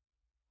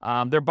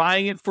 They're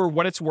buying it for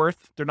what it's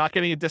worth. They're not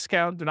getting a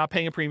discount. They're not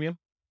paying a premium.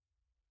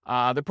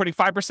 They're putting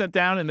 5%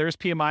 down, and there's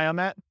PMI on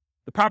that.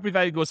 The property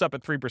value goes up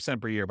at 3%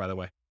 per year, by the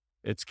way.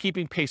 It's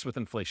keeping pace with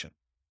inflation.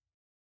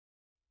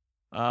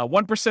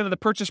 1% of the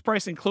purchase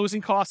price and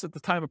closing costs at the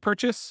time of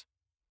purchase.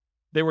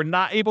 They were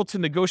not able to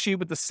negotiate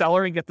with the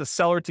seller and get the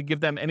seller to give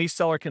them any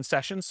seller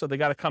concessions, so they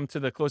got to come to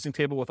the closing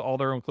table with all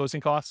their own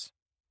closing costs.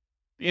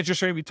 The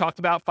interest rate we talked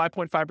about,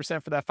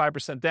 5.5% for that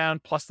 5% down,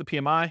 plus the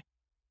PMI.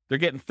 They're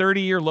getting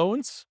 30-year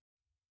loans.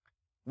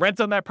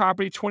 Rent on that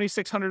property,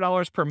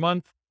 $2,600 per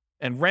month,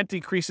 and rent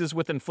increases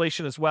with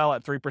inflation as well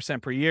at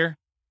 3% per year.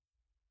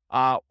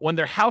 When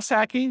they're house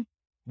hacking,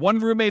 one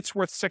roommate's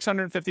worth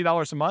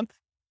 $650 a month.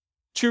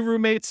 Two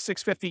roommates,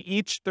 $650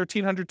 each,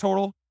 $1,300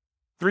 total.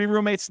 Three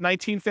roommates,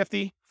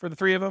 $1,950 for the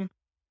three of them.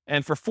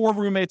 And for four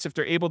roommates, if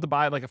they're able to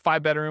buy like a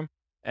 5-bedroom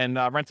and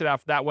rent it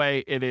out that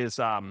way, it is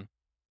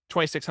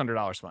 $2,600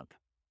 a month.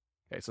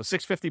 Okay, so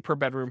 $650 per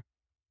bedroom.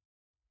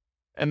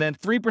 And then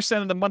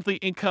 3% of the monthly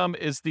income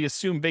is the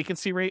assumed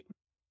vacancy rate.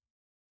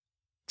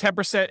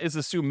 10% is the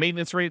assumed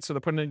maintenance rate, so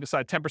they're putting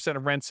aside 10%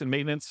 of rents and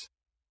maintenance.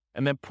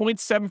 And then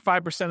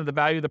 0.75% of the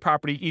value of the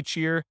property each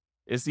year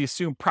is the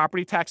assumed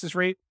property taxes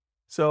rate.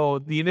 So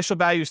the initial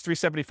value is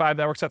 $375.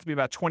 That works out to be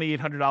about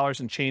 $2,800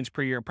 and change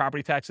per year in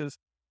property taxes.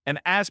 And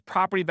as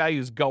property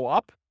values go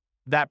up,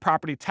 that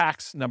property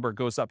tax number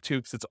goes up too,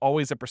 because it's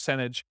always a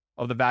percentage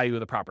of the value of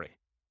the property.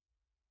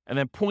 And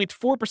then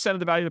 0.4% of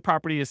the value of the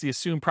property is the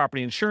assumed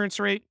property insurance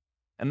rate.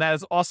 And that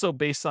is also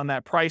based on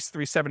that price,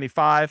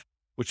 $375,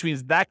 which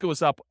means that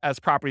goes up as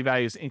property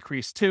values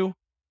increase too.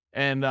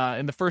 And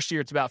in the first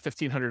year, it's about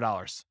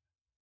 $1,500.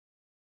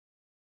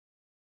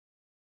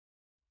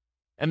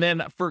 And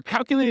then for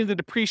calculating the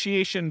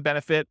depreciation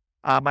benefit,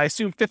 I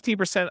assume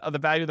 15% of the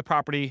value of the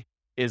property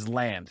is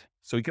land.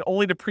 So you can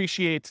only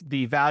depreciate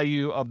the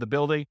value of the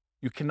building.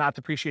 You cannot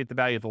depreciate the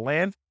value of the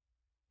land.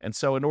 And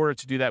so in order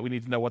to do that, we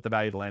need to know what the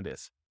value of the land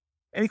is.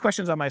 Any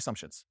questions on my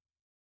assumptions?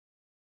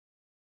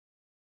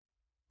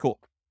 Cool.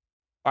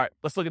 All right,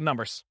 let's look at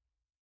numbers.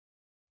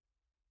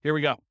 Here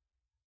we go.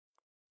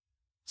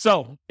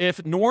 So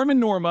if Norm and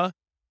Norma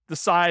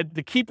decide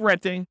to keep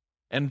renting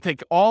and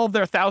take all of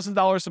their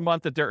 $1,000 a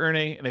month that they're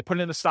earning and they put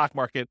it in the stock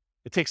market,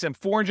 it takes them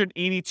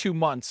 482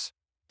 months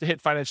to hit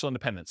financial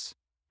independence.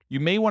 You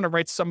may want to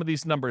write some of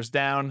these numbers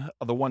down,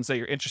 of the ones that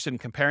you're interested in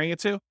comparing it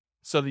to,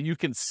 so that you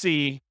can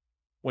see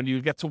when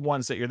you get to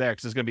ones that you're there,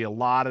 because there's going to be a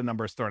lot of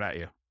numbers thrown at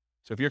you.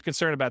 So if you're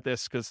concerned about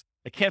this, because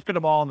I can't fit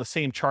them all in the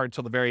same chart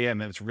until the very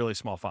end, and it's really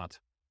small font.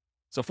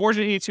 So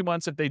 482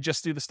 months if they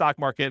just do the stock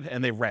market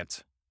and they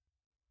rent.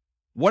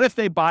 What if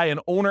they buy an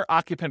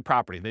owner-occupant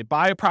property? They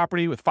buy a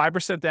property with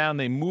 5% down,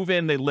 they move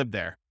in, they live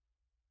there.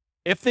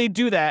 If they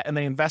do that and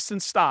they invest in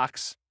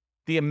stocks,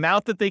 the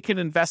amount that they can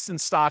invest in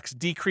stocks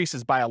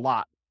decreases by a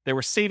lot. They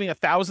were saving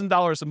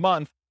 $1,000 a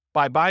month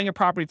by buying a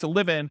property to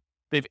live in.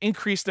 They've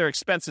increased their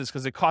expenses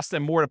because it costs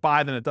them more to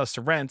buy than it does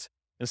to rent.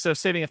 Instead of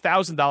saving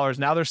 $1,000,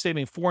 now they're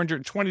saving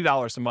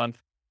 $420 a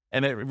month.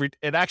 And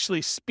it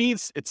actually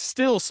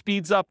still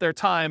speeds up their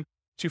time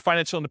to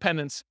financial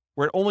independence,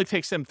 where it only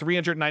takes them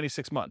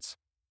 396 months.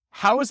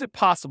 How is it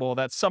possible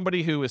that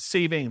somebody who is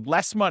saving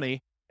less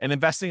money and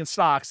investing in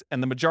stocks,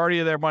 and the majority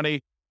of their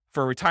money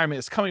for retirement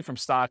is coming from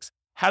stocks,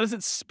 how does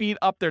it speed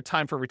up their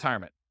time for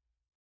retirement?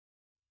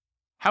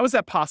 How is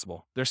that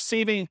possible? They're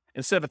saving,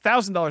 instead of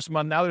 $1,000 a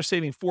month, now they're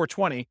saving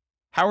 $420.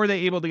 How are they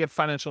able to get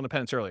financial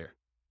independence earlier?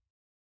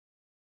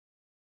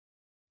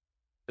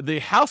 The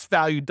house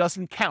value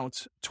doesn't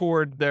count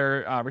toward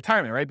their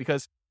retirement, right?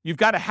 Because you've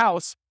got a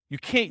house, you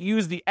can't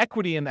use the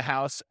equity in the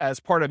house as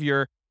part of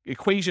your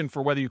equation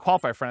for whether you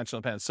qualify for financial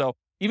independence. So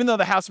even though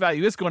the house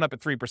value is going up at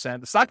 3%,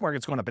 the stock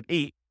market's going up at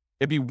 8%,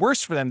 it'd be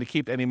worse for them to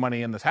keep any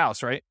money in this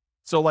house, right?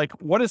 So like,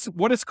 what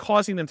is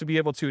causing them to be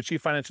able to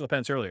achieve financial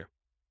independence earlier?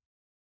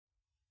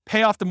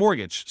 Pay off the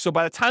mortgage. So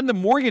by the time the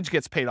mortgage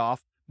gets paid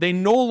off, they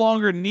no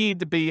longer need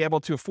to be able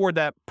to afford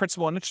that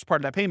principal and interest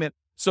part of that payment.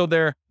 So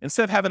they're,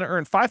 instead of having to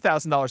earn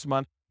 $5,000 a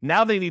month,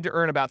 now they need to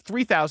earn about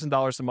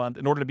 $3,000 a month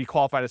in order to be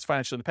qualified as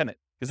financially independent,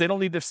 because they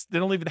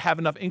don't even have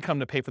enough income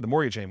to pay for the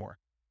mortgage anymore.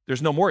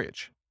 There's no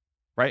mortgage,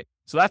 right?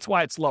 So that's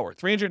why it's lower.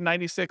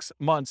 396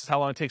 months is how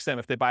long it takes them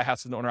if they buy a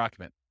house as an owner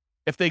occupant.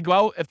 If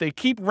they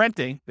keep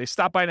renting, they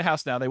stop buying a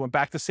house now, they went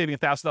back to saving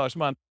 $1,000 a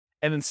month,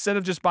 and instead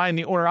of just buying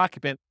the owner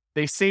occupant,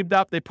 they saved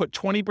up, they put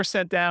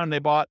 20% down, they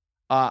bought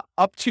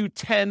up to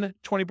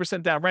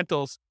 20% down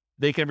rentals,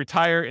 they can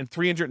retire in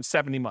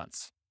 370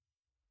 months.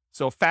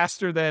 So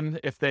faster than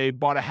if they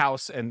bought a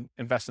house and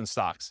invest in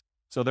stocks.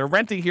 So they're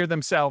renting here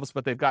themselves,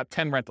 but they've got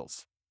 10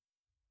 rentals,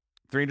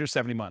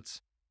 370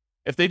 months.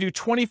 If they do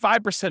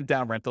 25%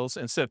 down rentals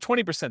instead of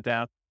 20%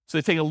 down, so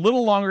they take a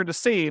little longer to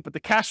save, but the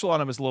cash flow on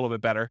them is a little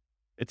bit better,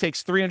 it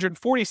takes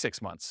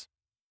 346 months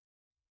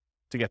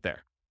to get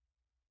there.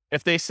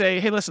 If they say,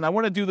 hey, listen, I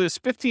want to do this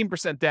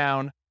 15%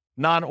 down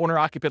non-owner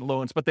occupant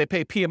loans, but they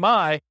pay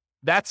PMI,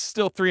 that's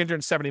still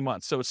 370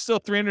 months. So it's still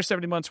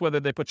 370 months whether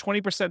they put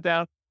 20%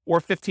 down or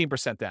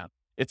 15% down.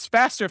 It's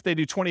faster if they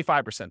do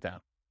 25% down.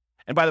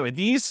 And by the way,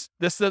 this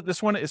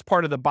one is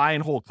part of the buy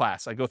and hold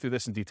class. I go through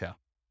this in detail.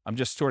 I'm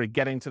just sort of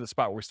getting to the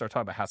spot where we start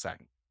talking about house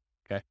hacking.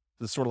 Okay.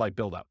 This is sort of like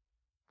build up.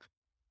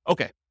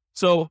 Okay.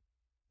 So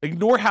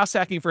ignore house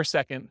hacking for a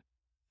second.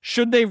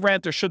 Should they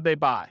rent or should they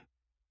buy?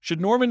 Should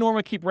Norm and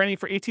Norma keep renting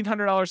for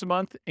 $1,800 a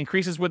month,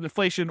 increases with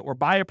inflation, or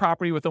buy a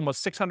property with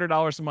almost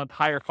 $600 a month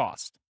higher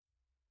cost?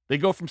 They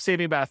go from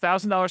saving about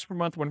 $1,000 per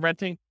month when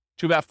renting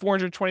to about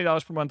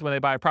 $420 per month when they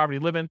buy a property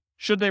to live in.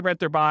 Should they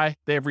rent or buy?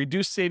 They have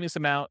reduced savings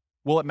amount.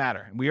 Will it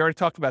matter? And we already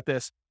talked about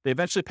this. They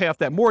eventually pay off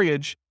that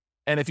mortgage.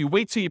 And if you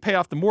wait till you pay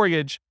off the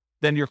mortgage,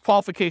 then your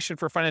qualification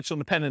for financial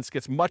independence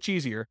gets much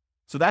easier.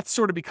 So that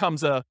sort of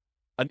becomes an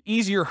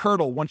easier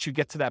hurdle once you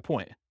get to that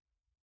point.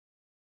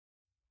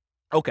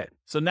 Okay,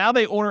 so now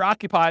they owner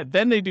occupy,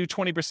 then they do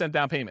 20%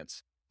 down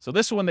payments. So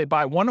this one, they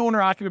buy one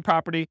owner occupant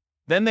property,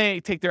 then they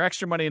take their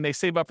extra money and they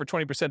save up for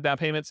 20% down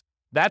payments.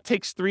 That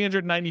takes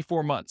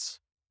 394 months.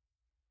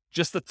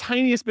 Just the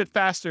tiniest bit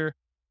faster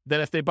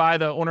than if they buy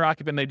the owner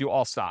occupant and they do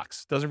all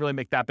stocks. Doesn't really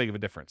make that big of a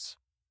difference.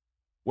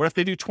 What if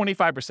they do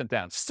 25%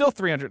 down? Still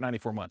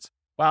 394 months.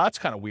 Wow, that's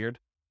kind of weird.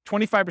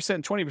 25%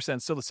 and 20%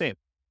 is still the same.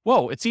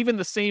 Whoa, it's even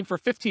the same for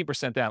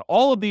 15% down.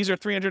 All of these are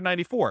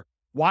 394.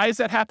 Why is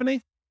that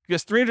happening?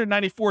 Because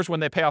 394 is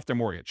when they pay off their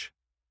mortgage.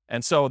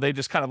 And so they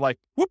just kind of like,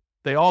 whoop,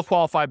 they all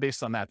qualify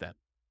based on that then.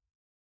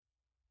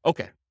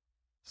 Okay,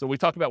 so we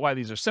talked about why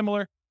these are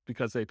similar,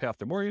 because they pay off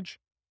their mortgage.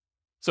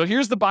 So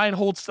here's the buy and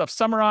hold stuff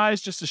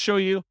summarized just to show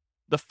you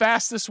the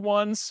fastest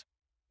ones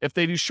if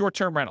they do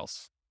short-term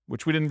rentals,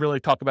 which we didn't really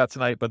talk about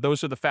tonight, but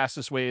those are the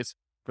fastest ways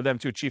for them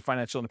to achieve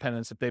financial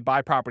independence if they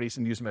buy properties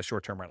and use them as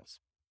short-term rentals.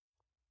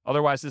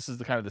 Otherwise, this is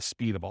the kind of the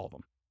speed of all of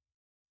them.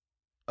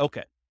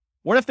 Okay,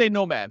 what if they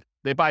nomad?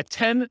 They buy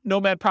 10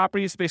 nomad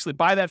properties, basically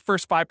buy that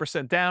first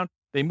 5% down.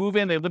 They move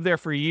in, they live there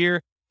for a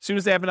year. As soon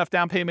as they have enough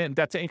down payment and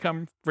debt to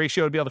income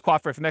ratio to be able to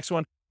qualify for the next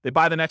one, they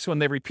buy the next one.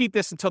 They repeat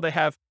this until they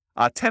have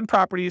 10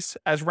 properties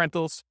as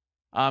rentals.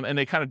 And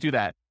they kind of do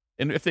that.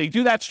 And if they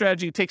do that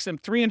strategy, it takes them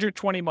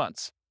 320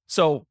 months.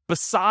 So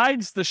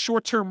besides the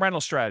short-term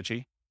rental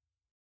strategy,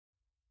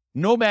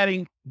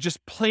 nomading,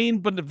 just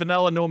plain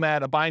vanilla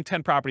nomad of buying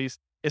 10 properties,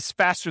 is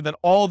faster than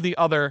all the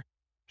other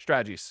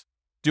strategies.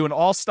 Doing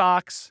all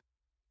stocks,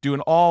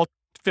 doing all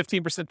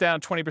 15% down,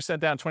 20%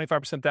 down,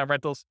 25% down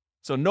rentals.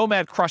 So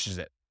nomad crushes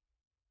it.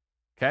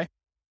 Okay?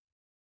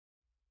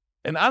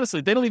 And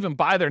honestly, they don't even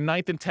buy their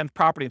 9th and 10th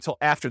property until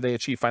after they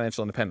achieve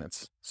financial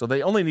independence. So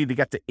they only need to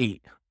get to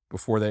 8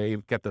 before they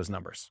get those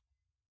numbers.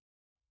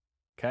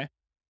 Okay?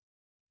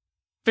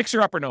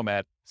 Fixer Upper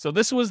Nomad. So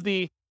this was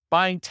the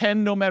buying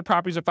 10 nomad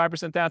properties at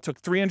 5% down, took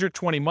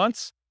 320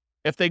 months.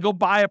 If they go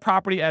buy a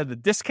property at the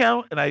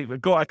discount, and I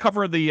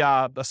cover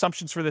the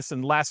assumptions for this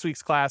in last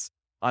week's class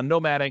on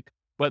nomading,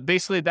 but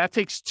basically that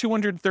takes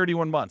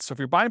 231 months. So if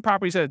you're buying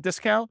properties at a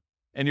discount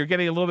and you're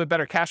getting a little bit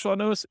better cash flow on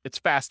those, it's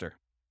faster.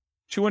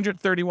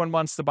 231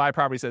 months to buy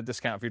properties at a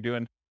discount if you're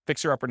doing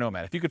Fixer Upper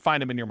Nomad, if you could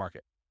find them in your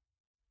market.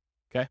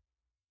 Okay.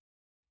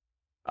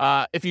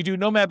 If you do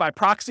nomad by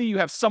proxy, you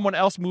have someone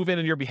else move in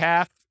on your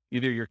behalf,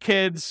 either your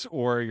kids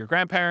or your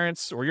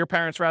grandparents, or your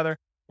parents rather,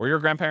 or your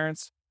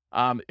grandparents.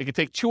 It could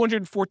take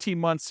 214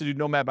 months to do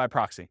nomad by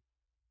proxy.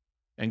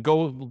 And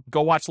go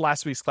watch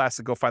last week's class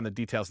and go find the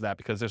details of that,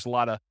 because there's a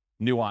lot of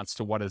nuance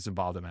to what is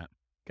involved in that.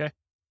 Okay.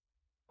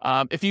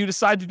 If you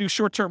decide to do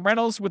short-term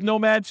rentals with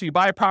nomad, so you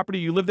buy a property,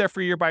 you live there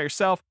for a year by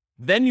yourself,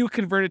 then you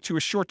convert it to a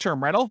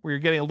short-term rental where you're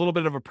getting a little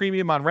bit of a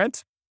premium on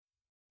rent.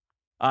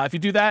 If you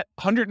do that,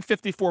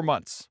 154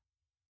 months.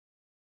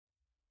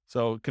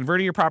 So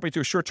converting your property to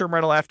a short-term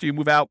rental after you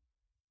move out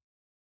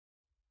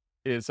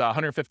is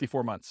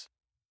 154 months.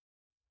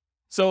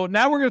 So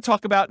now we're going to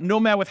talk about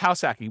nomad with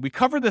house hacking. We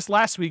covered this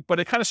last week, but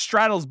it kind of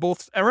straddles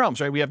both realms,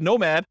 right? We have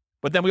nomad,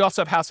 but then we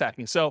also have house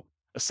hacking. So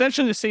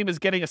essentially the same as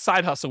getting a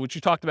side hustle, which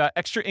you talked about,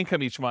 extra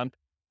income each month.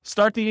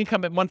 Start the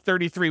income at month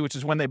 33, which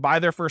is when they buy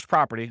their first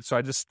property. So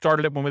I just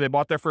started it when they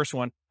bought their first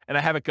one, and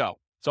I have it go.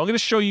 So I'm going to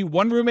show you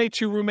 1 roommate,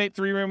 2 roommate,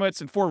 3 roommates,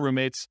 and 4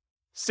 roommates,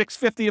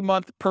 $650 a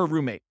month per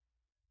roommate.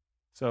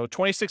 So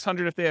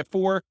 $2,600 if they have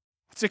 4,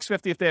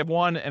 $650 if they have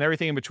 1, and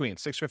everything in between,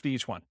 $650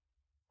 each one.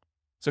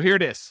 So here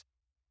it is.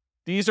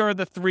 These are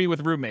the 3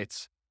 with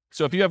roommates.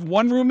 So if you have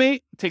 1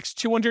 roommate, it takes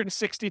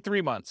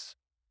 263 months.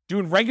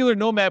 Doing regular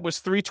nomad was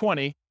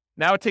 320.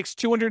 Now it takes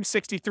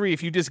 263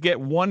 if you just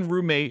get 1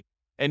 roommate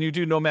and you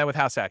do nomad with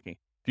house hacking.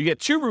 If you get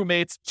 2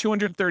 roommates,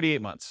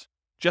 238 months,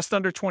 just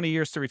under 20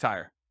 years to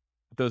retire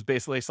with those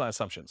base baseline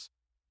assumptions.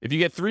 If you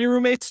get 3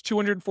 roommates,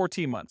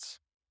 214 months.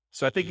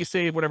 So I think you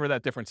save whatever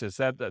that difference is.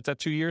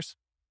 That's 2 years?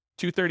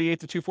 238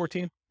 to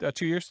 214,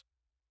 2 years.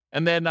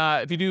 And then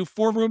if you do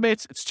 4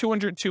 roommates, it's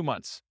 202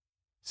 months.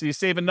 So you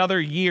save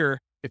another year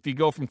if you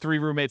go from 3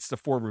 roommates to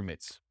 4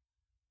 roommates.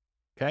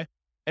 Okay?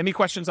 Any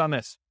questions on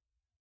this?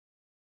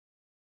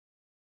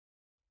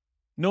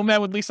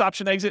 Nomad with lease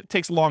option exit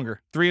takes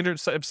longer,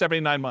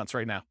 379 months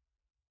right now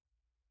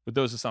with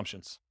those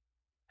assumptions.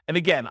 And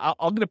again, I'm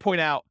going to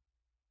point out,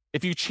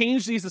 if you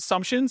change these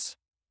assumptions,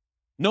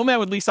 nomad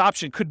with lease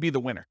option could be the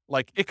winner.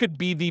 Like, it could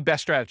be the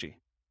best strategy.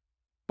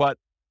 But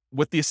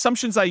with the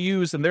assumptions I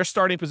use and their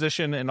starting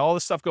position and all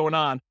this stuff going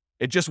on,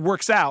 it just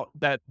works out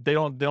that they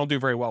don't do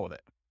very well with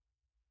it.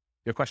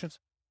 You have questions?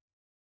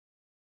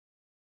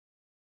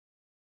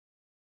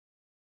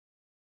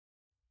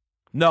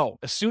 No.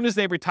 As soon as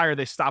they retire,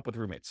 they stop with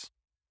roommates.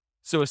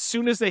 So as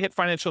soon as they hit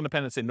financial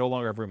independence, they no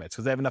longer have roommates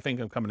because they have enough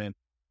income coming in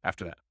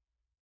after that.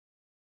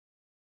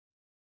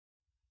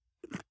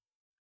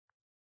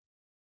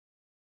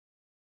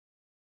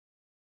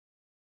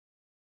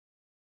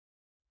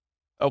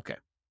 Okay.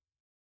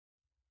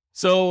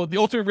 So the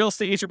ultimate real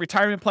estate agent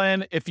retirement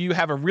plan, if you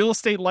have a real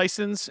estate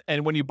license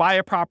and when you buy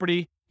a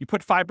property, you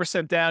put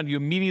 5% down, you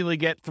immediately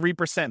get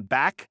 3%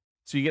 back.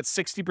 So you get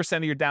 60%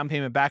 of your down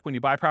payment back when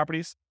you buy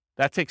properties.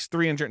 That takes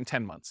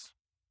 310 months.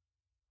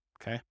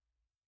 Okay.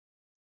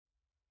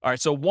 All right.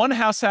 So 1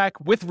 house hack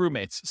with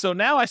roommates. So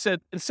now I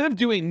said, instead of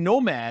doing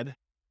nomad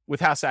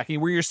with house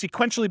hacking, where you're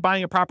sequentially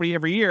buying a property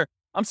every year,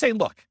 I'm saying,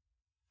 look,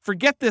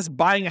 forget this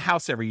buying a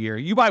house every year.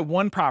 You buy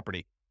 1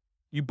 property.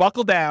 You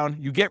buckle down,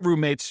 you get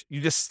roommates,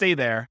 you just stay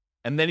there,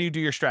 and then you do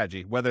your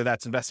strategy, whether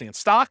that's investing in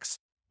stocks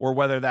or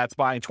whether that's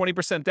buying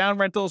 20% down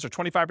rentals or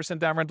 25%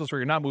 down rentals where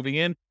you're not moving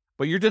in,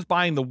 but you're just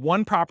buying the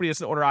 1 property as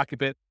an owner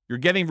occupant, you're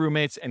getting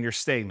roommates, and you're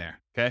staying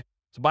there, okay?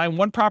 So buying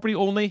 1 property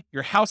only,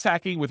 you're house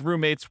hacking with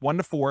roommates, 1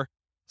 to 4,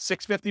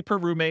 $650 per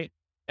roommate,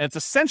 and it's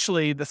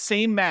essentially the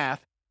same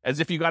math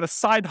as if you got a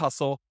side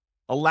hustle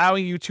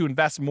allowing you to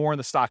invest more in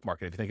the stock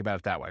market, if you think about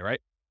it that way,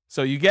 right?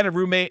 So you get a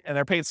roommate and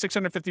they're paying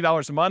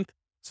 $650 a month.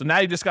 So now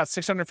you just got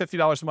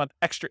 $650 a month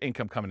extra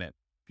income coming in.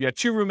 If you had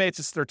 2 roommates,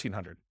 it's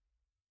 $1,300.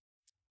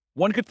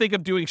 One could think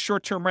of doing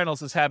short-term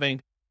rentals as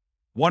having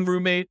 1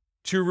 roommate,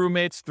 2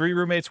 roommates, 3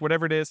 roommates,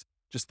 whatever it is.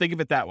 Just think of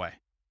it that way.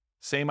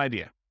 Same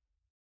idea.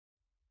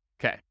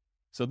 Okay.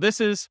 So this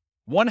is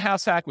 1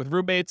 house hack with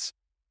roommates.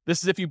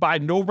 This is if you buy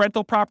no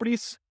rental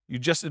properties, you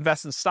just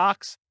invest in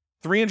stocks,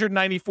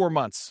 394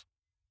 months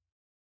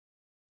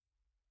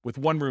with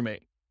 1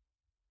 roommate.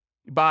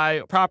 You buy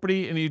a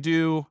property and you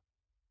do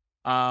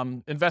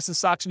Invest in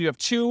stocks and you have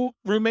 2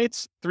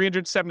 roommates,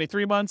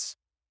 373 months.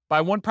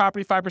 Buy one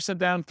property, 5%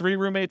 down, 3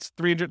 roommates,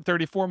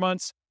 334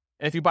 months.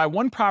 And if you buy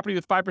one property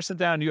with 5%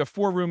 down, you have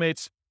 4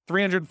 roommates,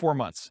 304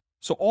 months.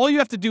 So all you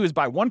have to do is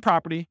buy one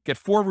property, get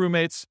 4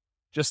 roommates,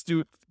 just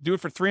do it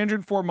for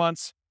 304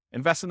 months,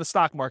 invest in the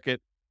stock market,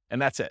 and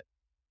that's it.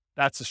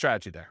 That's the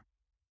strategy there.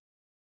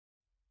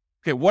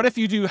 Okay, what if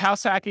you do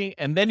house hacking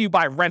and then you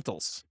buy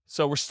rentals?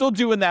 So we're still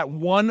doing that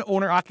one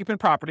owner-occupant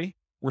property.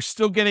 We're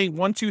still getting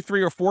 1, 2,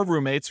 3, or 4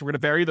 roommates. We're going to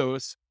vary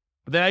those.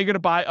 But then you're going to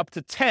buy up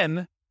to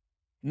 10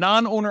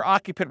 non-owner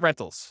occupant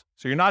rentals.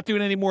 So you're not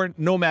doing any more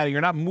nomading. You're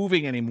not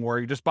moving anymore.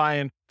 You're just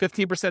buying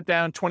 15%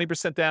 down,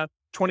 20% down,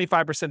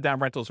 25% down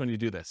rentals when you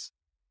do this.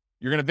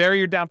 You're going to vary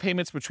your down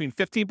payments between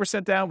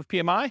 15% down with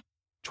PMI,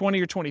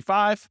 20 or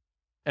 25.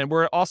 And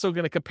we're also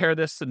going to compare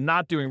this to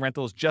not doing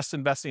rentals, just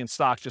investing in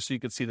stocks, just so you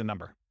can see the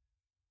number.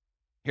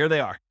 Here they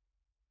are.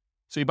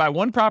 So you buy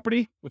one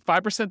property with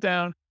 5%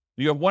 down,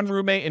 you have 1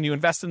 roommate, and you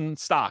invest in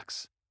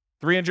stocks,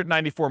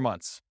 394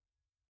 months.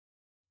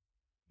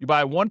 You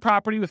buy one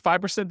property with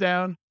 5%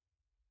 down,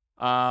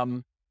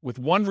 with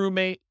 1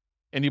 roommate,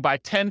 and you buy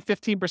 10,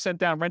 15%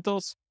 down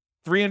rentals,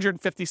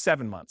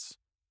 357 months.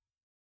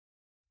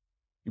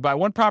 You buy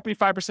one property,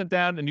 5%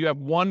 down, and you have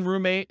 1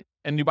 roommate,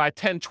 and you buy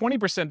 10,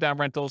 20% down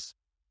rentals,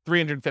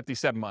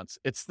 357 months.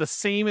 It's the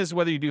same as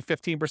whether you do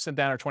 15%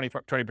 down or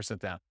 20%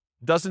 down.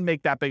 Doesn't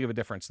make that big of a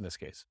difference in this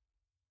case.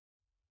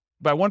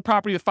 You buy one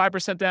property with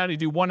 5% down, you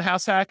do one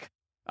house hack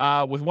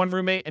with 1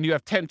 roommate, and you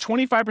have 10,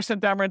 25%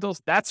 down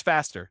rentals. That's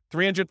faster,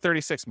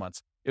 336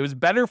 months. It was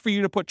better for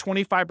you to put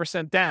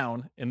 25%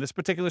 down in this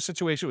particular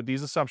situation with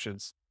these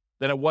assumptions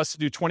than it was to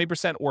do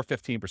 20% or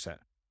 15%.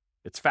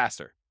 It's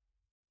faster.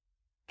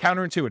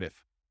 Counterintuitive.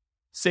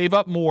 Save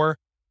up more,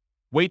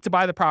 wait to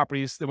buy the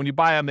properties, then when you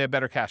buy them, they have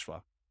better cash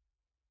flow.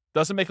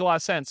 Doesn't make a lot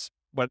of sense,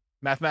 but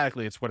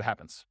mathematically, it's what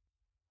happens.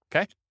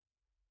 Okay?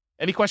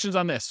 Any questions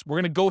on this? We're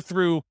going to go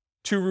through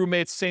 2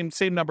 roommates, same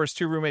numbers,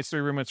 2 roommates, 3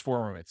 roommates,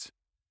 4 roommates.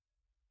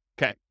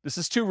 Okay, this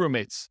is 2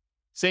 roommates.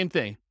 Same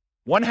thing.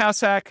 1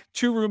 house hack,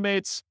 2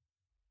 roommates,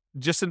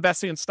 just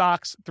investing in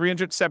stocks,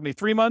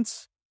 373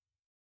 months.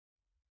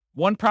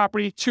 1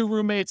 property, 2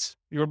 roommates,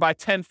 you would buy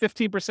 10,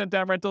 15%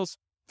 down rentals,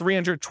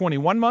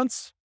 321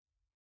 months.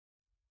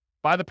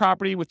 Buy the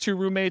property with 2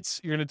 roommates,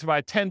 you're going to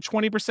buy 10,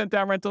 20%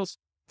 down rentals,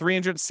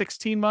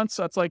 316 months.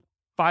 So that's like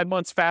 5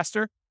 months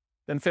faster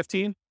than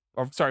 15.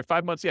 Or sorry,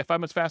 5 months. Yeah, 5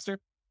 months faster.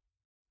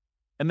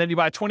 And then you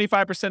buy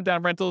 25%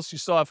 down rentals. You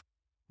still have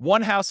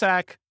 1 house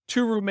hack,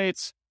 2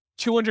 roommates,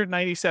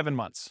 297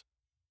 months.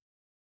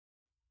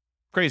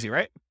 Crazy,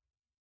 right?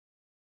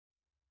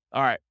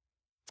 All right.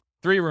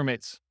 3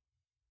 roommates.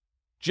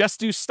 Just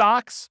do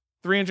stocks,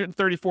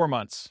 334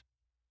 months.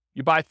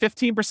 You buy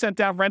 15%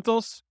 down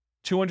rentals,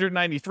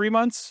 293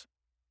 months.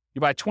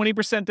 You buy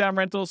 20% down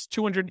rentals,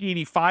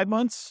 285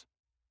 months.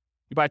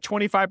 You buy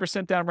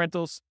 25% down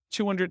rentals,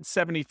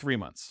 273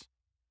 months.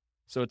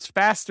 So it's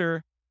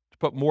faster to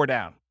put more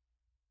down.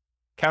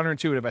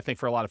 Counterintuitive, I think,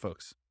 for a lot of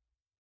folks.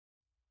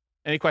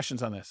 Any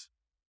questions on this?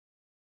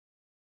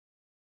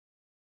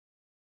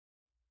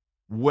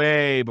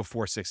 Way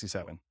before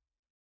 67.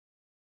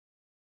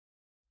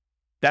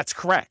 That's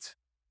correct.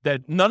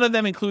 That none of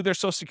them include their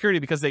Social Security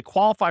because they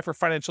qualify for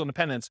financial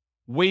independence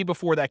way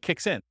before that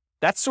kicks in.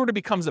 That sort of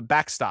becomes a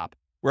backstop,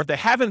 where if they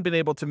haven't been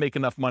able to make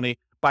enough money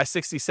by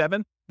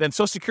 67, then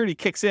Social Security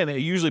kicks in and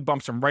it usually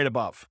bumps them right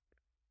above.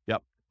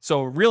 Yep.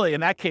 So really,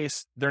 in that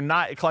case, they're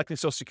not collecting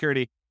Social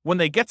Security. When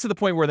they get to the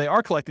point where they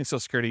are collecting Social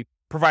Security,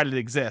 provided it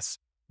exists,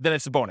 then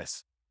it's a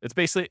bonus. It's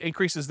basically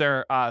increases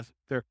their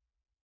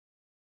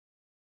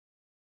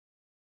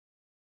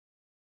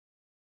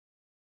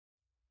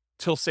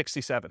till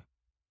 67.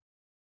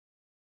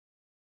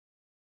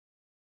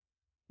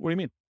 What do you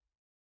mean?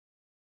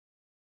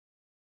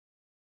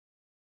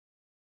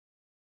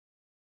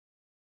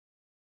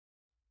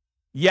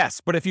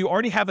 Yes, but if you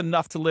already have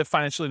enough to live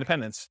financial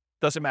independence,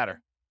 doesn't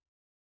matter.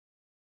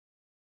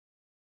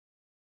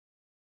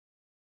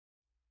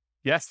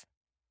 Yes.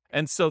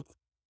 And so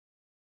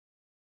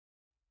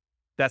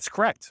that's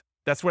correct.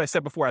 That's what I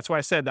said before. That's why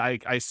I said I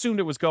assumed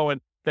it was going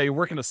that you're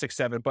working to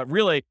 6-7, but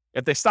really,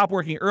 if they stop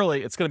working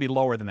early, it's going to be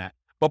lower than that.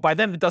 But by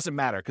then, it doesn't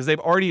matter because they've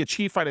already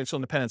achieved financial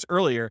independence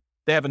earlier.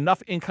 They have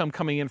enough income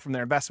coming in from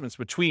their investments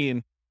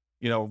between,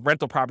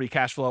 rental property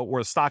cash flow or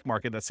the stock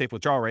market, that's safe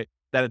withdrawal rate,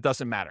 that it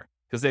doesn't matter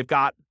because they've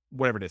got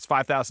whatever it is,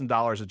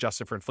 $5,000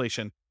 adjusted for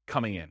inflation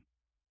coming in.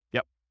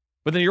 Yep.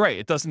 But then you're right.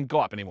 It doesn't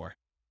go up anymore.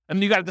 And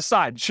then you got to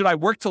decide, should I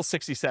work till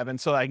 67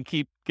 so that I can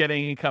keep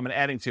getting income and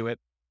adding to it?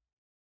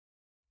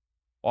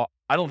 Well,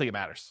 I don't think it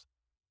matters.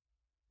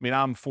 I mean,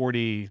 I'm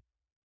 47.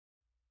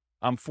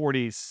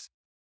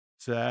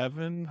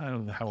 I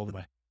don't know. How old am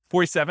I?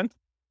 47.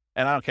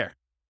 And I don't care.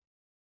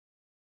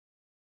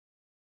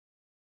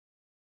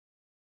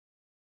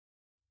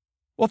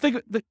 Well,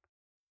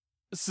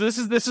 so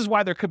this is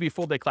why there could be a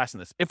full day class in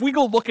this. If we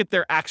go look at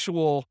their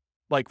actual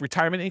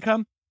retirement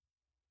income,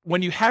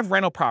 when you have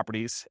rental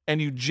properties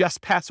and you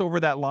just pass over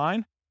that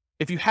line,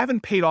 if you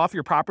haven't paid off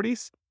your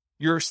properties,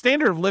 your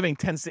standard of living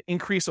tends to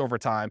increase over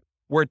time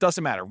where it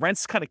doesn't matter.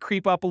 Rents kind of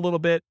creep up a little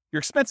bit. Your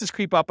expenses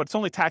creep up, but it's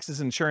only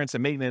taxes, insurance,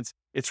 and maintenance.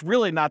 It's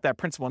really not that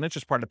principal and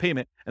interest part of the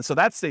payment. And so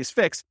that stays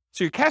fixed.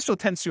 So your cash flow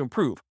tends to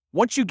improve.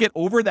 Once you get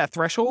over that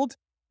threshold,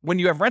 when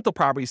you have rental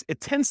properties, it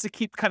tends to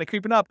keep kind of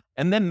creeping up.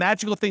 And then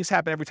magical things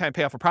happen every time you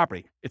pay off a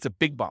property. It's a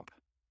big bump,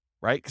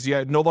 right? Because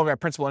you no longer have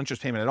principal and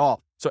interest payment at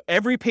all. So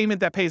every payment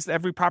that pays,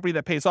 every property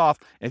that pays off,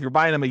 if you're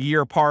buying them a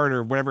year apart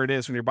or whatever it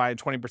is, when you're buying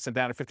 20%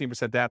 down or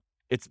 15% down,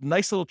 it's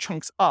nice little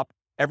chunks up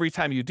every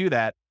time you do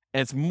that. And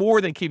it's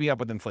more than keeping up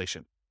with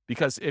inflation.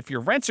 Because if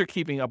your rents are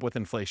keeping up with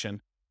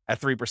inflation at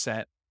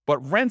 3%, but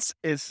rent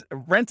is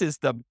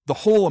the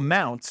whole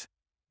amount,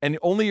 and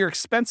only your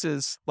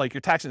expenses, like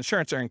your tax and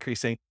insurance, are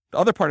increasing, the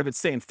other part of it's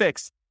staying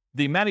fixed,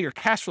 the amount of your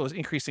cash flow is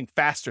increasing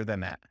faster than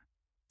that.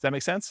 Does that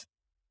make sense?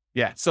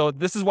 Yeah. So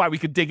this is why we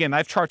could dig in. I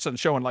have charts on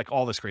showing like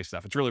all this great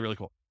stuff. It's really, really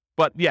cool.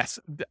 But yes,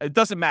 it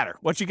doesn't matter.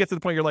 Once you get to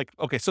the point, you're like,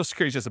 okay, Social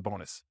Security is just a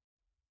bonus.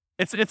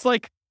 It's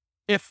like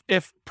if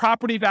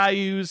property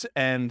values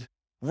and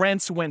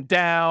rents went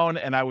down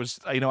and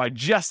I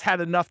just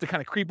had enough to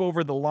kind of creep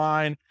over the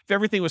line. If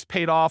everything was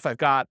paid off, I've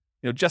got,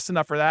 just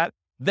enough for that.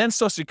 Then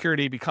Social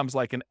Security becomes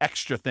like an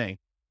extra thing.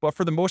 But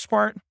for the most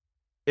part,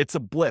 it's a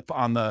blip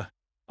on the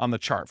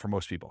chart for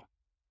most people.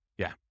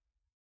 Yeah.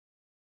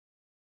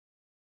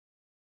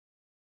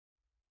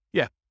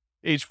 Yeah.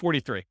 Age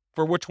 43.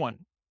 For which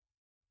one?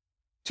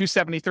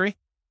 273?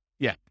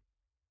 Yeah.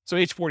 So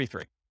age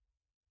 43.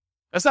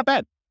 That's not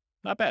bad.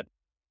 Not bad.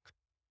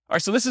 All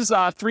right. So this is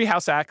 3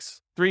 house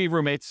hacks, 3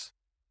 roommates.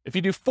 If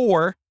you do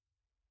 4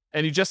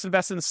 and you just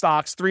invest in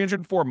stocks,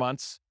 304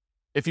 months.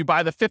 If you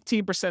buy the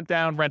 15%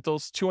 down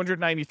rentals,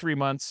 293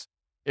 months.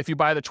 If you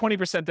buy the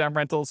 20% down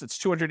rentals, it's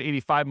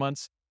 285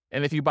 months.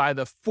 And if you buy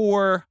the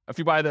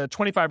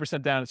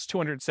 25% down, it's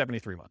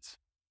 273 months.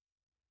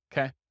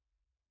 Okay.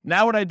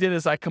 Now what I did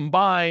is I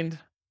combined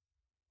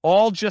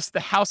all just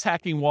the house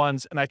hacking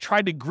ones, and I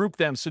tried to group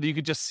them so that you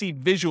could just see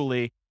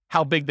visually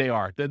how big they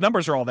are. The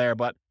numbers are all there,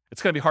 but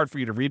it's going to be hard for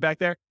you to read back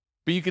there.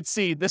 But you could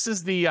see this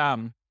is the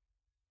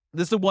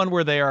one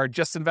where they are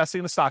just investing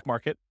in the stock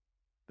market.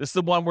 This is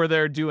the one where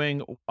they're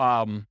doing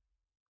one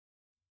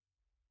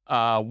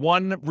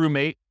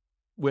roommate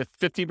with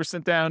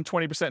 15% down,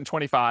 20% and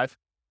 25.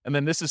 And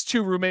then this is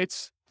 2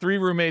 roommates, 3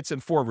 roommates,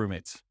 and 4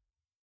 roommates.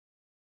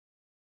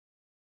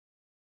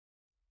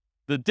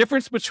 The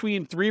difference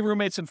between 3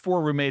 roommates and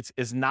 4 roommates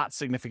is not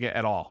significant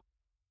at all.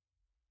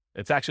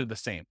 It's actually the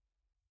same.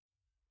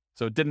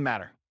 So it didn't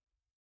matter.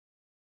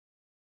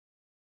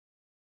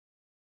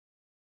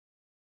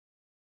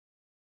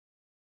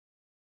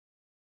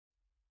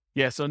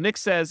 Yeah, so Nick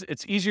says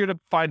it's easier to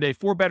find a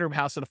 4-bedroom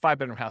house than a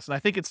 5-bedroom house. And I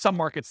think in some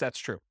markets that's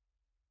true.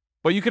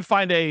 But you could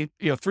find a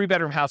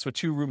 3-bedroom house with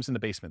 2 rooms in the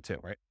basement too,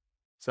 right?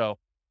 So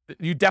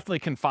you definitely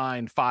can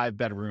find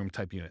 5-bedroom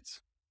type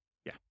units.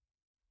 Yeah.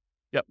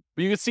 Yep.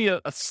 But you can see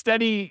a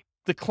steady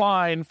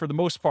decline for the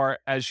most part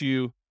as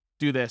you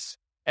do this.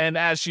 And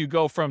as you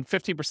go from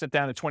 15%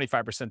 down to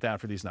 25% down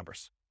for these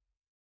numbers.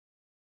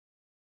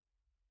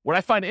 What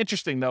I find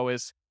interesting though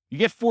is you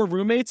get 4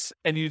 roommates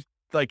and you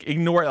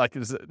ignore you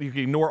can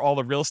ignore all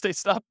the real estate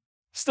stuff,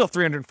 still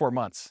 304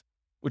 months,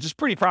 which is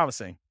pretty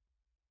promising,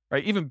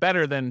 right? Even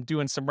better than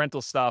doing some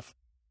rental stuff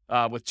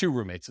with 2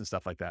 roommates and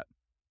stuff like that.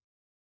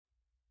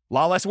 A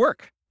lot less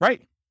work,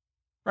 right?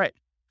 Right.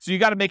 So you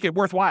got to make it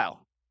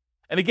worthwhile.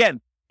 And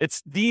again,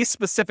 it's these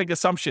specific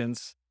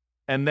assumptions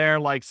and their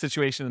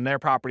situation and their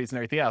properties and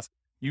everything else.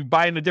 You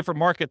buy in a different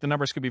market, the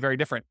numbers could be very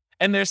different.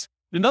 And there's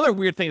another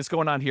weird thing that's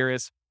going on here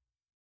is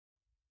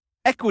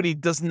equity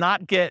does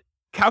not get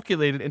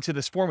calculated into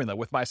this formula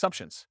with my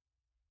assumptions.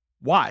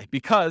 Why?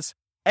 Because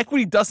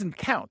equity doesn't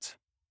count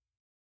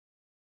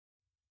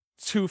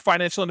to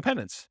financial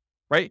independence,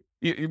 right?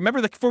 You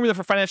remember the formula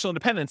for financial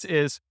independence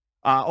is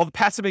all the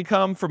passive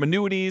income from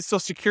annuities, Social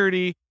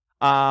Security,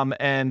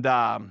 and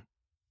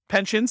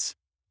pensions.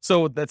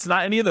 So that's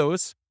not any of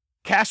those.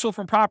 Cash flow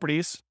from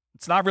properties,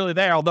 it's not really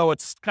there, although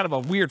it's kind of a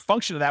weird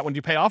function of that when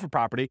you pay off a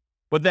property.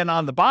 But then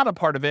on the bottom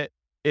part of it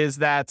is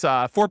that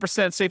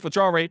 4% safe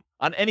withdrawal rate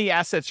on any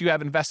assets you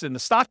have invested in the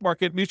stock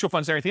market, mutual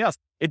funds, and everything else.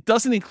 It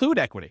doesn't include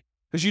equity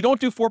because you don't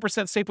do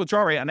 4% safe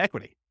withdrawal rate on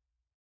equity.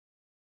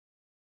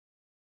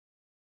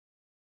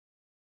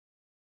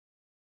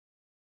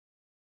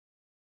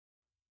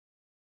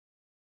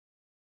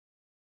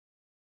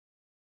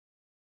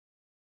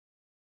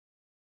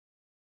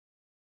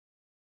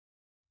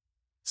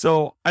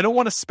 So I don't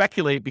want to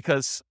speculate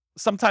because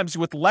sometimes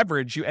with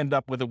leverage, you end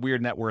up with a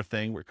weird net worth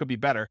thing where it could be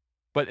better.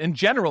 But in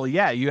general,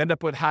 yeah, you end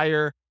up with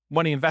higher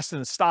money invested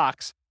in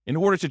stocks in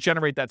order to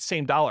generate that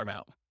same dollar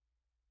amount.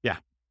 Yeah.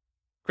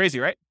 Crazy,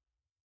 right?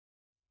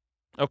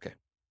 Okay.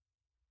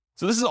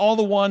 So this is all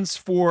the ones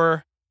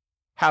for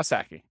house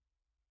hacking.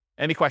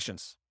 Any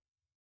questions?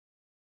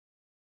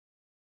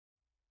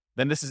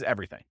 Then this is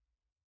everything.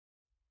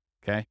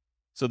 Okay.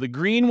 So the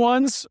green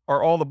ones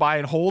are all the buy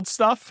and hold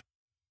stuff.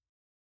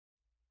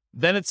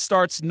 Then it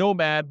starts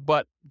Nomad,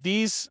 but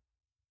these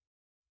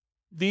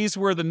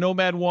were the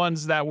Nomad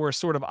ones that were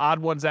sort of odd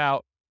ones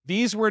out.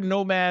 These were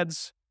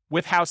Nomads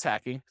with house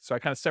hacking. So I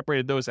kind of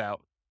separated those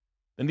out.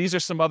 Then these are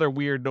some other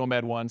weird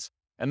Nomad ones.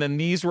 And then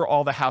these were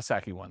all the house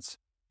hacking ones.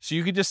 So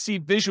you could just see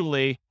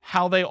visually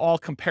how they all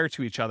compare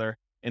to each other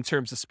in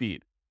terms of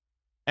speed.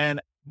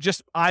 And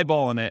just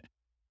eyeballing it,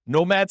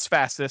 Nomad's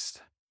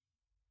fastest,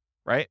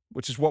 right?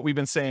 Which is what we've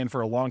been saying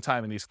for a long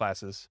time in these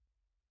classes.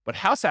 But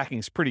house hacking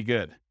is pretty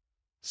good,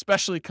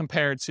 especially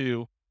compared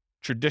to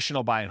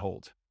traditional buy and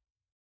hold,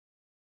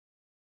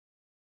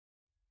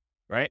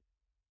 right?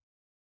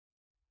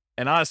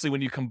 And honestly,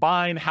 when you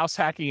combine house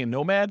hacking and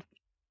Nomad,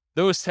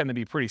 those tend to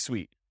be pretty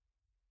sweet.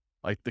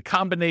 Like the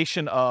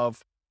combination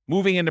of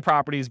moving into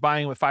properties,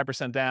 buying with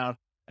 5% down,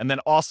 and then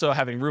also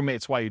having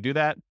roommates while you do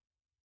that,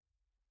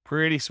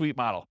 pretty sweet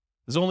model.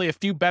 There's only a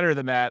few better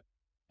than that,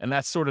 and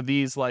that's sort of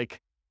these like,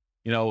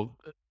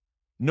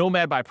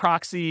 Nomad by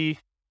proxy,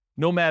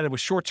 Nomad with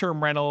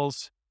short-term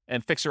rentals,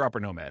 and fixer-upper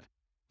Nomad.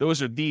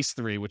 Those are these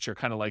three, which are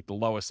kind of like the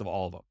lowest of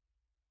all of them.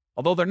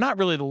 Although they're not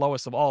really the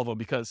lowest of all of them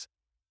because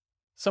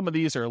some of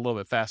these are a little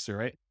bit faster,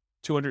 right?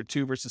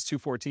 202 versus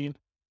 214.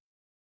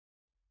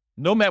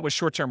 Nomad with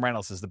short-term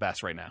rentals is the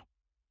best right now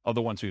of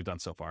the ones we've done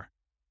so far.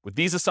 With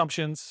these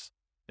assumptions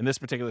in this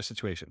particular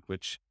situation,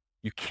 which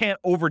you can't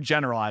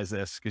overgeneralize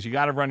this because you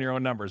got to run your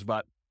own numbers.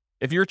 But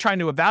if you're trying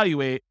to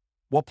evaluate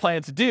what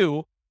plan to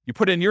do, you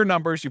put in your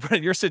numbers, you put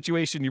in your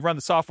situation, you run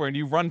the software, and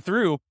you run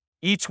through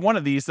each one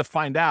of these to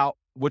find out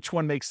which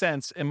one makes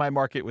sense in my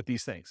market with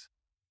these things.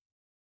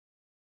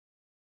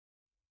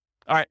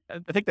 All right,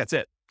 I think that's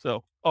it.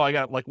 So, I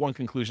got like one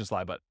conclusion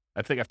slide, but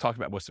I think I've talked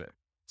about most of it.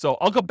 So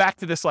I'll go back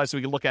to this slide so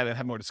we can look at it and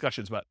have more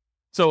discussions. But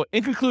so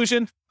in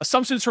conclusion,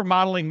 assumptions for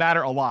modeling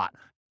matter a lot.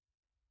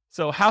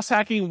 So house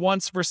hacking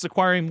once versus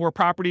acquiring more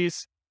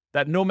properties,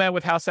 that Nomad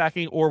with house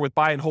hacking or with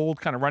buy and hold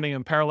kind of running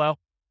in parallel.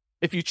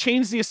 If you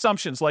change the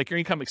assumptions like your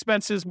income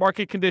expenses,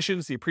 market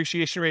conditions, the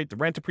appreciation rate, the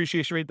rent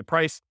appreciation rate, the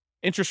price,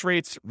 interest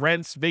rates,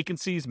 rents,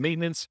 vacancies,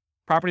 maintenance,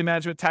 property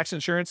management, tax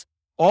insurance,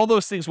 all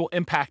those things will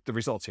impact the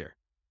results here.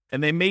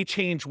 And they may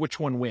change which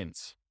one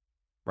wins,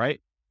 right?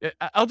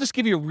 I'll just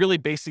give you a really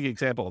basic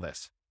example of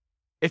this.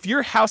 If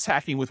you're house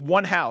hacking with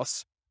one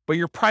house, but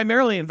you're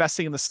primarily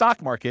investing in the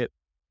stock market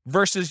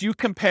versus you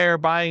compare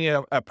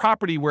buying a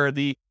property where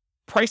the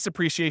price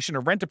appreciation or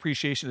rent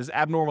appreciation is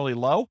abnormally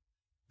low,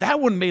 that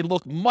one may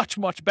look much,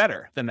 much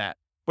better than that.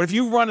 But if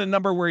you run a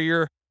number where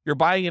you're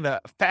buying in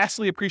a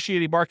fastly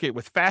appreciating market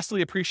with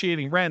fastly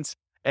appreciating rents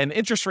and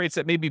interest rates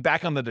that may be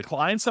back on the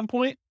decline at some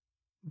point,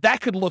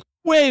 that could look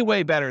way,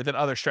 way better than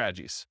other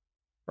strategies,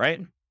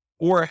 right?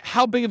 Or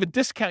how big of a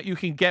discount you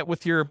can get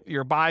with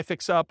your buy,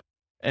 fix up,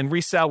 and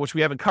resell, which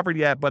we haven't covered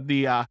yet, but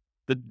the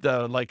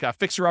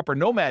fixer up or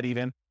Nomad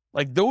even,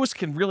 like those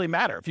can really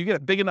matter. If you get a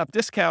big enough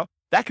discount,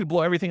 that could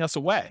blow everything else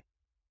away.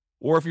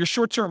 Or if your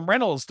short-term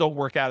rentals don't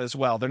work out as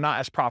well, they're not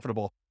as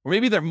profitable, or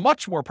maybe they're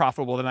much more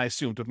profitable than I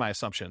assumed with my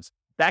assumptions.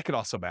 That could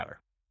also matter.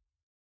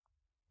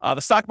 The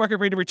stock market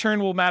rate of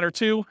return will matter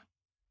too.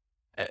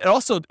 It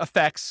also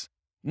affects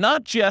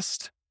not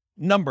just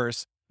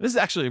numbers. This is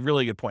actually a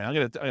really good point. I'm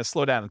going to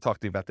slow down and talk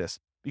to you about this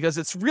because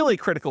it's really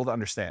critical to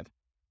understand.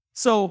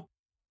 So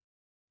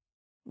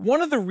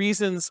one of the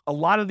reasons a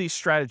lot of these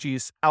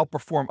strategies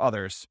outperform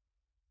others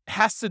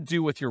has to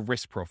do with your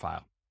risk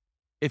profile.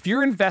 If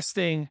you're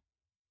investing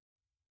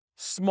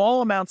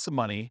small amounts of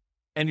money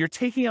and you're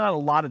taking on a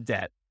lot of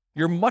debt,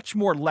 you're much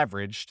more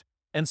leveraged.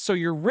 And so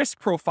your risk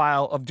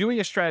profile of doing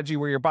a strategy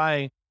where you're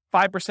buying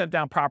 5%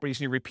 down properties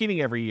and you're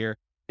repeating every year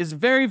is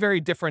very,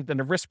 very different than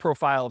the risk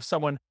profile of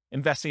someone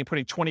investing and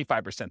putting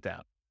 25%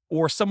 down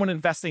or someone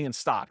investing in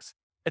stocks.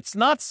 It's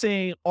not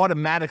saying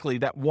automatically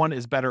that one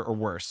is better or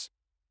worse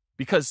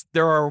because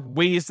there are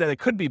ways that it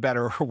could be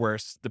better or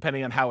worse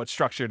depending on how it's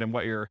structured and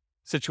what your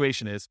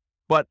situation is,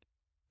 but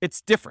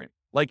it's different.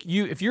 Like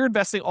if you're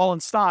investing all in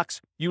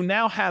stocks, you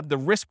now have the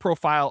risk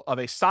profile of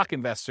a stock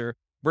investor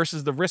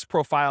versus the risk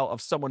profile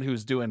of someone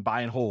who's doing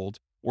buy and hold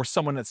or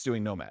someone that's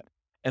doing Nomad.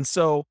 And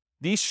so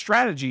these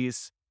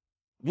strategies,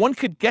 one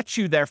could get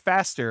you there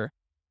faster,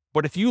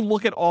 but if you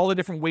look at all the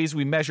different ways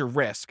we measure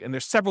risk, and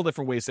there's several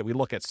different ways that we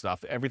look at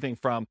stuff, everything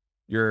from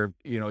your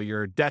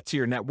debt to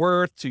your net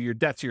worth, to your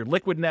debt to your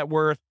liquid net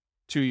worth,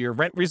 to your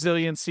rent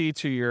resiliency,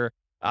 to your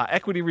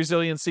equity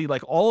resiliency,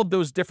 like all of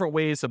those different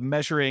ways of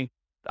measuring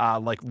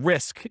like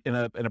risk in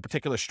a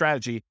particular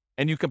strategy,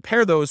 and you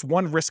compare those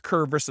one risk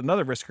curve versus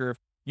another risk curve,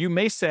 you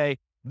may say,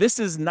 this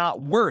is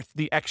not worth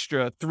the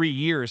extra 3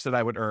 years that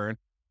I would earn.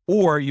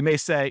 Or you may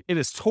say, it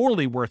is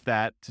totally worth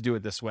that to do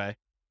it this way.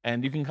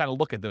 And you can kind of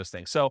look at those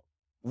things. So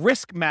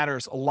risk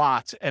matters a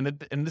lot. And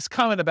this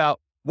comment about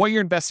what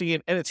you're investing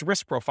in and its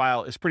risk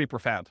profile is pretty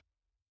profound.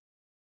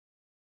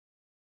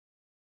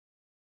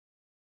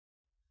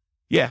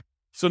 Yeah.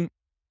 So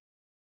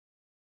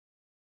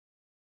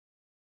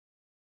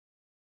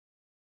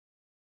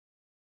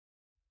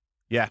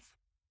yeah.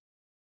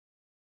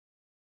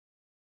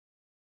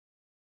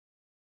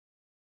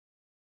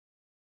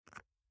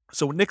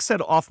 So what Nick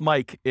said off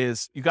mic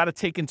is you got to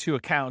take into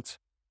account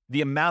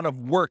the amount of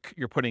work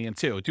you're putting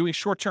into. Doing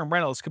short-term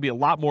rentals could be a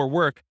lot more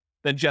work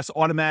than just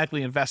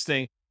automatically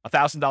investing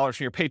 $1,000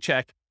 from your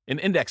paycheck in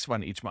index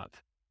fund each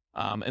month.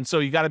 And so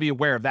you got to be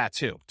aware of that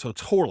too. So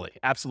totally,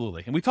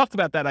 absolutely. And we talked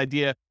about that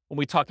idea when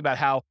we talked about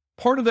how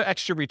part of the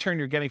extra return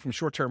you're getting from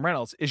short-term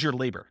rentals is your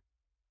labor.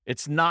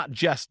 It's not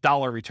just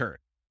dollar return.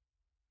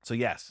 So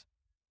yes.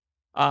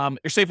 Your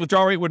safe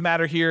withdrawal rate would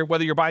matter here.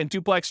 Whether you're buying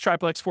duplex,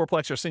 triplex,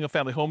 fourplex, or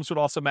single-family homes would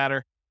also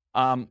matter.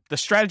 The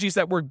strategies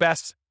that work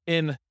best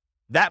in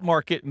that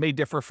market may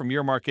differ from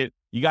your market.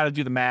 You got to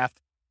do the math.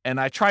 And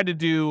I tried to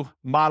do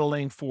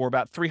modeling for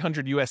about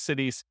 300 U.S.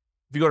 cities.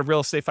 If you go to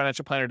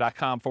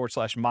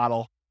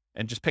realestatefinancialplanner.com/model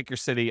and just pick your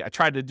city, I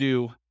tried to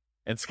do,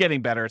 and it's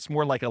getting better. It's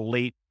more like a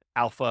late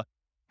alpha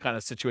kind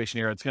of situation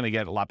here. It's going to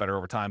get a lot better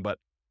over time. But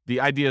the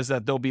idea is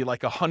that there'll be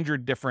like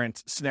 100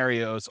 different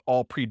scenarios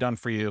all pre-done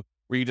for you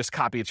where you just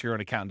copy it to your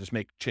own account and just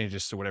make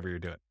changes to whatever you're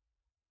doing.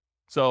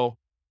 So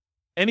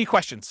any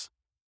questions?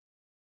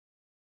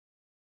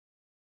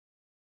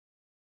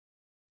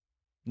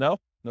 No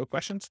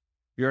questions?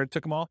 You already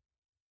took them all?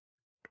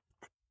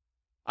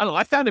 I don't know.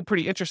 I found it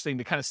pretty interesting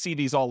to kind of see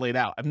these all laid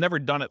out. I've never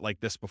done it like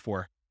this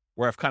before,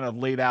 where I've kind of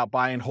laid out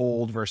buy and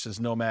hold versus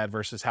nomad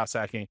versus house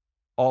hacking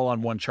all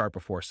on one chart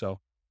before. So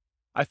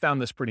I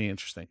found this pretty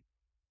interesting.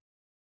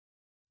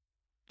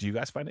 Do you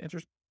guys find it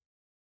interesting?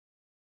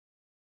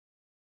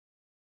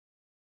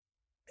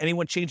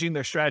 Anyone changing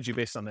their strategy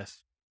based on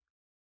this?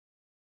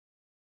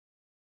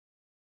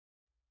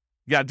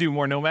 You got to do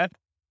more nomad?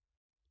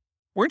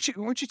 Weren't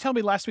you telling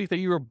me last week that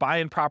you were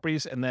buying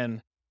properties and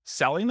then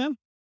selling them?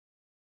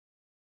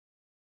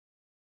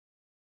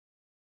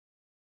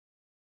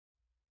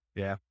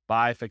 Yeah.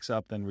 Buy, fix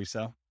up, then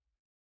resell.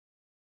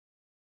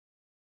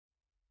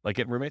 Like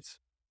getting roommates?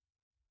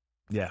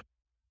 Yeah.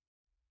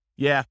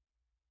 Yeah.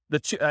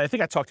 I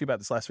think I talked to you about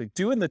this last week.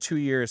 Doing the 2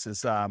 years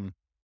is,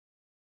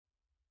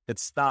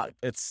 it's not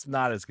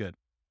as good,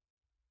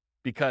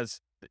 because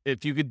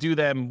if you could do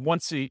them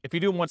if you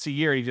do them once a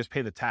year, you just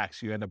pay the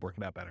tax, you end up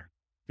working out better.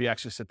 If you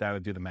actually sit down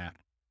and do the math.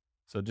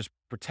 So just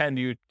pretend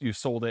you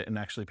sold it and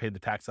actually paid the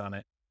tax on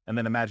it. And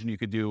then imagine you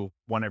could do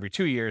one every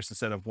 2 years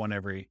instead of one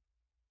every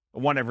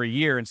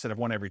year instead of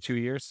one every 2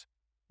 years.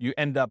 You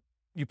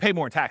pay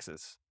more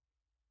taxes,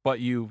 but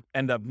you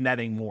end up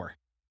netting more.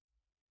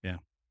 Yeah.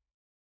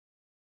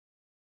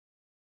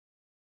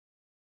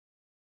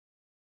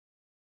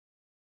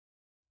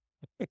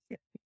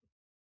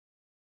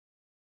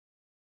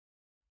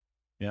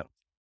 Yep.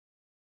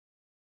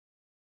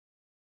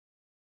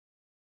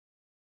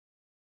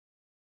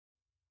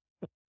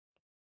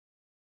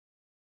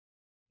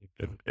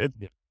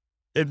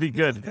 It'd be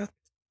good.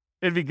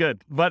 It'd be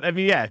good. But I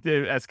mean, yeah,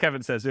 as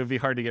Kevin says, it would be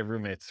hard to get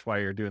roommates while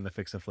you're doing the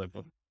fix and flip.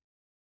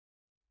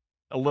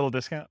 A little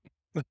discount.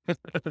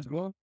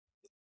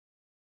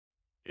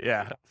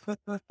 Yeah.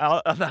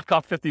 I'll knock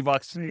off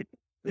 $50.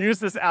 Use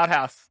this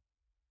outhouse.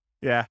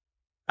 Yeah.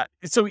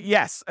 So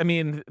yes, I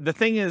mean, the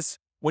thing is,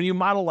 when you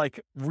model like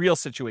real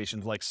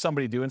situations, like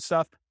somebody doing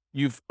stuff,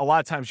 a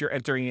lot of times you're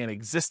entering in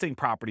existing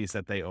properties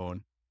that they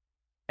own.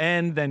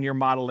 And then you're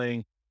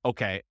modeling,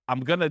 okay,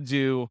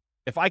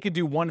 if I could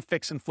do one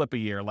fix and flip a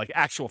year, like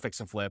actual fix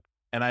and flip,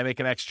 and I make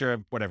an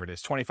extra, whatever it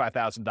is,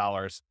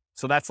 $25,000.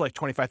 So that's like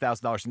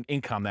 $25,000 in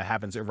income that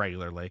happens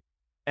irregularly.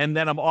 And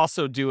then I'm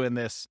also doing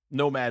this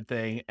nomad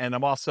thing, and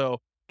I'm also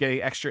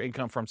getting extra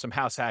income from some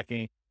house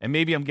hacking, and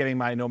maybe I'm getting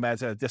my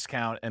nomads at a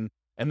discount. And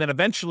then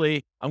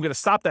eventually I'm going to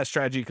stop that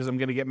strategy because I'm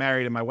going to get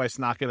married and my wife's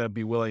not going to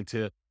be willing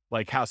to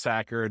like house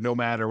hack or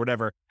nomad or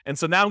whatever. And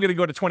so now I'm going to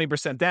go to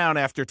 20% down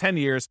after 10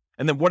 years.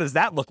 And then what does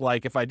that look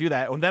like if I do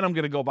that? And then I'm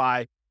going to go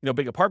buy,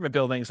 big apartment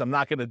buildings. I'm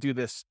not going to do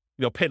this,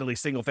 piddly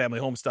single family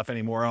home stuff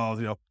anymore.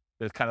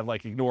 It's kind of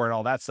like ignoring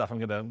all that stuff. I'm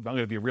going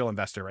to be a real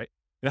investor, right?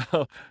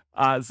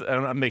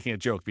 I'm making a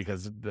joke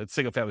because the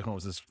single family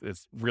homes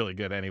is really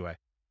good anyway.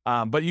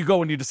 But you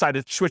go and you decide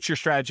to switch your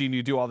strategy and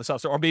you do all this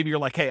stuff. Or maybe you're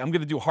like, hey, I'm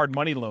going to do hard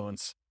money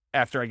loans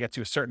after I get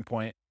to a certain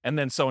point. And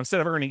then so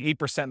instead of earning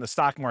 8% in the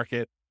stock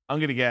market, I'm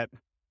going to get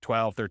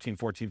 12, 13,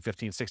 14,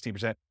 15,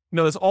 16%.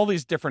 There's all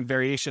these different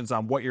variations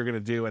on what you're going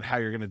to do and how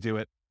you're going to do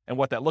it and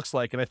what that looks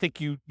like. And I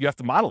think you have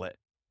to model it.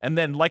 And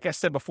then, like I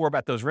said before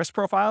about those risk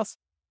profiles,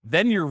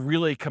 then you're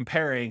really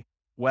comparing,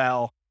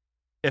 well,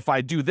 if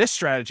I do this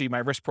strategy, my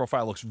risk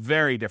profile looks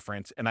very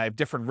different and I have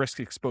different risk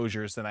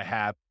exposures than I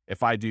have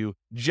if I do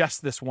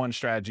just this one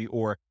strategy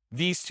or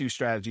these two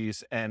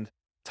strategies, and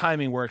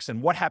timing works.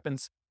 And what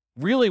happens,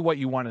 really what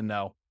you want to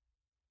know,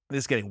 this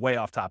is getting way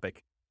off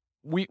topic.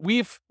 When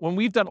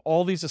we've done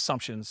all these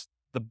assumptions,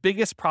 the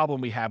biggest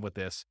problem we have with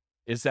this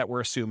is that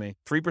we're assuming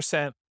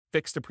 3%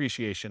 fixed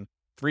appreciation,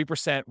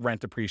 3%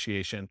 rent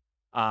appreciation,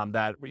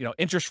 that,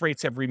 interest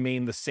rates have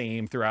remained the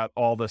same throughout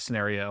all the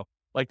scenario.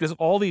 Like there's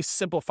all these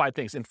simplified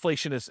things.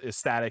 Inflation is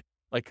static,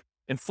 like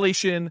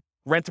inflation,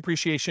 rent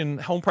appreciation,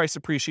 home price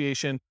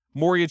appreciation,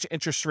 mortgage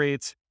interest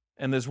rates.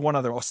 And there's one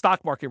other,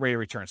 stock market rate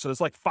of return. So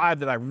there's like 5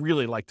 that I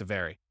really like to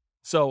vary.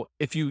 So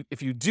if you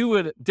do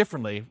it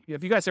differently,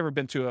 have you guys ever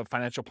been to a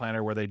financial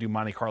planner where they do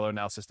Monte Carlo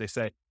analysis? They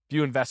say, if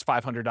you invest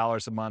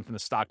 $500 a month in the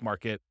stock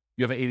market,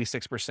 you have an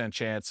 86%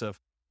 chance of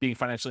being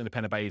financially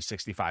independent by age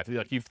 65.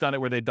 Like you've done it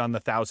where they've done the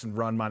 1,000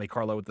 run Monte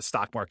Carlo with the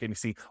stock market, and you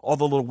see all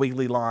the little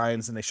wiggly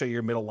lines, and they show you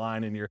your middle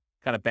line and your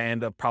kind of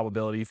band of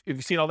probability. Have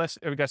you seen all this?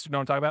 Have you guys know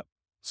what I'm talking about?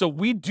 So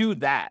we do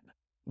that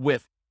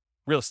with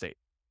real estate.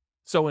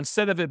 So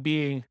instead of it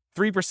being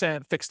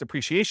 3% fixed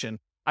appreciation,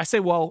 I say,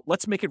 well,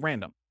 let's make it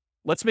random.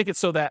 Let's make it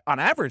so that on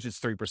average it's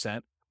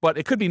 3%, but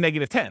it could be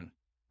negative 10.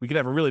 We could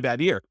have a really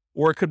bad year,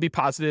 or it could be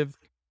positive.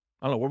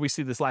 I don't know, where we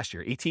see this last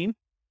year, 18?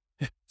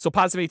 So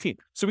positive 18.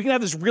 So we can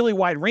have this really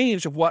wide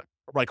range of what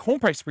like home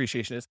price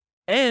appreciation is,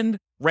 and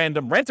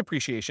random rent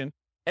appreciation,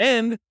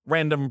 and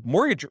random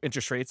mortgage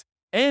interest rates,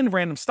 and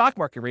random stock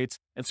market rates.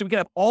 And so we can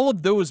have all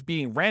of those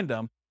being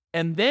random.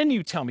 And then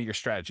you tell me your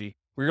strategy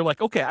where you're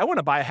like, okay, I want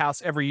to buy a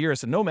house every year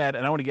as a nomad,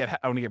 and I want to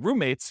get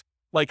roommates.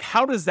 Like,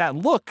 how does that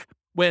look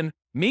when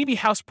maybe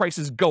house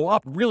prices go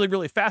up really,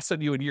 really fast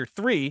on you in year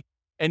 3,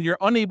 and you're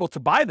unable to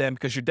buy them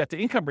because your debt to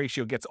income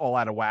ratio gets all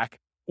out of whack?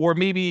 Or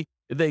maybe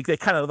they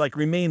kind of like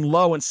remain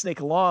low and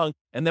snake along,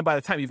 and then by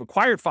the time you've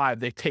acquired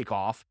 5, they take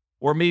off.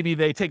 Or maybe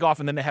they take off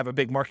and then they have a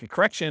big market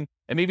correction,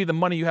 and maybe the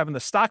money you have in the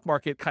stock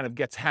market kind of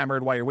gets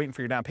hammered while you're waiting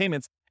for your down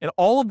payments. And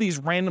all of these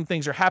random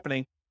things are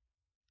happening,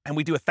 and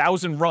we do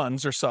 1,000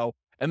 runs or so,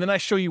 and then I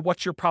show you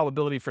what's your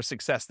probability for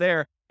success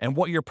there and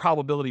what your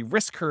probability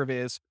risk curve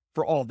is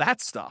for all that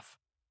stuff.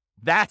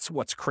 That's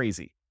what's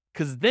crazy,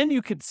 because then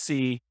you could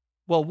see,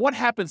 well, what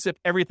happens if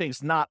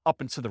everything's not up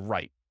and to the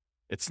right?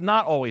 It's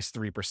not always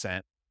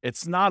 3%.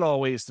 It's not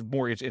always the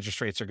mortgage interest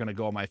rates are going to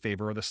go in my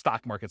favor, or the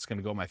stock market's going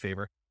to go in my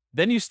favor.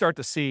 Then you start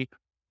to see,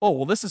 oh,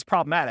 well, this is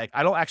problematic.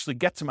 I don't actually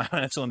get to my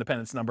financial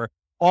independence number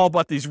all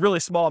but these really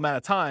small amount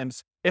of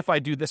times if I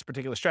do this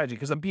particular strategy,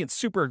 because I'm being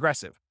super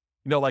aggressive.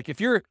 You know, like if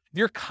you're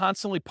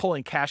constantly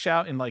pulling cash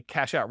out and like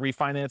cash out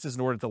refinances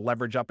in order to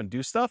leverage up and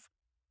do stuff,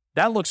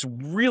 that looks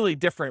really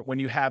different when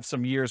you have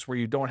some years where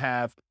you don't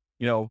have,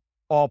 you know,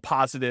 all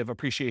positive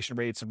appreciation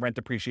rates and rent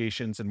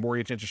appreciations and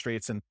mortgage interest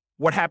rates. And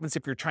what happens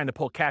if you're trying to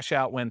pull cash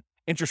out when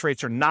interest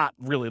rates are not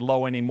really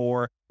low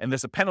anymore, and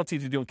there's a penalty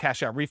to doing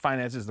cash out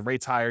refinances, the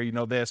rate's higher, you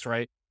know this,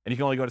 right? And you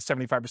can only go to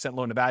 75%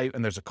 loan to value,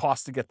 and there's a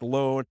cost to get the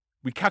loan.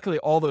 We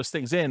calculate all those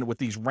things in with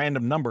these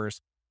random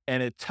numbers,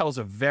 and it tells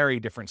a very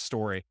different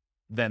story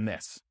than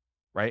this,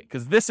 right?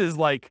 Because this is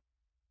like,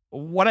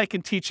 what I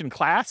can teach in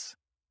class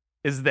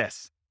is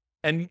this.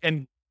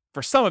 And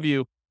for some of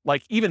you,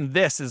 like even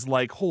this is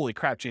like, holy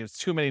crap, James,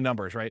 too many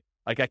numbers, right?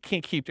 Like I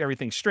can't keep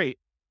everything straight.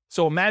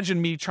 So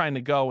imagine me trying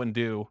to go and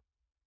do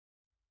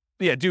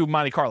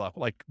Monte Carlo,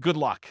 like good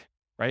luck,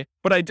 right?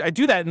 But I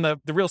do that in the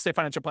Real Estate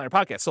Financial Planner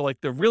podcast. So like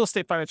the Real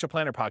Estate Financial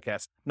Planner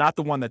podcast, not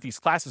the one that these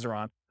classes are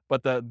on,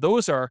 but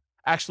those are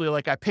actually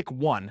like I pick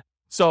one.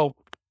 So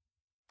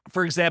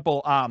for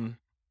example,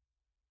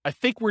 I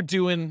think we're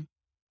doing,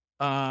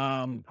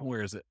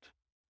 where is it?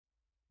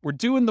 We're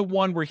doing the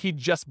one where he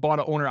just bought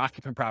an owner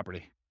occupant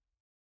property.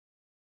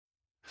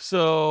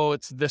 So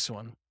it's this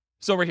one.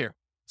 So over here.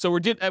 So we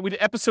did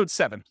episode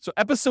 7. So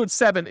episode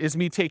 7 is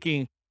me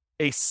taking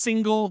a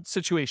single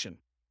situation.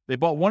 They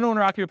bought one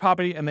owner occupant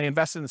property and they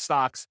invested in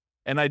stocks.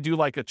 And I do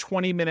like a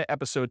 20-minute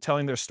episode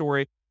telling their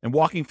story and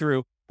walking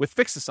through with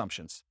fixed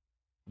assumptions.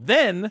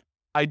 Then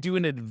I do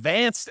an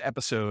advanced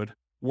episode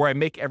where I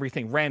make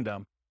everything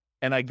random.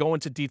 And I go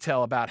into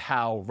detail about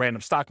how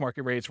random stock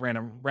market rates,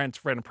 random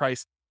rent, random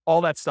price, all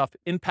that stuff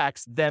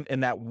impacts them in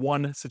that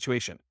one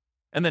situation.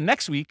 And then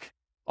next week,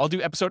 I'll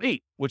do episode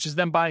 8, which is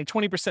them buying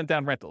 20%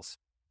 down rentals.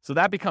 So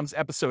that becomes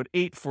episode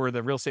 8 for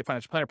the Real Estate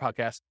Financial Planner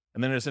podcast.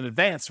 And then there's an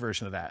advanced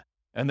version of that.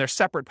 And they're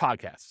separate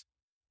podcasts.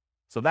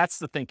 So that's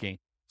the thinking.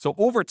 So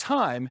over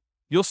time,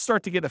 you'll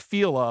start to get a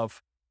feel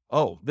of,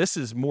 oh, this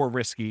is more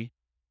risky,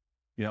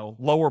 you know,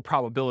 lower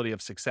probability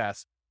of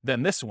success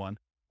than this one,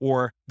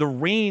 or the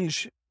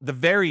range, the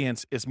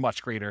variance is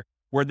much greater,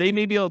 where they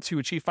may be able to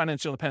achieve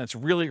financial independence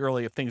really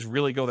early if things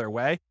really go their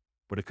way,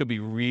 but it could be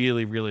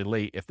really, really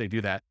late if they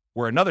do that,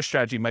 where another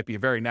strategy might be a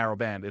very narrow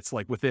band. It's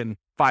like within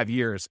 5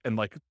 years, and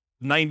like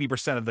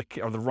 90%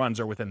 of the runs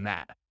are within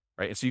that,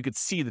 right? And so you could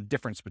see the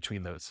difference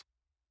between those.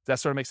 Does that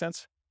sort of make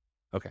sense?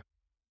 Okay.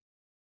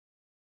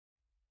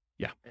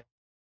 Yeah.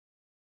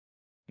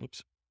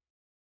 Oops.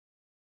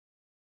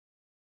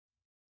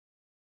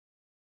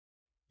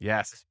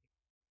 Yes.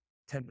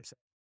 10%.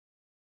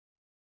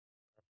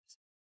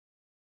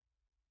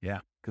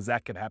 Yeah, because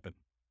that could happen.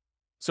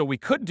 So we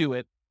could do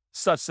it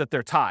such that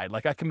they're tied.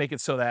 Like I can make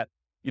it so that,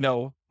 you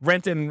know,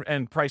 rent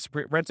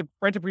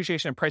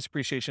appreciation and price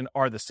appreciation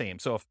are the same.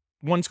 So if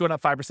one's going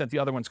up 5%, the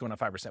other one's going up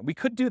 5%. We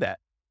could do that.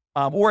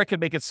 Or I could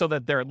make it so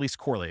that they're at least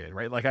correlated,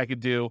 right? Like I could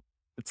do,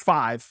 it's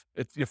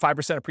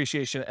 5%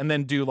 appreciation, and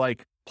then do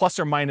like plus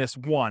or minus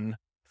 1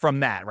 from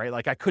that, right?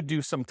 Like I could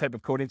do some type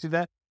of coding to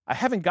that. I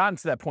haven't gotten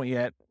to that point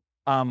yet,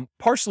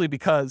 partially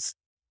because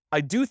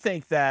I do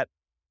think that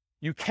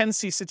you can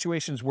see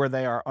situations where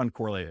they are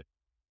uncorrelated.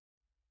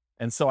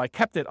 And so I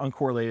kept it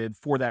uncorrelated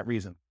for that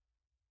reason.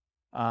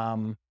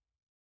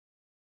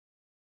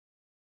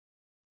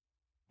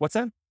 What's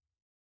that?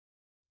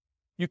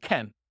 You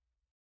can.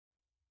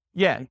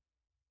 Yeah.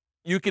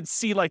 You could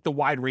see like the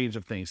wide range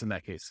of things in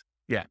that case.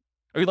 Yeah.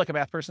 Are you like a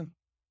math person?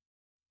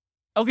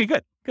 Okay,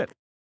 good.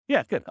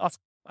 Yeah, good.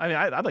 Awesome. I mean,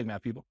 I like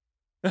math people.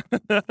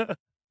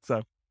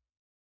 So,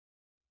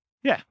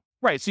 yeah,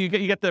 right. So you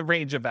get the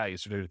range of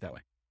values to do it that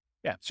way.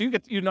 Yeah. So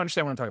you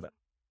understand what I'm talking about.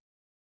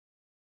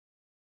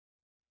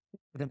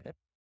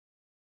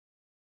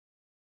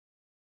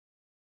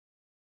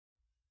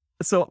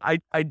 So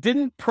I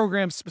didn't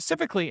program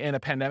specifically in a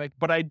pandemic,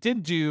 but I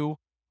did do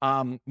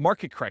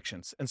market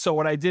corrections. And so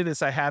what I did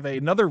is I have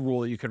another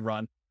rule you can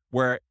run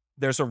where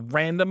there's a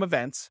random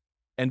event,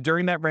 and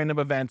during that random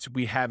event,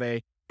 we have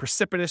a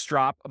precipitous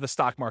drop of the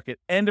stock market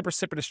and a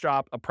precipitous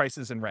drop of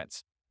prices and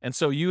rents. And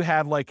so you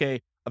have like a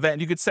event,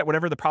 you could set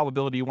whatever the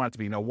probability you want it to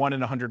be, 1 in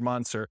 100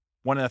 months or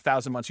 1 in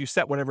 1,000 months, you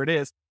set whatever it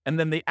is, and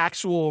then the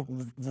actual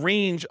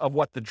range of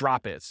what the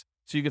drop is.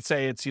 So you could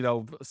say it's,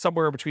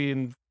 somewhere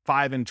between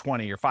 5 and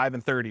 20 or 5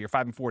 and 30 or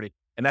 5 and 40,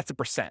 and that's a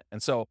percent.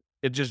 And so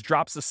it just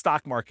drops the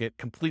stock market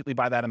completely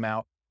by that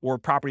amount, or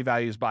property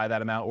values by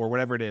that amount, or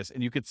whatever it is.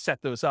 And you could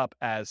set those up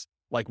as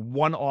like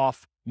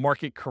one-off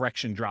market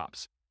correction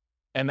drops.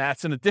 And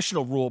that's an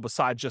additional rule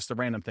besides just the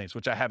random things,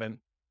 which I haven't,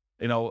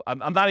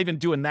 I'm not even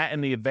doing that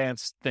in the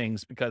advanced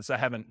things because I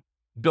haven't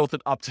built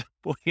it up to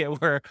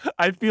where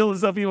I feel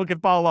as though people can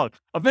follow along.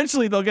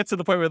 Eventually they'll get to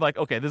the point where like,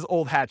 okay, this is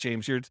old hat,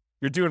 James, you're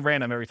doing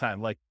random every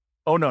time. Like,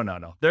 oh,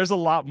 no. There's a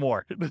lot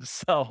more.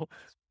 So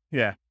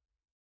yeah.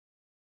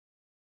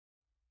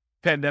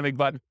 Pandemic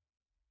button.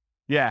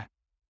 Yeah.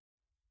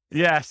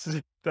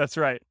 Yes. That's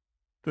right.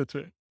 That's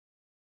right.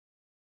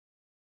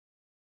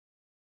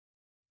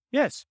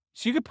 Yes.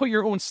 So you could put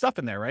your own stuff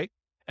in there, right?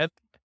 And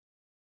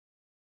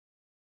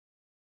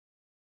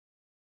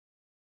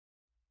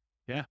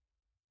yeah.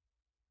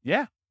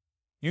 Yeah.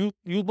 You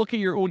look at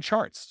your own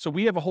charts. So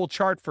we have a whole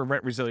chart for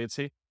rent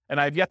resiliency, and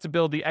I've yet to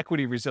build the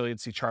equity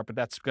resiliency chart, but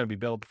that's going to be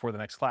built before the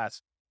next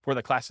class, for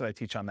the class that I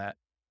teach on that.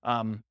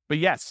 But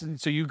yes,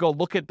 so you go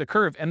look at the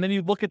curve, and then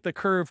you look at the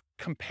curve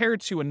compared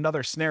to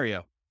another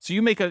scenario. So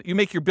you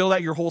build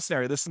out your whole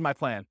scenario. This is my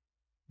plan.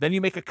 Then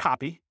you make a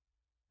copy,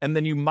 and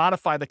then you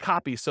modify the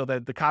copy so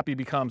that the copy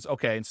becomes,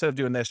 okay, instead of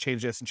doing this,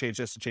 change this and change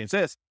this and change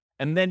this.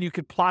 And then you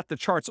could plot the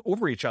charts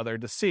over each other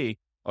to see,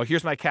 oh,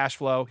 here's my cash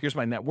flow, here's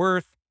my net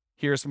worth,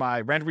 here's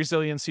my rent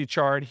resiliency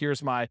chart,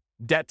 here's my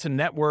debt to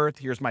net worth,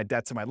 here's my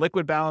debt to my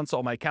liquid balance,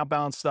 all my account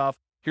balance stuff,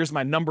 here's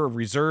my number of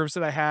reserves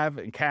that I have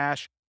in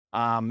cash.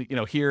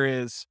 Here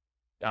is,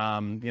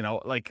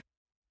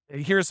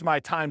 here's my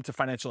time to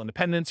financial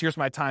independence, here's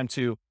my time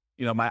to,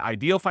 my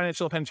ideal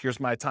financial independence, here's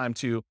my time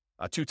to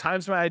 2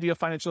 times my ideal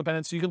financial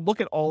independence. So you can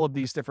look at all of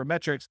these different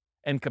metrics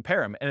and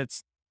compare them. And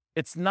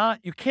it's not,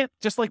 you can't,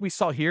 just like we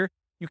saw here,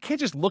 you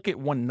can't just look at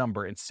one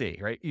number and see,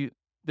 right?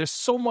 There's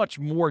so much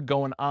more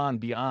going on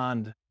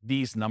beyond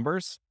these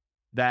numbers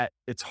that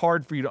it's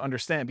hard for you to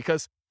understand,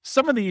 because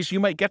some of these you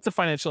might get to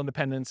financial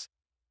independence,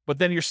 but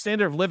then your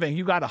standard of living,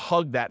 you got to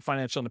hug that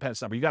financial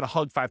independence number. You got to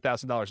hug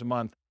 $5,000 a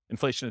month,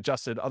 inflation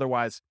adjusted.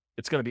 Otherwise,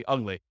 it's going to be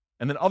ugly.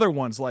 And then other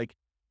ones, like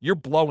you're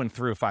blowing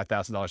through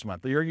 $5,000 a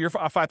month. You're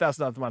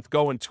 $5,000 a month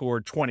going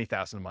toward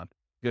 $20,000 a month,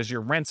 because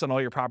your rents on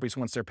all your properties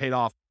once they're paid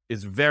off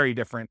is very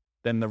different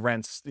than the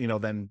rents,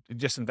 than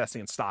just investing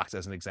in stocks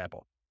as an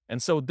example.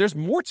 And so there's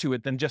more to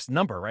it than just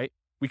number, right?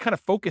 We kind of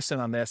focus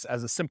in on this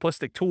as a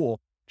simplistic tool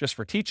just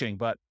for teaching,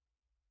 but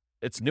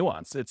it's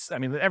nuanced.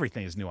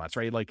 Everything is nuanced,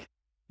 right? Like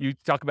you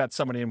talk about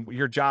somebody in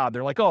your job,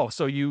 they're like, oh,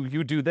 so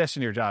you do this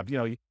in your job.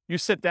 You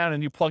sit down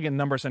and you plug in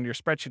numbers on your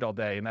spreadsheet all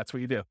day and that's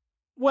what you do.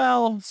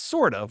 Well,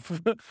 sort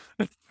of.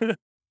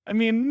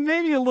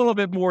 Maybe a little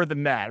bit more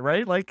than that,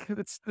 right? Like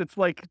it's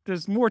like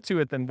there's more to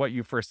it than what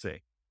you first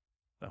see.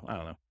 So I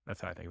don't know. That's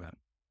how I think about it.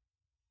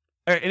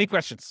 All right. Any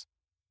questions?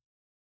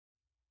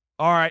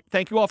 All right.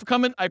 Thank you all for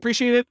coming. I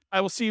appreciate it.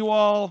 I will see you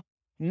all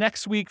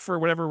next week for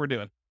whatever we're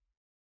doing.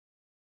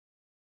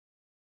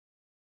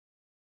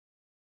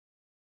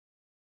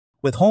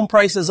 With home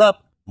prices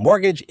up,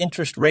 mortgage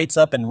interest rates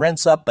up, and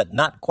rents up, but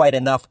not quite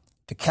enough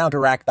to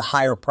counteract the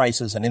higher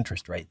prices and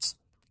interest rates,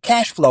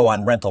 cash flow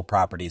on rental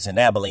properties in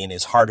Abilene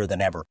is harder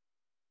than ever.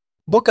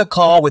 Book a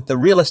call with the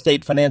Real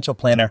Estate Financial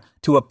Planner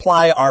to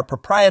apply our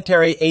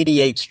proprietary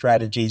 88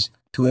 strategies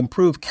to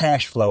improve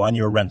cash flow on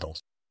your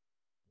rentals.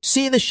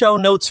 See the show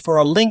notes for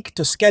a link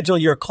to schedule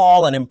your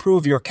call and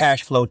improve your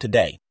cash flow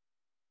today.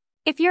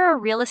 If you're a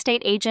real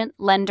estate agent,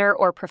 lender,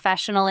 or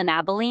professional in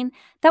Abilene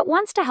that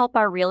wants to help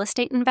our real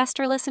estate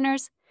investor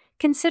listeners,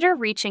 consider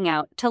reaching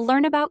out to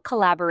learn about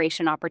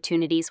collaboration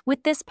opportunities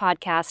with this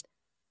podcast.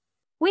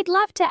 We'd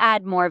love to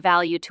add more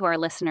value to our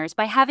listeners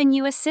by having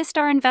you assist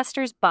our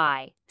investors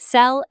buy,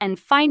 sell, and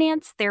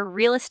finance their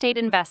real estate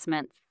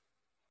investments.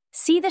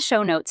 See the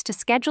show notes to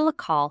schedule a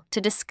call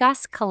to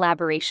discuss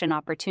collaboration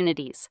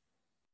opportunities.